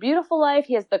 He has a beautiful life.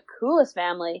 He has the coolest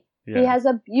family. Yeah. He has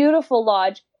a beautiful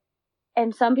lodge.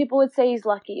 And some people would say he's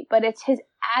lucky, but it's his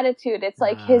attitude. It's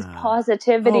like his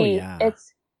positivity.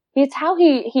 It's how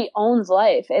he owns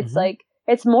life. It's like,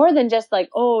 it's more than just like,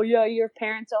 oh yeah, your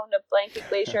parents owned a blanket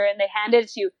glacier and they handed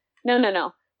it to you.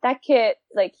 No. That kid,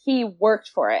 like, he worked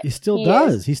for it. He still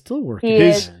does. He's still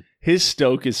working. His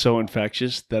stoke is so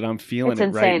infectious that I'm feeling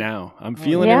it right now. I'm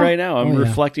feeling it right now. I'm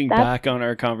reflecting back on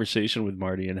our conversation with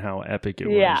Marty and how epic it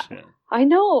was. Yeah. I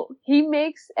know. He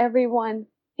makes everyone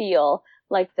feel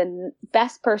like the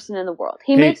best person in the world.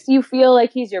 He makes you feel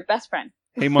like he's your best friend.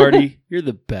 Hey, Marty, you're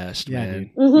the best,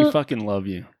 man. We fucking love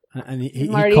you. And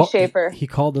Marty Schaefer. He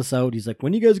called us out. He's like,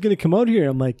 when are you guys going to come out here?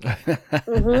 I'm like,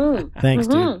 thanks,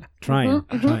 dude. Trying.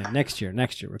 Next year.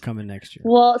 We're coming next year.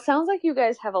 Well, it sounds like you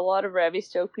guys have a lot of Revy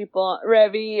Stoke people,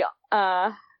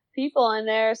 people in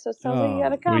there. So it sounds like you got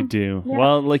to come. We do. Yeah.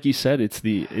 Well, like you said, it's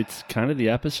kind of the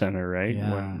epicenter, right?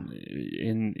 Yeah.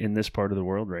 In this part of the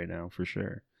world right now, for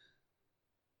sure.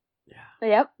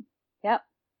 Yeah. Yep.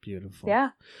 Beautiful. Yeah.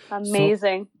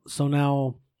 Amazing. So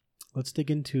now let's dig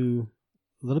into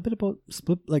a little bit about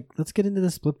let's get into the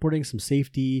splitboarding, some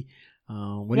safety.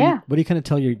 What do you kind of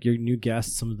tell your new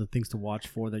guests, some of the things to watch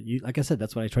for that you, like I said,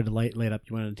 that's why I tried to light up.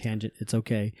 You went on a tangent. It's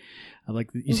okay.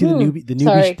 See the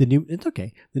newbie, it's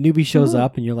okay. The newbie shows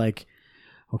up and you're like,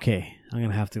 okay, I'm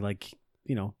going to have to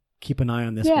keep an eye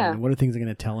on this one. What are things I'm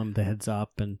going to tell him, the heads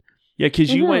up and. Yeah,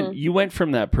 because you went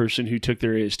from that person who took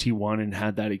their AST1 and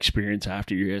had that experience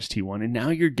after your AST1, and now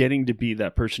you're getting to be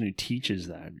that person who teaches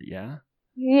that, yeah?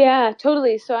 Yeah,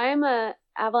 totally. So I'm a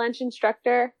avalanche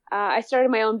instructor. I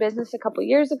started my own business a couple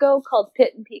years ago called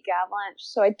Pit and Peak Avalanche.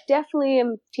 So I definitely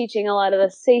am teaching a lot of the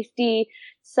safety,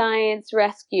 science,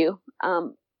 rescue.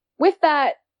 With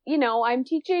that, I'm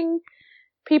teaching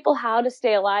people how to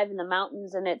stay alive in the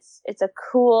mountains, and it's a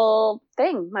cool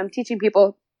thing. I'm teaching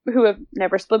people who have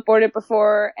never splitboarded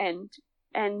before and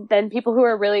then people who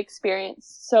are really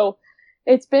experienced. So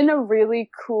it's been a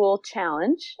really cool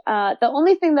challenge. The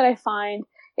only thing that I find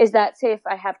is that, say, if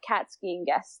I have cat skiing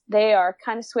guests, they are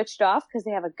kind of switched off because they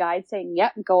have a guide saying,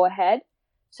 yep, go ahead.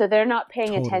 So they're not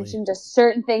paying attention to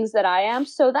certain things that I am.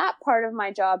 So that part of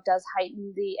my job does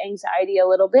heighten the anxiety a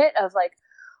little bit of like,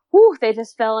 they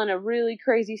just fell in a really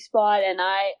crazy spot, and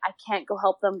I can't go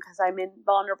help them because I'm in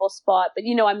vulnerable spot. But,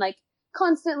 I'm like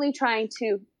constantly trying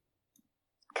to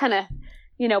kind of,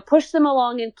 push them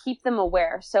along and keep them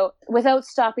aware. So without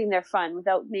stopping their fun,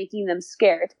 without making them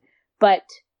scared. But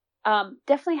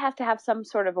definitely have to have some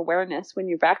sort of awareness when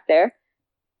you're back there.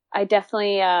 I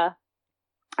definitely, I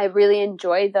really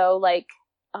enjoy though, like,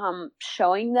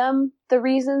 showing them the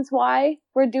reasons why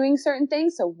we're doing certain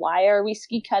things. So why are we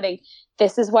ski cutting?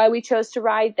 This is why we chose to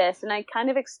ride this. And I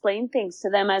kind of explain things to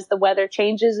them as the weather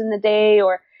changes in the day,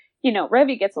 or,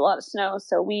 Revy gets a lot of snow.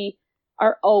 So we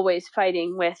are always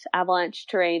fighting with avalanche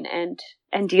terrain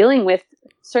and dealing with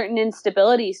certain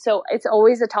instabilities. So it's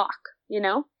always a talk,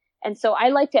 And so I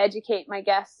like to educate my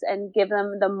guests and give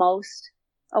them the most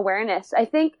awareness. I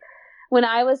think when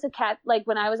I was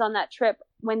when I was on that trip,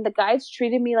 when the guides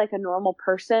treated me like a normal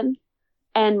person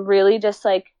and really just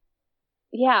like,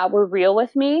 were real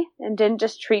with me and didn't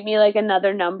just treat me like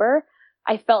another number,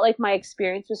 I felt like my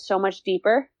experience was so much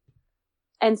deeper.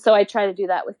 And so I try to do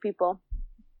that with people.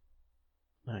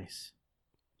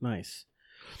 Nice.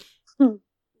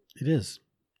 It is,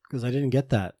 because I didn't get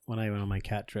that when I went on my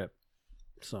cat trip.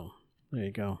 So there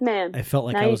you go. Man, I felt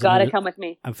like now I was you gotta come with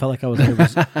me. I felt like I was at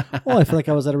a I feel like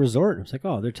I was at a resort. It's like,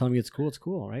 oh, they're telling me it's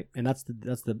cool, right? And that's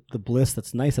the bliss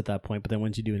that's nice at that point. But then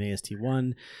once you do an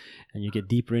AST1 and you get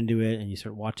deeper into it and you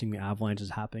start watching the avalanches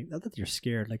happening, not that you're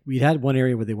scared. Like, we had one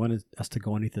area where they wanted us to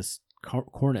go underneath this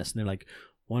cornice, and they're like,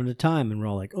 one at a time, and we're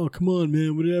all like, oh, come on,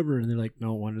 man, whatever. And they're like,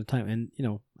 no, one at a time. And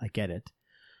I get it,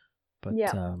 but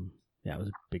it was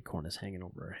a big cornice hanging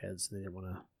over our heads. They didn't want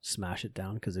to smash it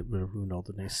down because it would have ruined all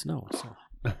the nice snow. So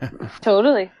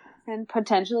totally, and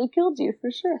potentially killed you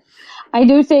for sure. I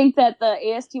do think that the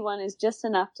AST1 is just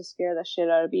enough to scare the shit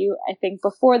out of you. I think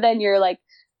before then you're like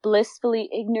blissfully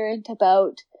ignorant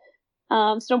about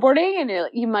snowboarding, and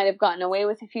you might have gotten away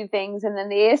with a few things, and then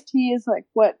the AST is like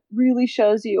what really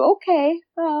shows you, okay,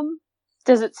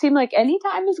 does it seem like any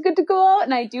time is good to go out?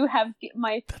 And I do have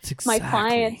my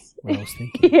clients. What I was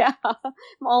thinking. Yeah,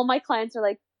 all my clients are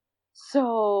like,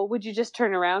 so would you just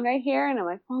turn around right here? And I'm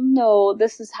like, well, no,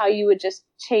 this is how you would just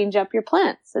change up your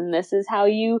plants, and this is how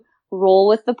you roll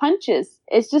with the punches.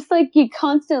 It's just like you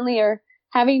constantly are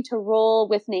having to roll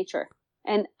with nature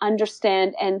and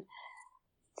understand and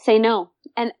say no.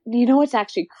 And what's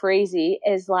actually crazy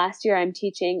is last year I'm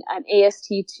teaching an AST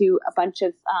to a bunch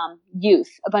of youth,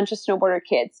 a bunch of snowboarder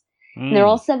kids. And they're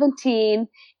all 17,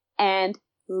 and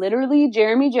literally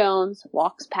Jeremy Jones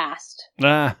walks past.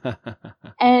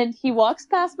 And he walks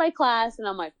past my class, and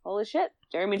I'm like, holy shit,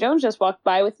 Jeremy Jones just walked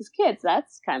by with his kids.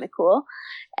 That's kind of cool.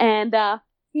 And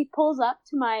he pulls up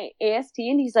to my AST,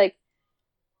 and he's like,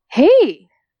 hey,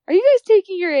 are you guys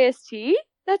taking your AST?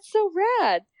 That's so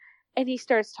rad. And he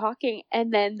starts talking,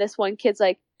 and then this one kid's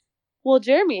like, well,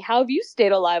 Jeremy, how have you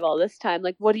stayed alive all this time?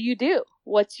 Like, what do you do?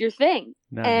 What's your thing?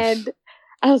 Nice. And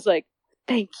I was like,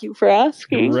 thank you for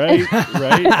asking. Right.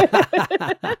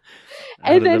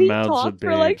 And then he talked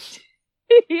for like,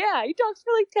 he talks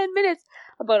for like 10 minutes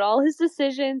about all his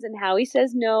decisions and how he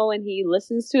says no, and he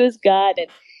listens to his gut,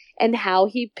 and how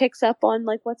he picks up on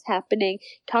like what's happening.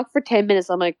 Talk for 10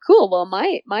 minutes. I'm like, cool. Well,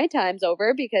 my time's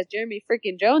over because Jeremy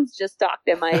freaking Jones just talked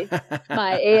in my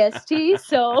AST.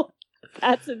 So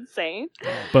that's insane.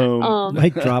 Boom.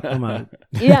 Mic drop. Come on.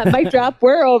 Yeah, mic drop.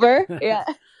 We're over. Yeah.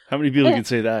 How many people can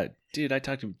say that? Dude, I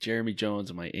talked to Jeremy Jones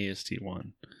on my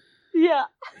AST1. Yeah.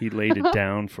 He laid it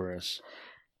down for us.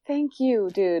 Thank you,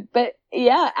 dude. But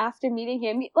yeah, after meeting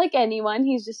him, like anyone,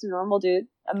 he's just a normal dude.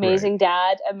 Amazing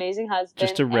dad, amazing husband.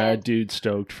 Just a rad dude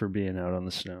stoked for being out on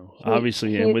the snow.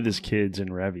 Obviously, and with his kids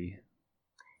and Revy.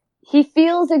 He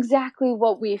feels exactly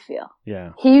what we feel.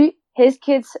 Yeah. His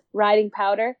kids riding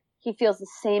powder, he feels the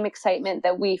same excitement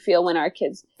that we feel when our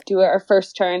kids do our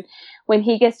first turn. When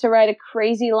he gets to ride a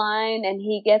crazy line and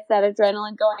he gets that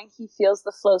adrenaline going, he feels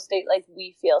the flow state like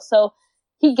we feel. So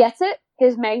he gets it.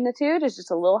 His magnitude is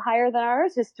just a little higher than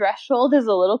ours. His threshold is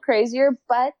a little crazier,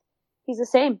 but he's the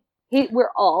same.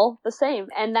 We're all the same.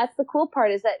 And that's the cool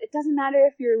part, is that it doesn't matter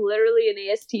if you're literally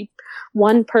an AST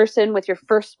one person with your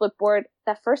first split board.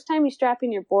 That first time you strap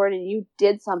in your board and you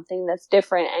did something that's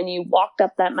different and you walked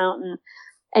up that mountain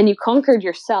and you conquered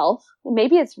yourself,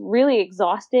 maybe it's really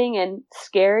exhausting and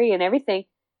scary and everything,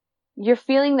 you're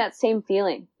feeling that same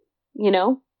feeling,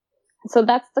 So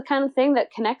that's the kind of thing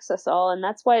that connects us all. And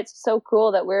that's why it's so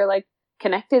cool that we're like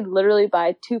connected literally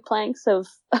by 2 planks of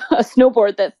a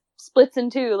snowboard that splits in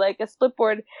 2. Like a split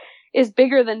board is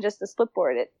bigger than just a split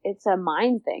board. It's a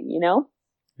mind thing,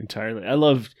 Entirely. I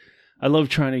love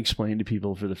trying to explain to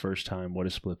people for the first time what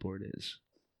a split board is.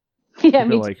 Yeah,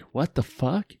 People are like, what the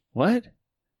fuck? What?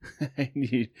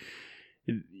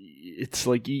 it's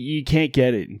like you can't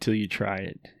get it until you try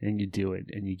it and you do it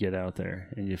and you get out there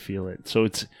and you feel it. So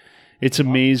it's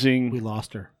amazing. We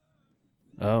lost her.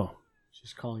 Oh,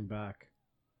 She's calling back.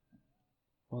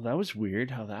 well, that was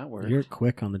weird how that worked. You're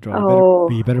quick on the draw. Oh.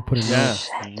 You better put it Yeah,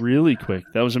 really quick.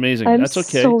 That was amazing. I'm That's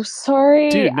okay. so sorry.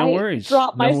 Dude, no I worries.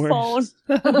 dropped my No worries.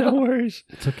 phone. No worries.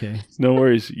 It's okay. No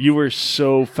worries. You were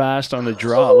so fast on the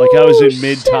draw. Like I was in Oh,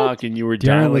 mid-talk and you were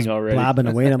Darren was dialing already. blabbing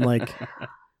away, and I'm like,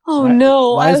 Oh Why-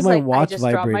 no! why I is was my like, watch I just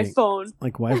dropped my vibrating? phone.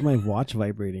 why is my watch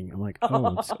vibrating? I'm like,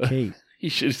 oh, it's Kate. You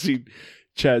should have seen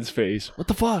Chad's face. What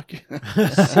the fuck?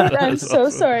 I'm so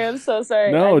sorry. I'm so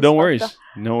sorry. No, I don't fucked worry. the-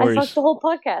 No I worries. fucked the whole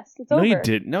podcast. It's No, over. you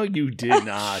did. No, you did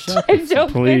not. I'm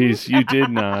joking. Please, you did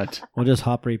not. We'll just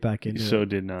hop right back You into so it.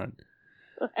 did not.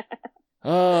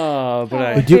 Oh, but Oh,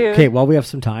 I. But do, Dude. okay, while we have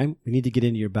some time, we need to get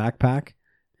into your backpack,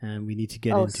 and we need to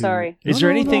get Oh, into. sorry. Is No,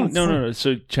 there no, anything? it's No, fine. no, no.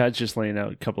 So Chad's just laying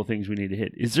out a couple things we need to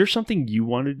hit. Is there something you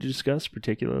wanted to discuss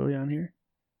particularly on here?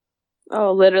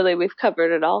 Oh, literally, we've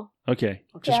covered it all. Okay.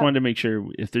 Just Yeah. wanted to make sure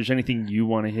if there's anything you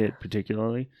want to hit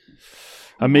particularly.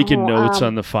 I'm making No, notes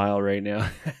on the file right now.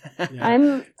 Yeah.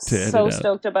 I'm To edit so out.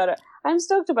 stoked about it. I'm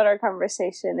stoked about our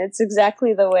conversation. It's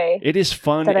exactly the way. It is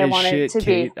fun That I as want it shit, to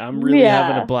Kate. be. I'm really Yeah.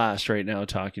 having a blast right now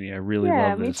talking to you. I really Yeah,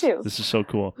 love me this. too. This is so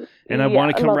cool. And I Yeah,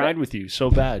 want to come love ride it. with you so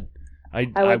bad. I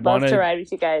would love to ride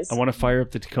with you guys. I want to fire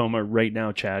up the Tacoma right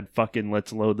now, Chad. Fucking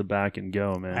let's load the back and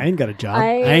go, man. I ain't got a job.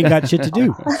 I- I ain't got shit to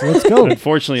do. So let's go.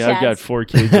 Unfortunately, I've got Chad's- 4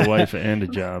 kids, a wife, and a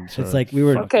job. So It's like we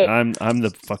were- fuck, Okay. I'm the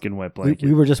fucking wet We, blanket.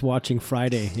 we were just watching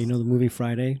Friday. You know the movie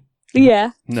Friday?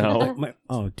 Yeah. No.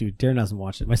 Oh, dude, Darren hasn't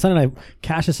watched it. My son and I,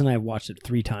 Cassius and I, watched it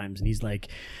 3 times, and he's like,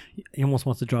 he almost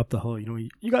wants to drop the whole. You know,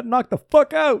 you got knocked the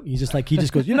fuck out. He's just like, he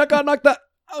just goes, you're not gonna knock that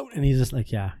out, and he's just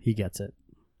like, yeah, he gets it.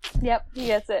 Yep. He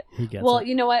gets it. He gets Well, it.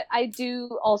 you know what? I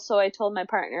do also, I told my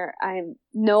partner, I'm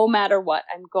no matter what,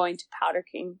 I'm going to Powder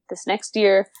King this next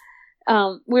year.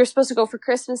 We were supposed to go for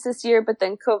Christmas this year, but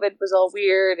then COVID was all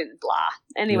weird and blah.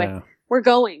 Anyway, Yeah. we're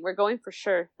going for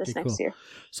sure this Okay, next cool. year.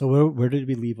 So where did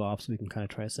we leave off so we can kind of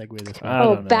try to segue this? I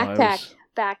Oh, don't know. I backpack. was-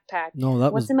 Backpack. No,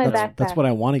 that What's was in my that's backpack? what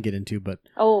I want to get into, but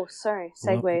Oh, sorry.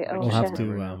 we'll- Segue. I Oh, we'll can't have shit. to.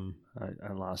 remember now.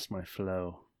 I lost my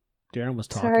flow. Darren was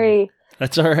talking. Sorry.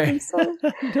 That's all right. I'm sorry.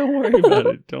 Don't worry about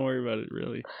it. Don't worry about it,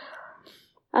 really.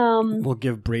 We'll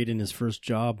give Braden his first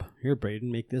job. Here,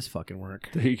 Braden, make this fucking work.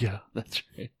 There you go. That's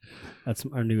right. That's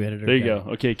our new editor. There you guy.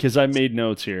 go. Okay, because I made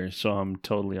notes here, so I'm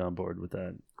totally on board with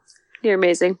that. You're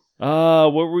amazing.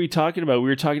 What were we talking about? We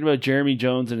were talking about Jeremy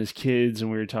Jones and his kids,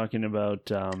 and we were talking about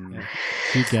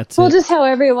He gets Well, it. just how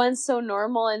everyone's so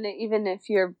normal, and even if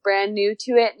you're brand new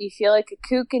to it and you feel like a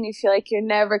kook and you feel like you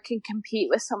never can compete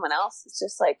with someone else, it's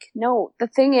just like, no. The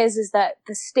thing is that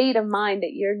the state of mind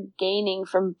that you're gaining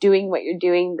from doing what you're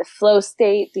doing, the flow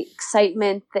state, the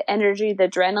excitement, the energy, the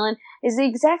adrenaline, is the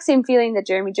exact same feeling that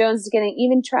Jeremy Jones is getting.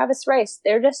 Even Travis Rice,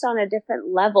 they're just on a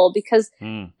different level because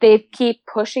they keep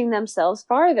pushing themselves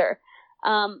farther.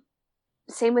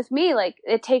 Same with me. Like,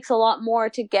 it takes a lot more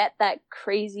to get that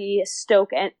crazy stoke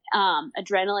and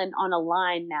adrenaline on a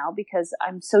line now because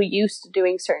I'm so used to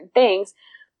doing certain things.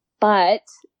 But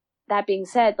that being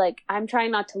said, like, I'm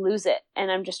trying not to lose it, and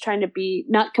I'm just trying to be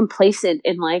not complacent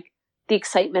in like the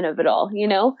excitement of it all. You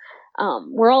know,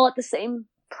 we're all at the same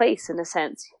place in a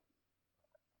sense.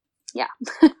 Yeah,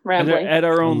 rambling. at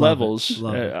our own Love it. levels,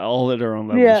 Love it. all at our own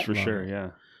levels Yeah. for Love sure. it. Yeah.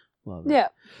 Love it. Yeah.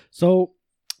 So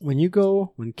when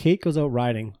Kate goes out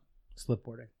riding,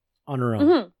 slipboarding on her own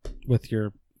Mhm. with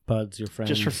your buds, your friends,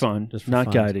 Just for fun, just for not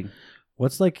fun. guiding.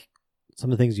 What's like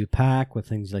some of the things you pack? What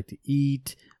things you like to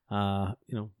eat?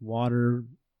 Water.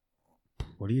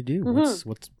 What do you do? Mhm.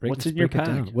 What's in your break it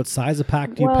down. pack? What size of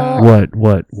pack do you Well- pack?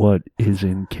 What is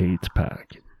in Kate's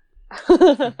pack?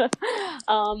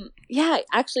 Yeah,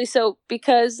 actually, so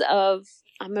because of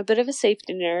I'm a bit of a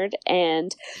safety nerd,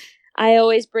 and I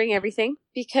always bring everything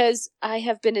because I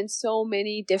have been in so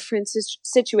many different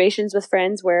situations with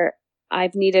friends where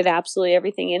I've needed absolutely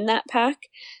everything in that pack.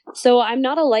 So I'm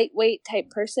not a lightweight type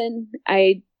person.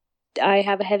 I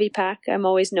have a heavy pack. I'm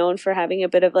always known for having a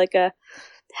bit of like a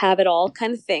have it all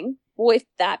kind of thing. With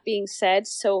that being said,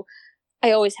 so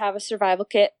I always have a survival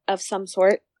kit of some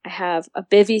sort. I have a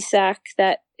bivy sack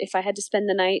that if I had to spend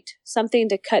the night, something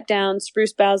to cut down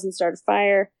spruce boughs and start a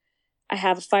fire. I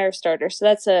have a fire starter. So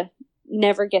that's a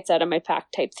never gets out of my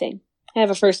pack type thing. I have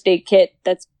a first aid kit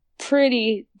that's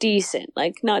pretty decent.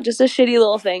 Like, not just a shitty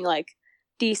little thing, like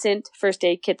decent first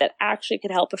aid kit that actually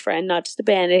could help a friend, not just a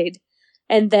Band-Aid.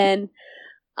 And then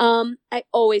I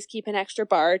always keep an extra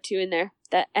bar or two in there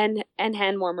that and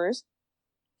hand warmers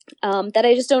that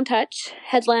I just don't touch.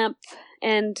 Headlamp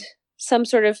and some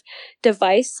sort of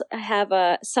device. I have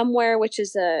a Somewhere, which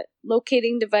is a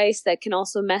locating device that can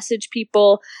also message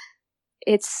people.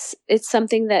 It's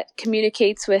something that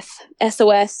communicates with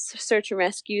SOS, search and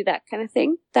rescue, that kind of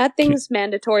thing. That thing's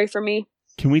mandatory for me.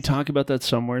 Can we talk about that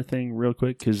Somewhere thing real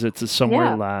quick? Because it's a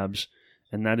Somewhere Labs,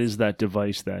 and that is that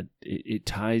device that it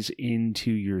ties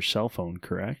into your cell phone,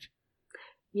 correct?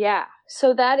 Yeah.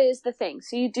 So that is the thing.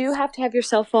 So you do have to have your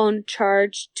cell phone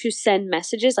charged to send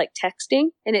messages like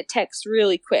texting, and it texts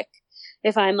really quick.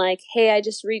 If I'm like, hey, I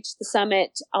just reached the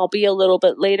summit, I'll be a little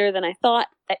bit later than I thought,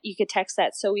 that you could text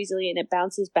that so easily and it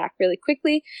bounces back really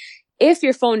quickly. If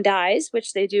your phone dies,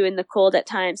 which they do in the cold at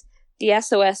times, the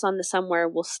SOS on the Somewhere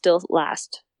will still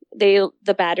last. The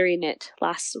battery in it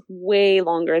lasts way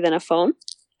longer than a phone.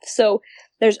 So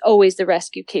there's always the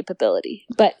rescue capability,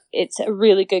 but it's a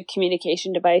really good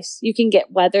communication device. You can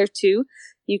get weather too.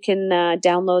 You can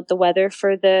download the weather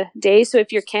for the day. So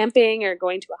if you're camping or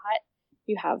going to a hut,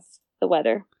 you have the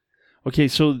weather. Okay,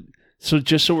 so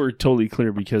just so we're totally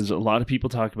clear, because a lot of people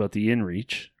talk about the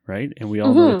InReach, right? And we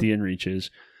all know what the InReach is.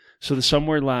 So the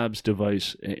Somewhere Labs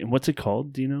device, and what's it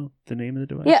called? Do you know the name of the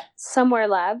device? Yeah, Somewhere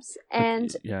Labs.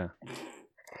 And yeah.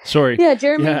 Sorry. Yeah,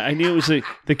 Jeremy. Yeah, I knew it was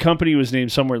the company was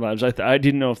named Somewhere Labs. I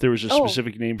didn't know if there was a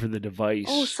specific name for the device.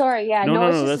 Oh, sorry. Yeah, no,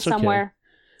 it's just that's Somewhere.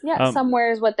 Okay. Yeah,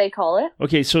 Somewhere is what they call it.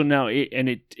 Okay, so now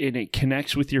it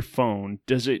connects with your phone.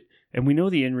 Does it? And we know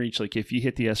the InReach, like if you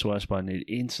hit the SOS button, it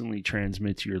instantly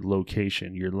transmits your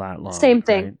location, your lat long. Same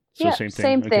thing. Right? So Yeah, same thing.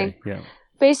 Same thing. Okay, yeah.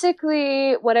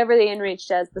 Basically, whatever the InReach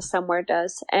does, the Somewhere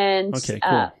does. And okay,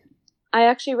 cool. I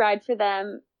actually ride for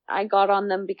them. I got on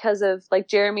them because of like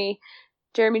Jeremy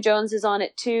Jones is on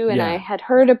it too, and I had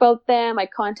heard about them. I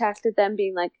contacted them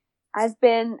being like,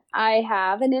 I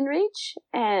have an InReach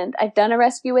and I've done a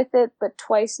rescue with it, but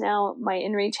twice now my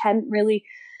InReach hadn't really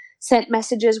sent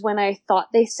messages when I thought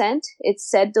they sent. It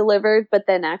said delivered, but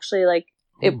then actually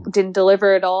it didn't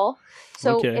deliver at all.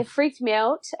 So it freaked me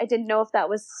out. I didn't know if that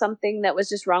was something that was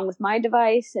just wrong with my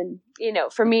device. And,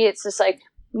 for me, it's just like,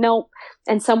 nope.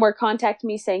 And Somewhere contacted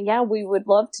me saying, yeah, we would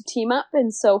love to team up.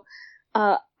 And so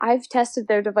I've tested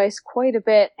their device quite a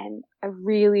bit, and I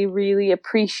really, really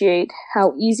appreciate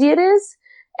how easy it is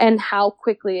and how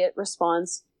quickly it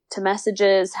responds to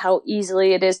messages, how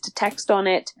easily it is to text on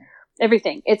it,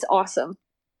 everything. It's awesome.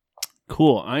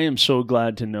 Cool. I am so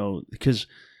glad to know, because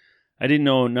I didn't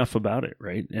know enough about it,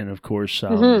 right? And of course,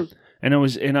 and I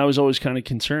was always kind of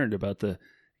concerned about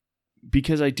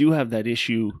because I do have that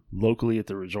issue locally at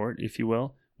the resort, if you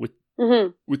will,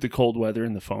 with the cold weather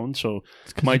and the phone. So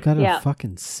it's because you got a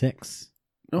fucking 6.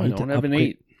 No, I don't have an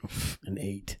 8. An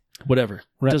 8. Whatever.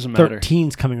 We're at Doesn't matter.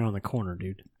 13's coming around the corner,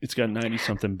 dude. It's got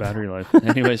 90-something battery life.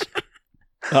 Anyways,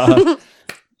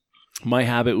 my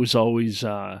habit was always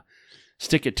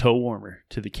stick a toe warmer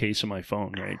to the case of my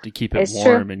phone, right? To keep it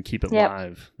warm and keep it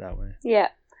live that way. Yeah.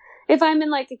 If I'm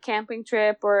in like a camping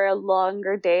trip or a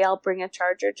longer day, I'll bring a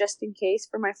charger just in case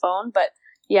for my phone. But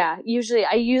yeah, usually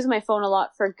I use my phone a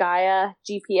lot for Gaia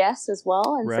GPS as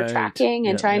well, and for tracking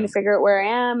and trying to figure out where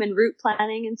I am and route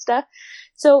planning and stuff.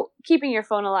 So keeping your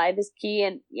phone alive is key.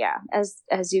 And yeah,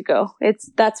 as you go,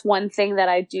 that's one thing that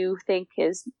I do think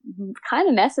is kind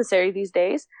of necessary these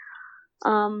days.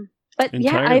 But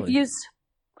Entirely.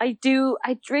 I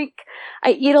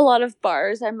eat a lot of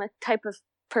bars. I'm a type of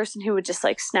person who would just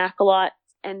like snack a lot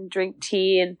and drink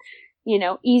tea, and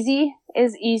easy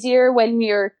is easier when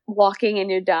you're walking and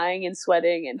you're dying and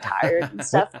sweating and tired and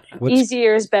stuff.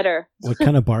 Easier is better. What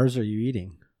kind of bars are you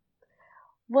eating?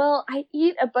 Well, I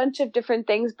eat a bunch of different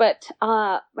things, but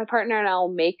my partner and I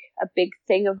will make a big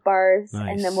thing of bars,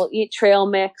 and then we'll eat trail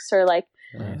mix or like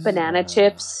banana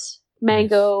chips,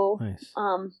 mango. Nice.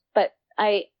 But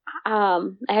I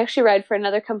actually ride for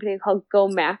another company called Go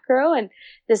Macro, and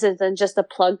this isn't just a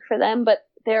plug for them, but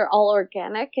they're all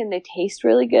organic and they taste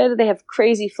really good. They have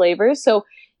crazy flavors. So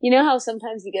you know how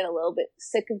sometimes you get a little bit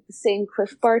sick of the same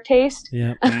Cliff Bar taste?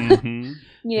 Yeah. Mm-hmm.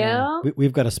 Yeah.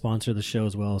 We've got a sponsor of the show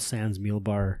as well, Sans Meal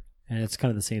Bar, and it's kind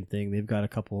of the same thing. They've got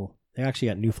they actually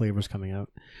got new flavors coming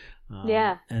out.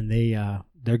 And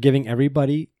they're giving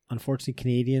everybody, unfortunately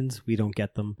Canadians, we don't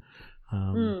get them.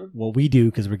 Well, we do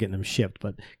because we're getting them shipped,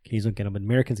 but Canadians don't get them, but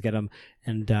Americans get them.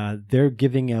 And they're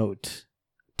giving out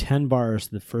 10 bars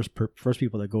to the first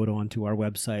people that go onto our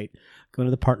website, go to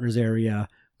the partners area,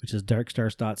 which is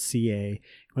darkstars.ca.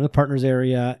 Go to the partners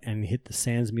area and hit the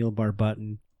Sans Meal Bar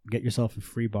button, get yourself a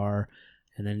free bar,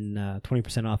 and then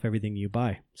 20% off everything you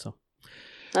buy. So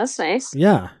that's nice.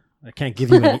 Yeah. I can't give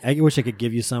you any. I wish I could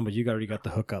give you some, but you already got the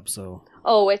hookup, so.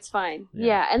 Oh, it's fine.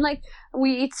 Yeah. And like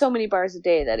we eat so many bars a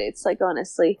day that it's like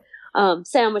honestly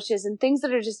sandwiches and things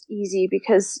that are just easy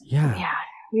because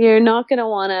You're not going to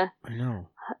want to I know.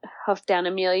 huff down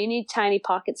a meal. You need tiny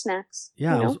pocket snacks.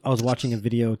 Yeah, you know? I was watching a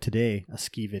video today, a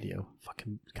ski video.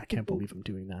 Fucking, I can't believe I'm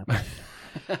doing that.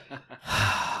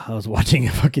 I was watching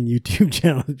a fucking YouTube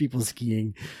channel of people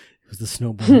skiing. It was the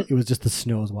snowboard. It was just the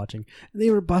snow I was watching. And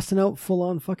they were busting out full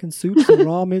on fucking soups and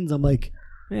ramens. I'm like,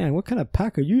 man, what kind of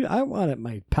pack are you? I want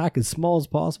my pack as small as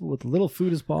possible with little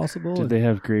food as possible. Did And they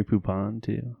have Grey Poupon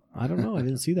too? I don't know. I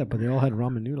didn't see that, but they all had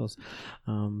ramen noodles.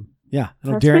 Yeah. I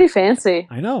know That's pretty fancy.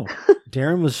 I know.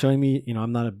 Darren was showing me,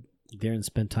 Darren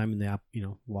spent time in the app,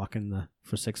 walking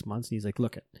for 6 months. And he's like,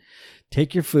 look,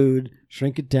 take your food,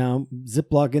 shrink it down,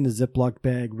 Ziploc in a Ziploc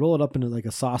bag, roll it up into like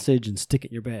a sausage and stick it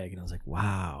in your bag. And I was like,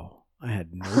 wow, I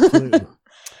had no clue.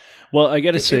 Well, I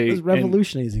got to say, it was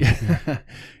revolutionizing.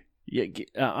 Yeah,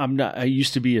 I'm not. I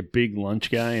used to be a big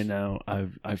lunch guy, and now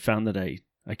I've found that I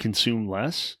consume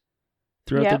less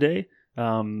throughout the day.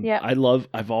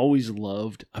 I've always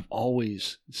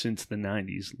since the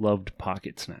 90s loved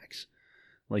pocket snacks.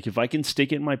 Like if I can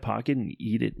stick it in my pocket and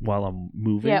eat it while I'm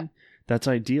moving, that's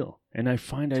ideal. And I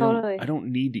find I don't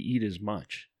need to eat as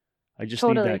much. I just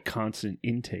need that constant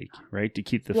intake, right, to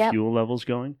keep the fuel levels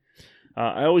going.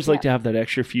 I always like to have that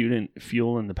extra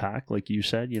fuel in the pack, like you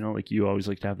said. Like you always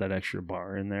like to have that extra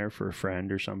bar in there for a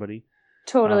friend or somebody.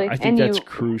 Totally. I think that's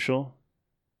crucial.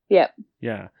 Yep.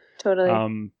 Yeah.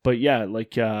 Totally. But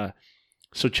yeah,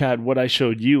 so Chad, what I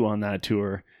showed you on that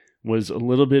tour was a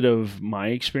little bit of my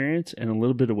experience and a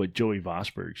little bit of what Joey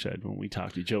Vosberg said when we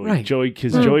talked to Joey. Right.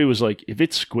 Joey was like, if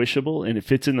it's squishable and it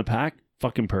fits in the pack,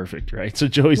 fucking perfect, right? So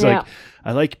Joey's like,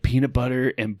 I like peanut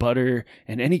butter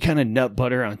and any kind of nut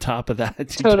butter on top of that.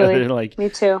 Totally. Like, me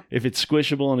too. If it's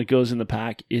squishable and it goes in the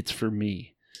pack, it's for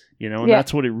me. And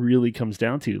that's what it really comes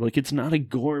down to. Like, it's not a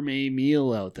gourmet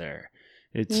meal out there.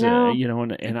 It's,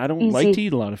 and I don't like to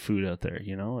eat a lot of food out there,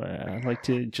 I like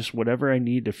to just whatever I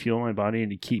need to fuel my body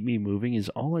and to keep me moving is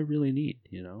all I really need,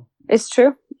 It's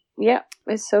true. Yeah,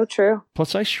 it's so true.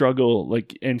 Plus I struggle,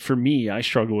 and for me, I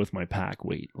struggle with my pack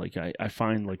weight. Like I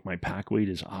find like my pack weight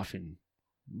is often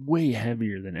way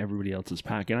heavier than everybody else's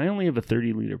pack. And I only have a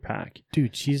 30-liter pack.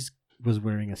 Dude, she's was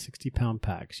wearing a 60-pound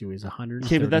pack. She weighs 100.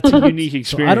 Okay, but that's a unique experience.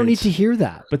 So I don't need to hear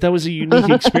that. But that was a unique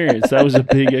experience. That was a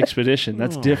big expedition.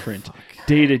 That's different. Fuck.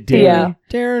 Day to day. Yeah.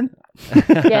 Darren.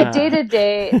 Day to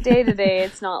day,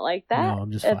 it's not like that. No,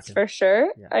 I'm just It's fucking. for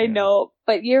sure. Yeah. I know,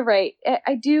 but you're right.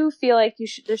 I do feel like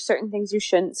there's certain things you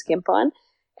shouldn't skimp on,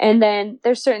 and then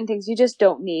there's certain things you just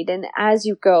don't need. And as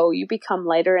you go, you become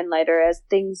lighter and lighter as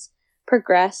things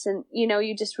progress, and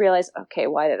you just realize, okay,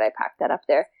 why did I pack that up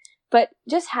there? But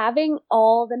just having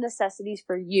all the necessities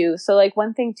for you. So like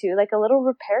one thing too, like a little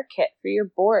repair kit for your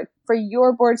board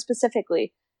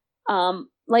specifically.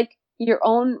 Like your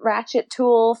own ratchet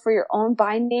tool for your own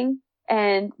binding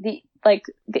and the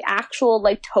actual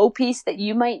like toe piece that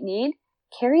you might need.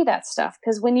 Carry that stuff.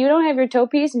 Cause when you don't have your toe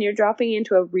piece and you're dropping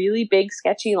into a really big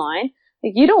sketchy line,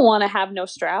 like you don't want to have no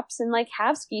straps, and like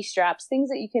have ski straps, things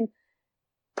that you can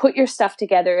put your stuff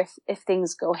together if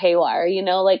things go haywire,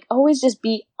 like always just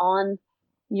be on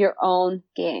your own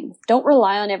game. Don't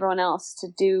rely on everyone else to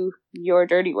do your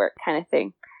dirty work kind of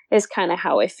thing is kind of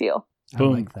how I feel.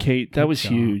 Boom, like that. Kate, that Good was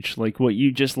job. huge. Like what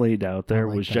you just laid out there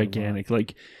like was that a lot. gigantic.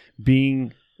 Like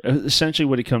being essentially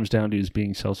what it comes down to is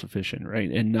being self-sufficient, right?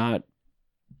 And not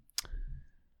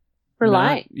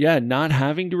Rely. not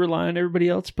having to rely on everybody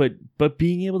else, but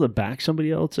being able to back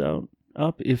somebody else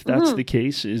up if that's the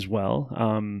case as well.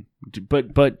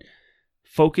 But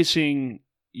focusing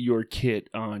your kit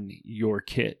on your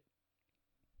kit,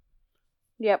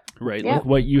 Yep. right? Yep. Like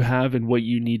what you have and what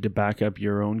you need to back up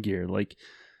your own gear. Like,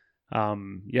 that's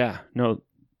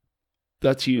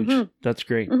huge. Mhm. That's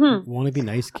great. Mm-hmm. Won't it be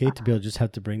nice, Kate, to be able to just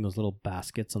have to bring those little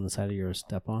baskets on the side of your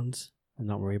step-ons and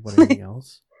not worry about anything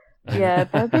else? Yeah,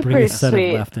 that'd be Bring pretty a set sweet.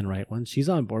 of left and right ones. She's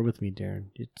on board with me, Darren.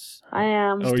 It's I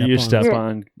am. Oh, you Step step on.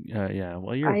 on. Yeah.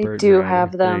 Well, you're a I burden do rider.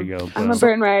 have them. There you go. I'm a Boom.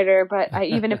 burn rider, but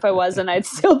even if I wasn't, I'd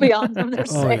still be on them. They're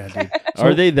Oh, yeah, sick. dude.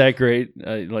 Are they that great?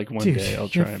 Like one Dude, day I'll you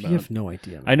try have, them you out. have no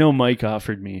idea. I know Mike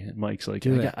offered me. Mike's like,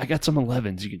 Do it. I got some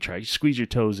 11s you can try. You squeeze your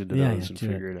toes into Yeah, those yeah, and do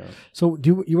figure it out. So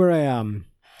do you wear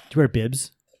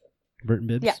bibs? Burton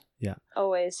bibs? Yeah. Yeah.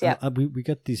 Always, yeah. We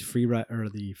got these the free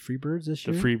birds this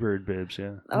The year. Freebird bibs, yeah.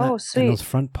 And Oh, And sweet. those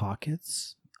front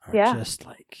pockets are Yeah. just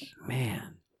like,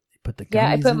 man. They put the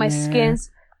Yeah, I gummies put in my there.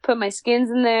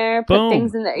 skins in there, put Boom.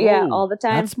 things in there. Yeah, Oh, all the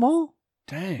time. That small?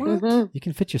 Dang. What? Mhm. You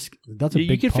can fit your. That's a You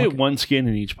big can pocket. fit one skin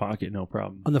in each pocket, no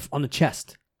problem. on the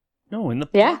chest. No, in the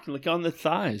Yeah. pocket, like on the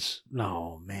thighs.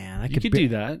 No, man. You could do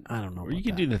that. I don't know. Or you about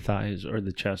could do that. the thighs or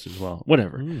the chest as well.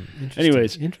 Whatever. Interesting.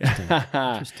 Anyways. Interesting.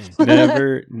 Interesting.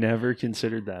 never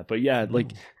considered that. But yeah,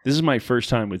 like this is my first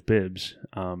time with bibs.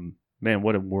 Man,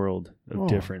 what a world of Oh,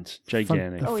 difference. Front-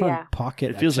 Gigantic. the Oh, front yeah.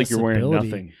 pocket. It feels like you're wearing accessibility.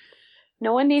 nothing.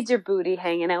 No one needs your booty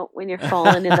hanging out when you're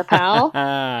falling in the pal.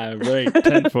 Ah, right.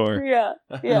 10-4. Yeah.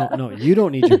 Yeah. No, you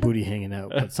don't need your booty hanging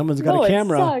out, but someone's got No, a it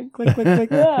camera. sucks. Click, click,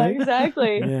 click. Yeah, right?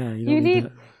 exactly. Yeah, you You don't need-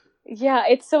 that. Yeah,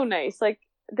 it's so nice. Like,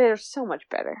 they're so much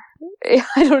better.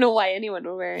 I don't know why anyone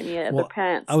would wear any other Well,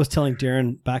 pants. I was telling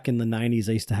Darren back in the 90s,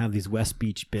 I used to have these West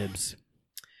Beach bibs,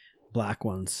 black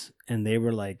ones, and they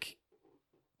were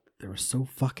so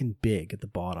fucking big at the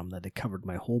bottom that they covered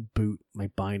my whole boot, my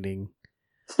binding.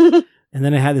 And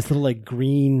then I had this little like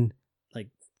green, like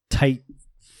tight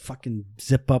fucking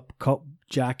zip up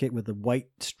jacket with a white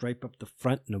stripe up the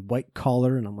front and a white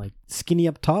collar. And I'm like skinny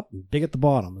up top and big at the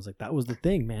bottom. I was like, that was the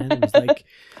thing, man. It was like,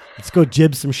 let's go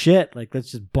jib some shit. Like,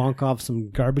 let's just bonk off some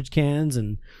garbage cans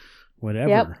and whatever.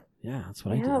 Yep. Yeah, that's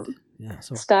what I Yeah. did. Yeah,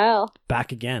 so Style.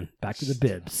 back again, back to the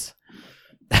bibs.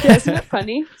 Yeah, isn't it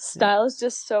funny? Style is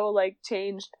just so, like,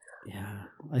 changed. Yeah,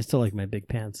 I still like my big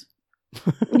pants.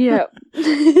 Yeah.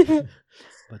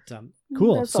 But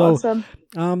cool. That's So, awesome.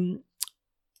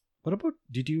 what about?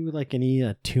 Do you do like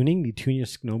any tuning? Do you tune your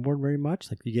snowboard very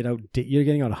much? Like you get out, you're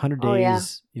getting out 100 days. Oh, yeah.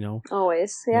 You know.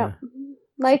 Always. Yeah.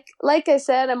 Like I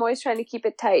said, I'm always trying to keep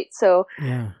it tight. So,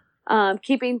 Yeah.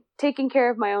 taking care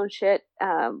of my own shit,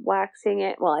 waxing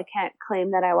it. Well, I can't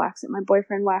claim that I wax it. My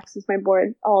boyfriend waxes my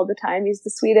board all the time. He's the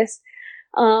sweetest.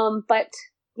 But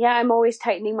yeah, I'm always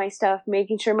tightening my stuff,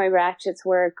 making sure my ratchets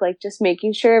work, like just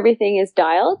making sure everything is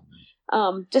dialed.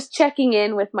 Just checking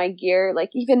in with my gear, like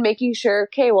even making sure,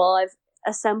 okay, well, I've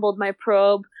assembled my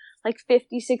probe like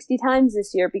 50, 60 times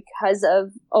this year because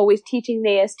of always teaching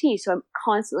the AST. So I'm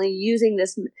constantly using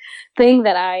this thing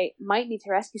that I might need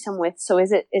to rescue someone with. So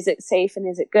is it safe and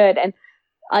is it good? And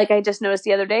like I just noticed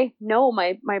the other day, no,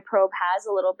 my probe has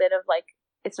a little bit of like,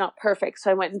 it's not perfect.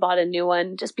 So I went and bought a new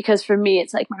one just because for me,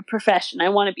 it's like my profession. I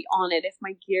want to be on it if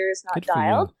my gear is not Good for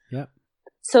dialed. you. Yeah.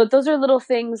 So those are little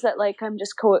things that like I'm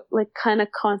just kind of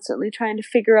constantly trying to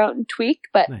figure out and tweak.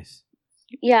 But Nice.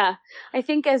 yeah, I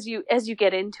think as you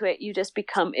get into it, you just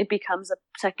it becomes a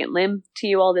second limb to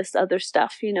you, all this other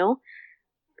stuff, you know.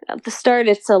 At the start,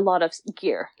 it's a lot of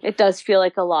gear. It does feel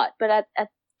like a lot, but at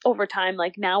over time,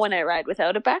 like now when I ride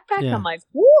without a backpack, Yeah. I'm like,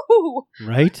 woo!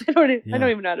 Right. I don't Yeah.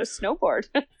 even know how to snowboard.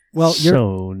 Well,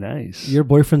 so nice. your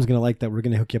boyfriend's gonna like that. We're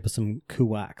gonna hook you up with some Koo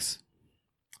wax.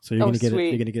 So you're Oh, gonna get sweet.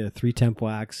 you're gonna get a 3-temp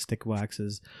wax, stick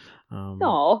waxes.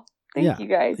 Oh, thank you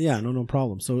guys. Yeah, no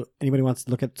problem. So anybody wants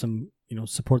to look at some,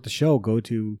 support the show, go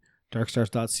to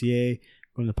darkstars.ca,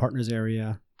 go to the partners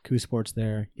area, Koo Sports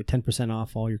there, get 10%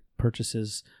 off all your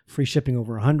purchases, free shipping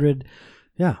over 100.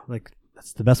 Yeah, like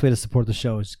that's the best way to support the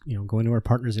show is, go into our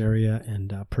partners area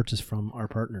and purchase from our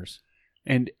partners.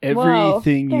 And Whoa,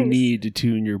 everything you thanks. need to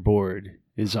tune your board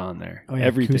is on there. Oh yeah,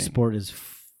 Everything. Koo Sport is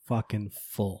fucking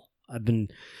full.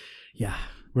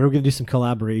 We're gonna do some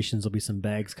collaborations. There'll be some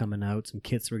bags coming out, some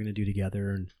kits we're gonna do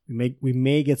together, and we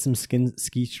may get some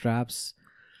ski straps.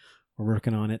 We're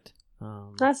working on it.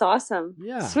 That's awesome.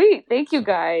 Yeah. Sweet. Thank you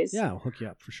guys. Yeah, we'll hook you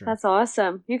up for sure. That's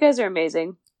awesome. You guys are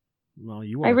amazing. Well,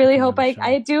 you. I are really coming hope on the show.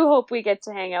 I do hope we get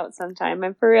to hang out sometime.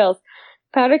 And for real,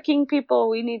 Powder King people,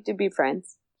 we need to be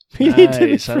friends. We need to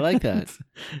be Nice, I like that. friends.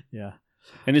 Yeah.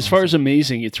 And as far as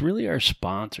amazing, it's really our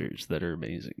sponsors that are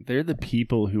amazing. They're the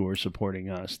people who are supporting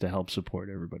us to help support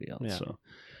everybody else. Yeah. So,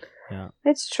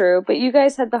 It's true, but you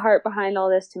guys had the heart behind all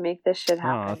this to make this shit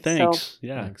happen. thanks. So,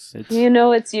 Yeah, Thanks. It's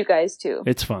it's you guys too.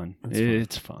 it's fun. It's fun.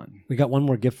 It's fun. We got one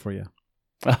more gift for you.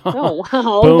 Oh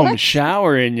wow! Boom! What?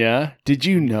 Showering ya. Did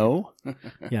you know?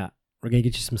 Yeah, we're gonna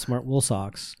get you some smart wool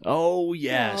socks. Oh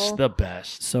yes, Oh. the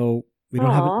best. So we don't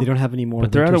have. Aw. They don't have any more.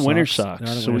 But they're out of winter They're out socks,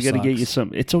 of so we winter got to get you socks.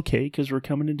 some. It's okay because we're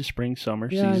coming into spring, summer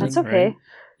Yeah, season. That's okay. right?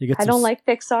 You get I some don't like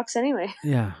thick socks anyway.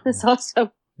 Yeah. That's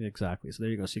awesome. Exactly. So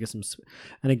there you go. So you get some,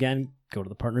 and again, go to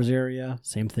the partners area.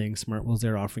 Same thing. Smart Will's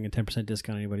there offering a 10%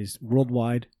 discount. Anybody's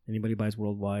worldwide. Anybody buys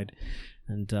worldwide,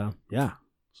 and yeah.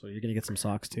 So you're gonna get some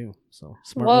socks too. So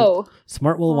Smart Will, Whoa!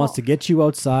 Smart Will wants Whoa. to get you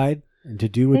outside and to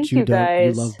do what Thank you you, do. You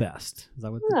guys. love best. Is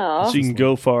that what? Aw. So you can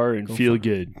go far and Go feel far.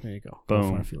 good. There you go. Boom. Go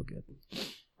far and feel good.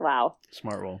 Wow.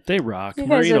 Smart wool. They rock. You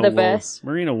guys are the best.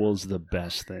 Merino wool's the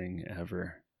best thing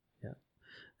ever.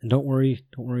 And don't worry,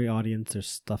 audience. There's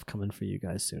stuff coming for you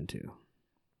guys soon too.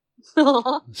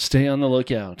 Stay on the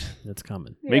lookout. It's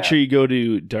coming. Make sure you go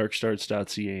to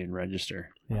darkstarts.ca and register.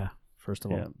 Yeah. First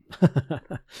of all. Yeah.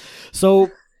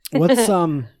 So what's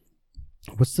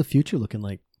the future looking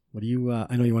like? What do you?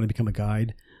 I know you want to become a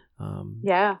guide.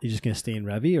 Yeah. You just gonna stay in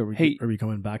Revy, or Hey, are we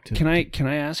going back to? Can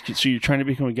I ask you? So you're trying to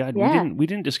become a guide? Yeah. We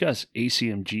didn't discuss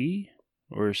ACMG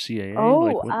or CAA. Oh,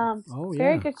 Like what-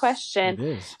 very yeah. good question.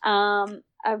 It is.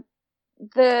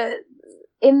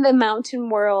 In the mountain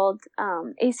world,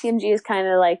 ACMG is kind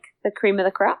of like the cream of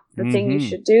the crop, the thing you Mhm.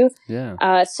 should do.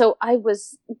 yeah. So I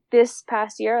was, this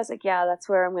past year, I was like, yeah, that's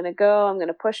where I'm going to go. I'm going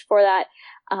to push for that.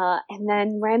 And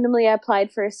then randomly I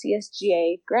applied for a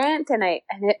CSGA grant and I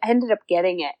ended up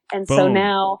getting it. And so Boom.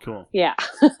 now, Cool. yeah,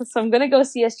 so I'm going to go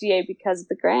CSGA because of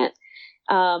the grant.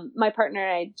 My partner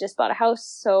and I just bought a house.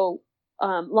 So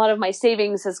a lot of my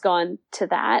savings has gone to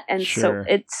that. And Sure.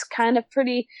 so it's kind of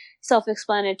pretty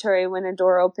self-explanatory when a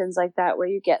door opens like that, where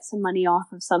you get some money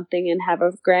off of something and have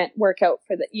a grant work out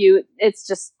for it's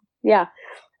just, yeah.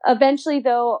 Eventually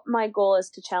though, my goal is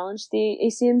to challenge the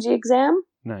ACMG exam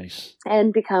Nice.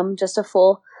 and become just a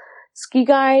full ski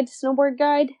guide, snowboard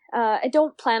guide. I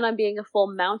don't plan on being a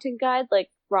full mountain guide like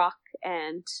rock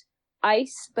and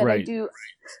ice, but Right.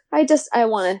 I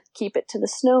want to keep it to the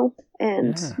snow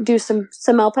and Yeah. do some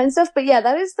alpine stuff. But yeah,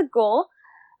 that is the goal.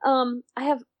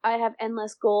 I have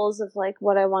endless goals of like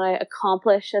what I want to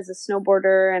accomplish as a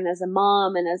snowboarder and as a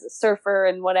mom and as a surfer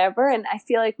and whatever. And I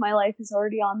feel like my life is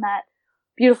already on that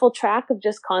beautiful track of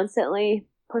just constantly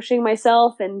pushing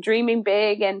myself and dreaming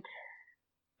big and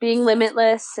being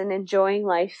limitless and enjoying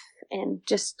life. And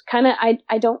just kind of, I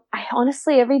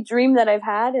honestly, every dream that I've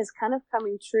had is kind of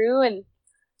coming true. And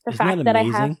the Isn't fact that that I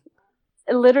have amazing?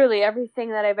 literally everything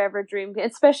that I've ever dreamed,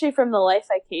 especially from the life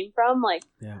I came from, like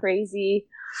Yeah. crazy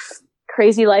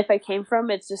life I came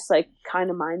from. It's just like kind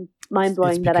of mind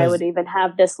blowing that I because- would even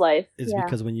have this life. It's Yeah.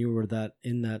 because when you were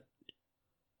in that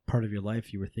part of your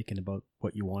life, you were thinking about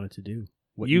what you wanted to do.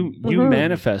 What You Mhm.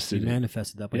 manifested You it.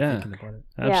 manifested that by Yeah. thinking about it.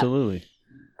 Absolutely.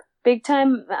 Big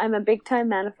time. I'm a big time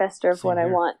manifester of Same what I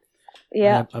here. want.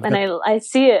 Yeah. I've And got- I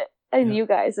see it in Yeah. you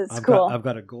guys. It's I've cool. I've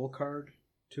got a goal card,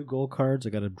 2 goal cards. I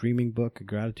got a dreaming book, a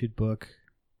gratitude book.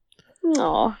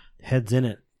 Aw, Head's in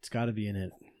it. It's got to be in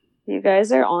it. you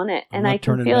guys are on it. I'm And not I can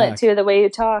turning feel back. it too, the way you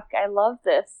talk. I love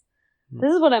this. Mm.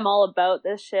 This is what I'm all about,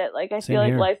 this shit. Like, I Same feel like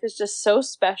here. life is just so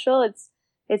special.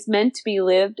 It's meant to be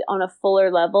lived on a fuller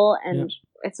level, and Yep.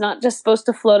 it's not just supposed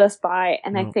to float us by.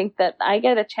 And I No. think that I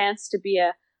get a chance to be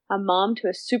a mom to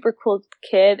a super cool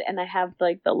kid, and I have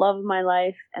like the love of my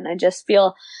life, and I just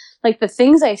feel like the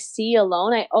things I see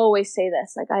alone, I always say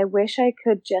this, like, I wish I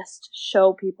could just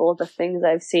show people the things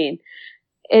I've seen.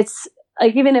 It's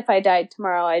like, even if I died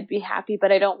tomorrow, I'd be happy,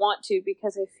 but I don't want to,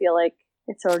 because I feel like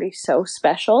it's already so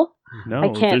special. No, I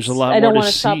can't. there's a lot I more don't to want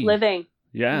to see. stop living.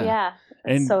 Yeah. Yeah,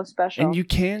 it's And- so special. And you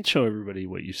can show everybody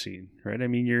what you've seen, right? I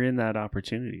mean, you're in that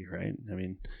opportunity, right? I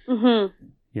mean,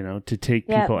 Mm-hmm. to take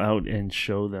Yeah. people out and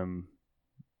show them.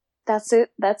 That's it.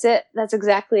 That's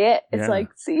exactly it. It's Yeah. like,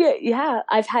 see it. Yeah.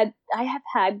 I have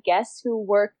had guests who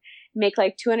make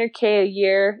like $200K a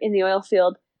year in the oil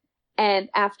field. And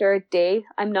after a day,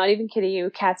 I'm not even kidding you,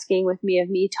 cat skiing with me, of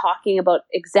me talking about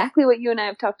exactly what you and I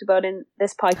have talked about in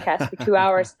this podcast for 2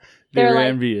 hours. They're They're like-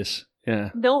 envious. Yeah.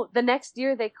 No, the next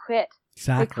year they quit.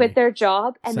 Exactly. They quit their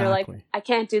job and they're like, Exactly. I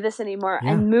can't do this anymore.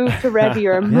 Yeah. And move to Revy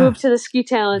or Yeah. move to the ski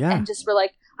town Yeah. and just were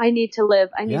like, I need to live.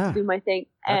 I need Yeah. to do my thing.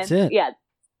 That's and it. Yeah.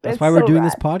 That's it's why we're so doing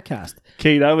rad. this podcast.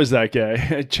 Kate, I was that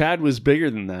guy. Chad was bigger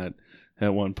than that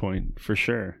at one point, for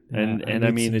sure. And Yeah, and I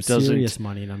need mean, some it doesn't. serious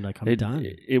money, and I'm like, I'm done.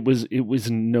 It was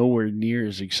nowhere near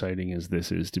as exciting as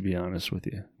this is, to be honest with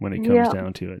you, when it comes Yeah.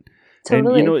 down to it.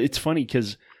 Totally. And it's funny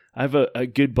because I have a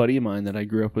good buddy of mine that I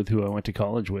grew up with, who I went to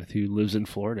college with, who lives in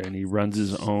Florida, and he runs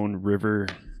his own river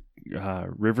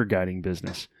guiding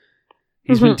business.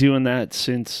 He's been doing that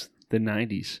since the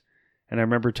 90s. And I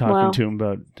remember talking Wow. to him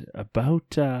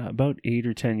about 8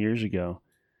 or 10 years ago.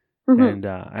 Mhm. And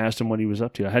I asked him what he was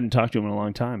up to. I hadn't talked to him in a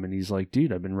long time. And he's like,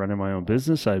 dude, I've been running my own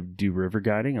business. I do river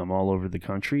guiding. I'm all over the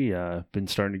country. Been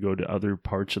starting to go to other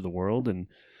parts of the world and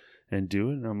do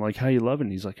it. And I'm like, how you loving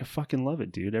it? He's like, I fucking love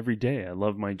it, dude. Every day. I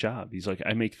love my job. He's like,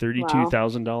 I make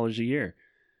 $32,000 a year,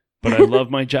 but I love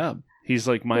my job. He's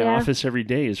like, my Yeah. office every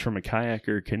day is from a kayak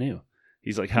or a canoe.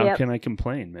 He's like, how Yep. can I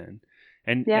complain, man?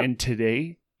 And Yep. and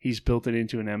today he's built it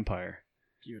into an empire.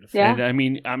 Beautiful. Yeah. And I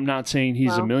mean, I'm not saying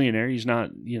he's a Wow. millionaire. He's not,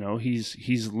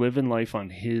 he's living life on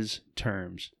his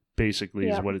terms, basically,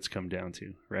 is Yeah. what it's come down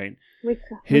to, right? We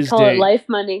His call day- it life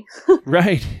money.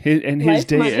 Right. And his Life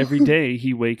day, money. every day,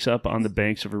 he wakes up on the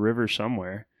banks of a river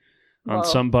somewhere, on Whoa.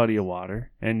 some body of water.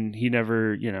 And he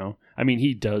never, I mean,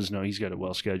 he does know he's got it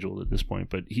well scheduled at this point,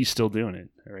 but he's still doing it,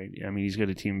 right? I mean, he's got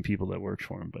a team of people that works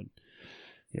for him, but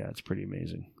yeah, it's pretty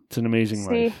amazing. It's an amazing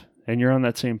See. life. And you're on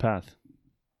that same path.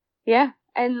 Yeah.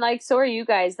 And like, so are you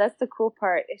guys. That's the cool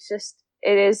part. It's just,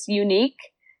 it is unique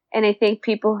And I think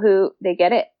people who, they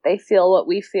get it. They feel what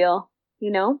we feel,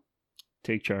 you know?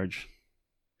 Take charge.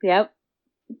 Yep.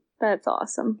 That's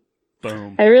awesome.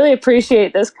 Boom. I really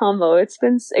appreciate this combo. It's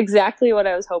been exactly what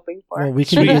I was hoping for. Well, we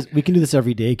can do this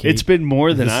every day, Kate. It's been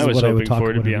more than This I is was what I would hoping talk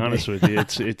for, to about be every honest day.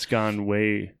 with you. It's gone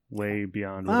way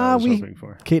beyond what I was hoping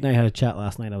for. Kate and I had a chat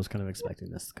last night. I was kind of expecting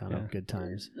this kind of good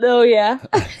times. Oh, yeah.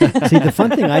 See, the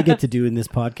fun thing I get to do in this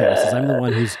podcast is I'm the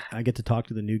one I get to talk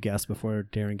to the new guests before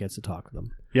Darren gets to talk to them.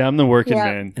 Yeah, I'm the working Yeah.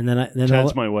 man. And then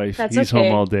Chad's my wife. That's He's okay.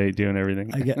 home all day doing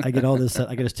everything. I get all this.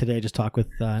 I get us today. Just talk with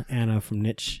Anna from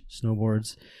Niche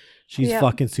Snowboards. She's Yeah.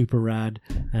 fucking super rad,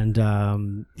 and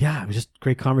it was just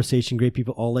great conversation. Great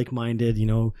people, all like minded. You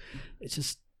know, it's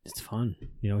fun.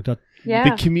 You know, Yeah.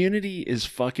 The community is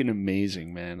fucking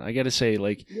amazing, man. I got to say,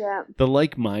 like, Yeah. the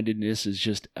like-mindedness is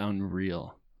just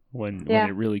unreal when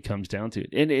it really comes down to it.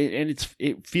 And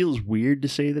it feels weird to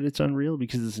say that it's unreal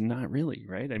because it's not really,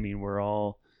 right? I mean, we're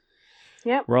all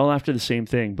after the same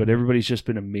thing, but everybody's just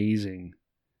been amazing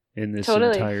in this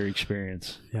Totally. entire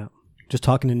experience. Yeah. Just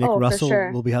talking to Nick Oh, for Russell.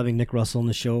 sure. We'll be having Nick Russell on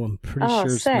the show. I'm pretty Oh,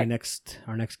 sure it's sick.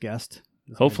 our next guest.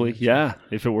 Hopefully, yeah,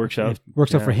 if it works out. It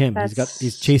works out Yeah. for him.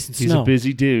 He's chasing He's snow. a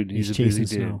busy dude. He's a chasing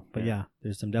busy dude. snow. But yeah,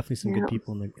 there's definitely some Yeah. good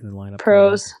people in the lineup.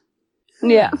 Pros.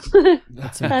 Yeah. Some,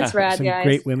 That's rad, some guys.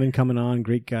 great women coming on,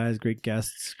 great guys, great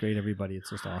guests, great everybody. It's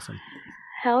just awesome.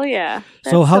 Hell yeah.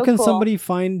 So That's how can cool. somebody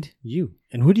find you?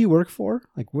 And who do you work for?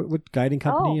 Like what guiding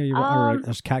company Oh, are you or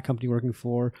a cat company working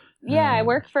for? Yeah, I Um,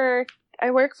 work for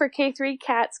K3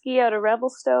 Cat Ski out of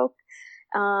Revelstoke.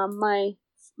 My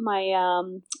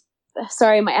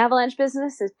avalanche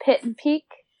business is Pit and Peak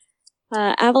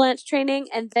avalanche training,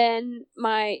 and then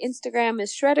my Instagram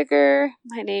is Shreddiger.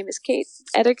 My name is Kate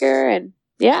Ediger, and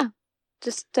yeah,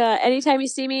 just anytime you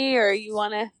see me or you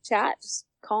want to chat, just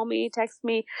call me, text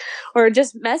me, or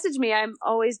just message me. I'm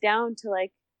always down to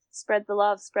like spread the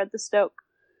love, spread the stoke.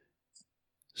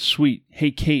 Sweet.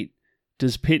 Hey, Kate,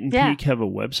 does Pit and Yeah. Peak have a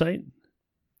website?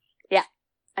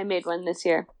 I made one this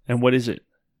year. And what is it?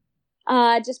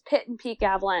 Just Pit and Peak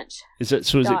Avalanche. Is it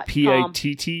 .com.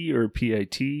 PITT or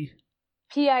PIT?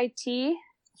 PIT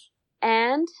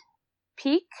and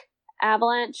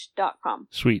peakavalanche.com.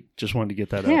 Sweet. Just wanted to get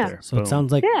that Yeah. out there. So it Boom.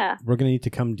 sounds like Yeah. we're going to need to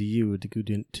come to you to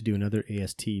do another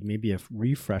AST, maybe a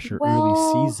refresher Well-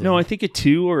 early season. No, I think a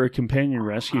 2 or a companion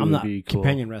rescue I'm would not be cool.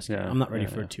 companion rescue. Yeah, I'm not ready yeah,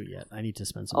 for yeah. a 2 yet. I need to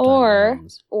spend some time. in the Or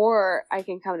mountains. I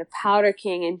can come to Powder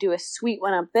King and do a sweet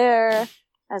one up there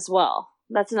as well.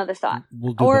 That's another thought.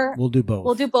 We'll do or we'll do both.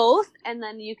 We'll do both, and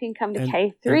then you can come to And-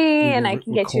 K3, and and we I will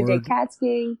can get you a day record- cat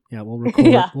skiing. Yeah, we'll record.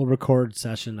 Yeah. We'll record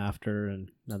session after and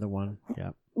another one. Yeah,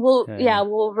 We'll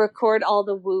record all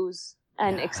the woos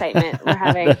and excitement we're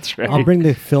having. That's right. I'll bring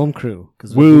the film crew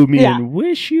because Woo me Yeah. and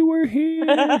wish you were here.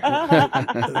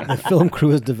 the film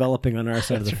crew is developing on our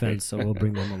side of the That's right. fence, so we'll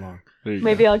bring them along. There you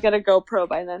Maybe I'll get a GoPro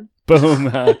by then. go. Boom.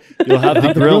 You'll have the Have the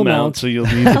grill grill mount, mount. so you'll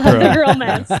need the I'll have the pro. girl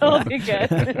man, so it'll be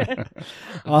good.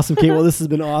 Awesome, Kate. Well, this has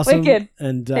been awesome. Wicked.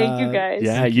 And Thank you guys.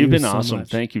 Yeah, Thank you've you been so awesome. much.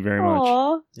 Thank you very much.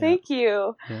 Aw, Yeah. thank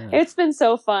you. Yeah. It's been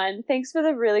so fun. Thanks for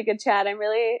the really good chat. I'm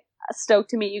really stoked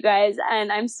to meet you guys,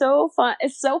 and I'm so fun.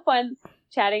 It's so fun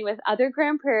chatting with other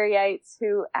Grand Prairieites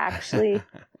who actually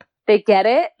they get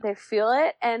it, they feel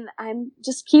it, and I'm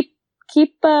just keep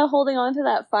holding on to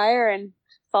that fire and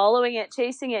following it,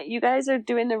 chasing it. You guys are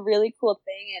doing the really cool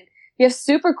thing, and you have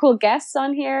super cool guests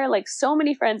on here. Like so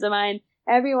many friends of mine.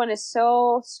 Everyone is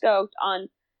so stoked on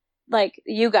like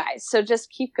you guys. So just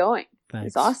keep going. Thanks.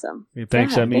 It's awesome.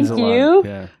 Thanks, Yeah, that means thank a lot. you.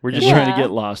 Yeah. We're just Yeah. trying to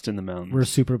get lost in the mountains. We're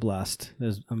super blessed.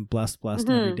 I'm blessed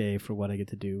every Mhm. day for what I get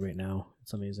to do right now.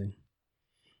 It's amazing.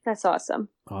 That's awesome.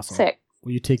 Awesome. Sick.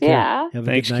 Will you take care? Yeah. Have a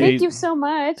Thanks, good Kate. night. Thank you so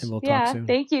much. And we'll talk yeah. soon.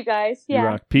 Thank you guys. You Yeah.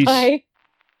 rock. Peace. Bye.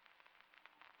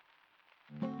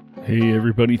 Hey,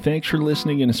 everybody. Thanks for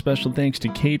listening, and a special thanks to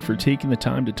Kate for taking the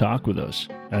time to talk with us.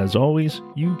 As always,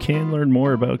 you can learn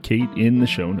more about Kate in the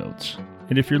show notes.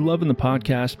 And if you're loving the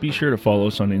podcast, be sure to follow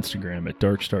us on Instagram at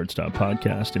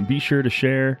darkstarts.podcast, and be sure to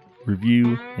share,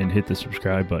 review, and hit the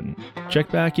subscribe button. Check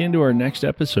back into our next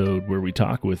episode where we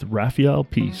talk with Raphael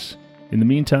Peace. In the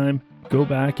meantime, go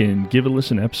back and give a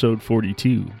listen to episode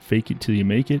 42, Fake It Till You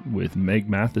Make It, with Meg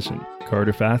Matheson,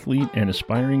 Cardiff athlete and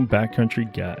aspiring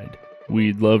backcountry guide.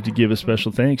 We'd love to give a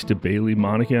special thanks to Bailey,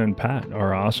 Monica, and Pat,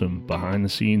 our awesome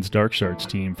behind-the-scenes Dark Starts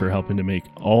team, for helping to make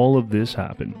all of this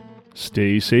happen.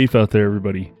 Stay safe out there,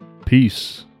 everybody.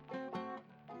 Peace.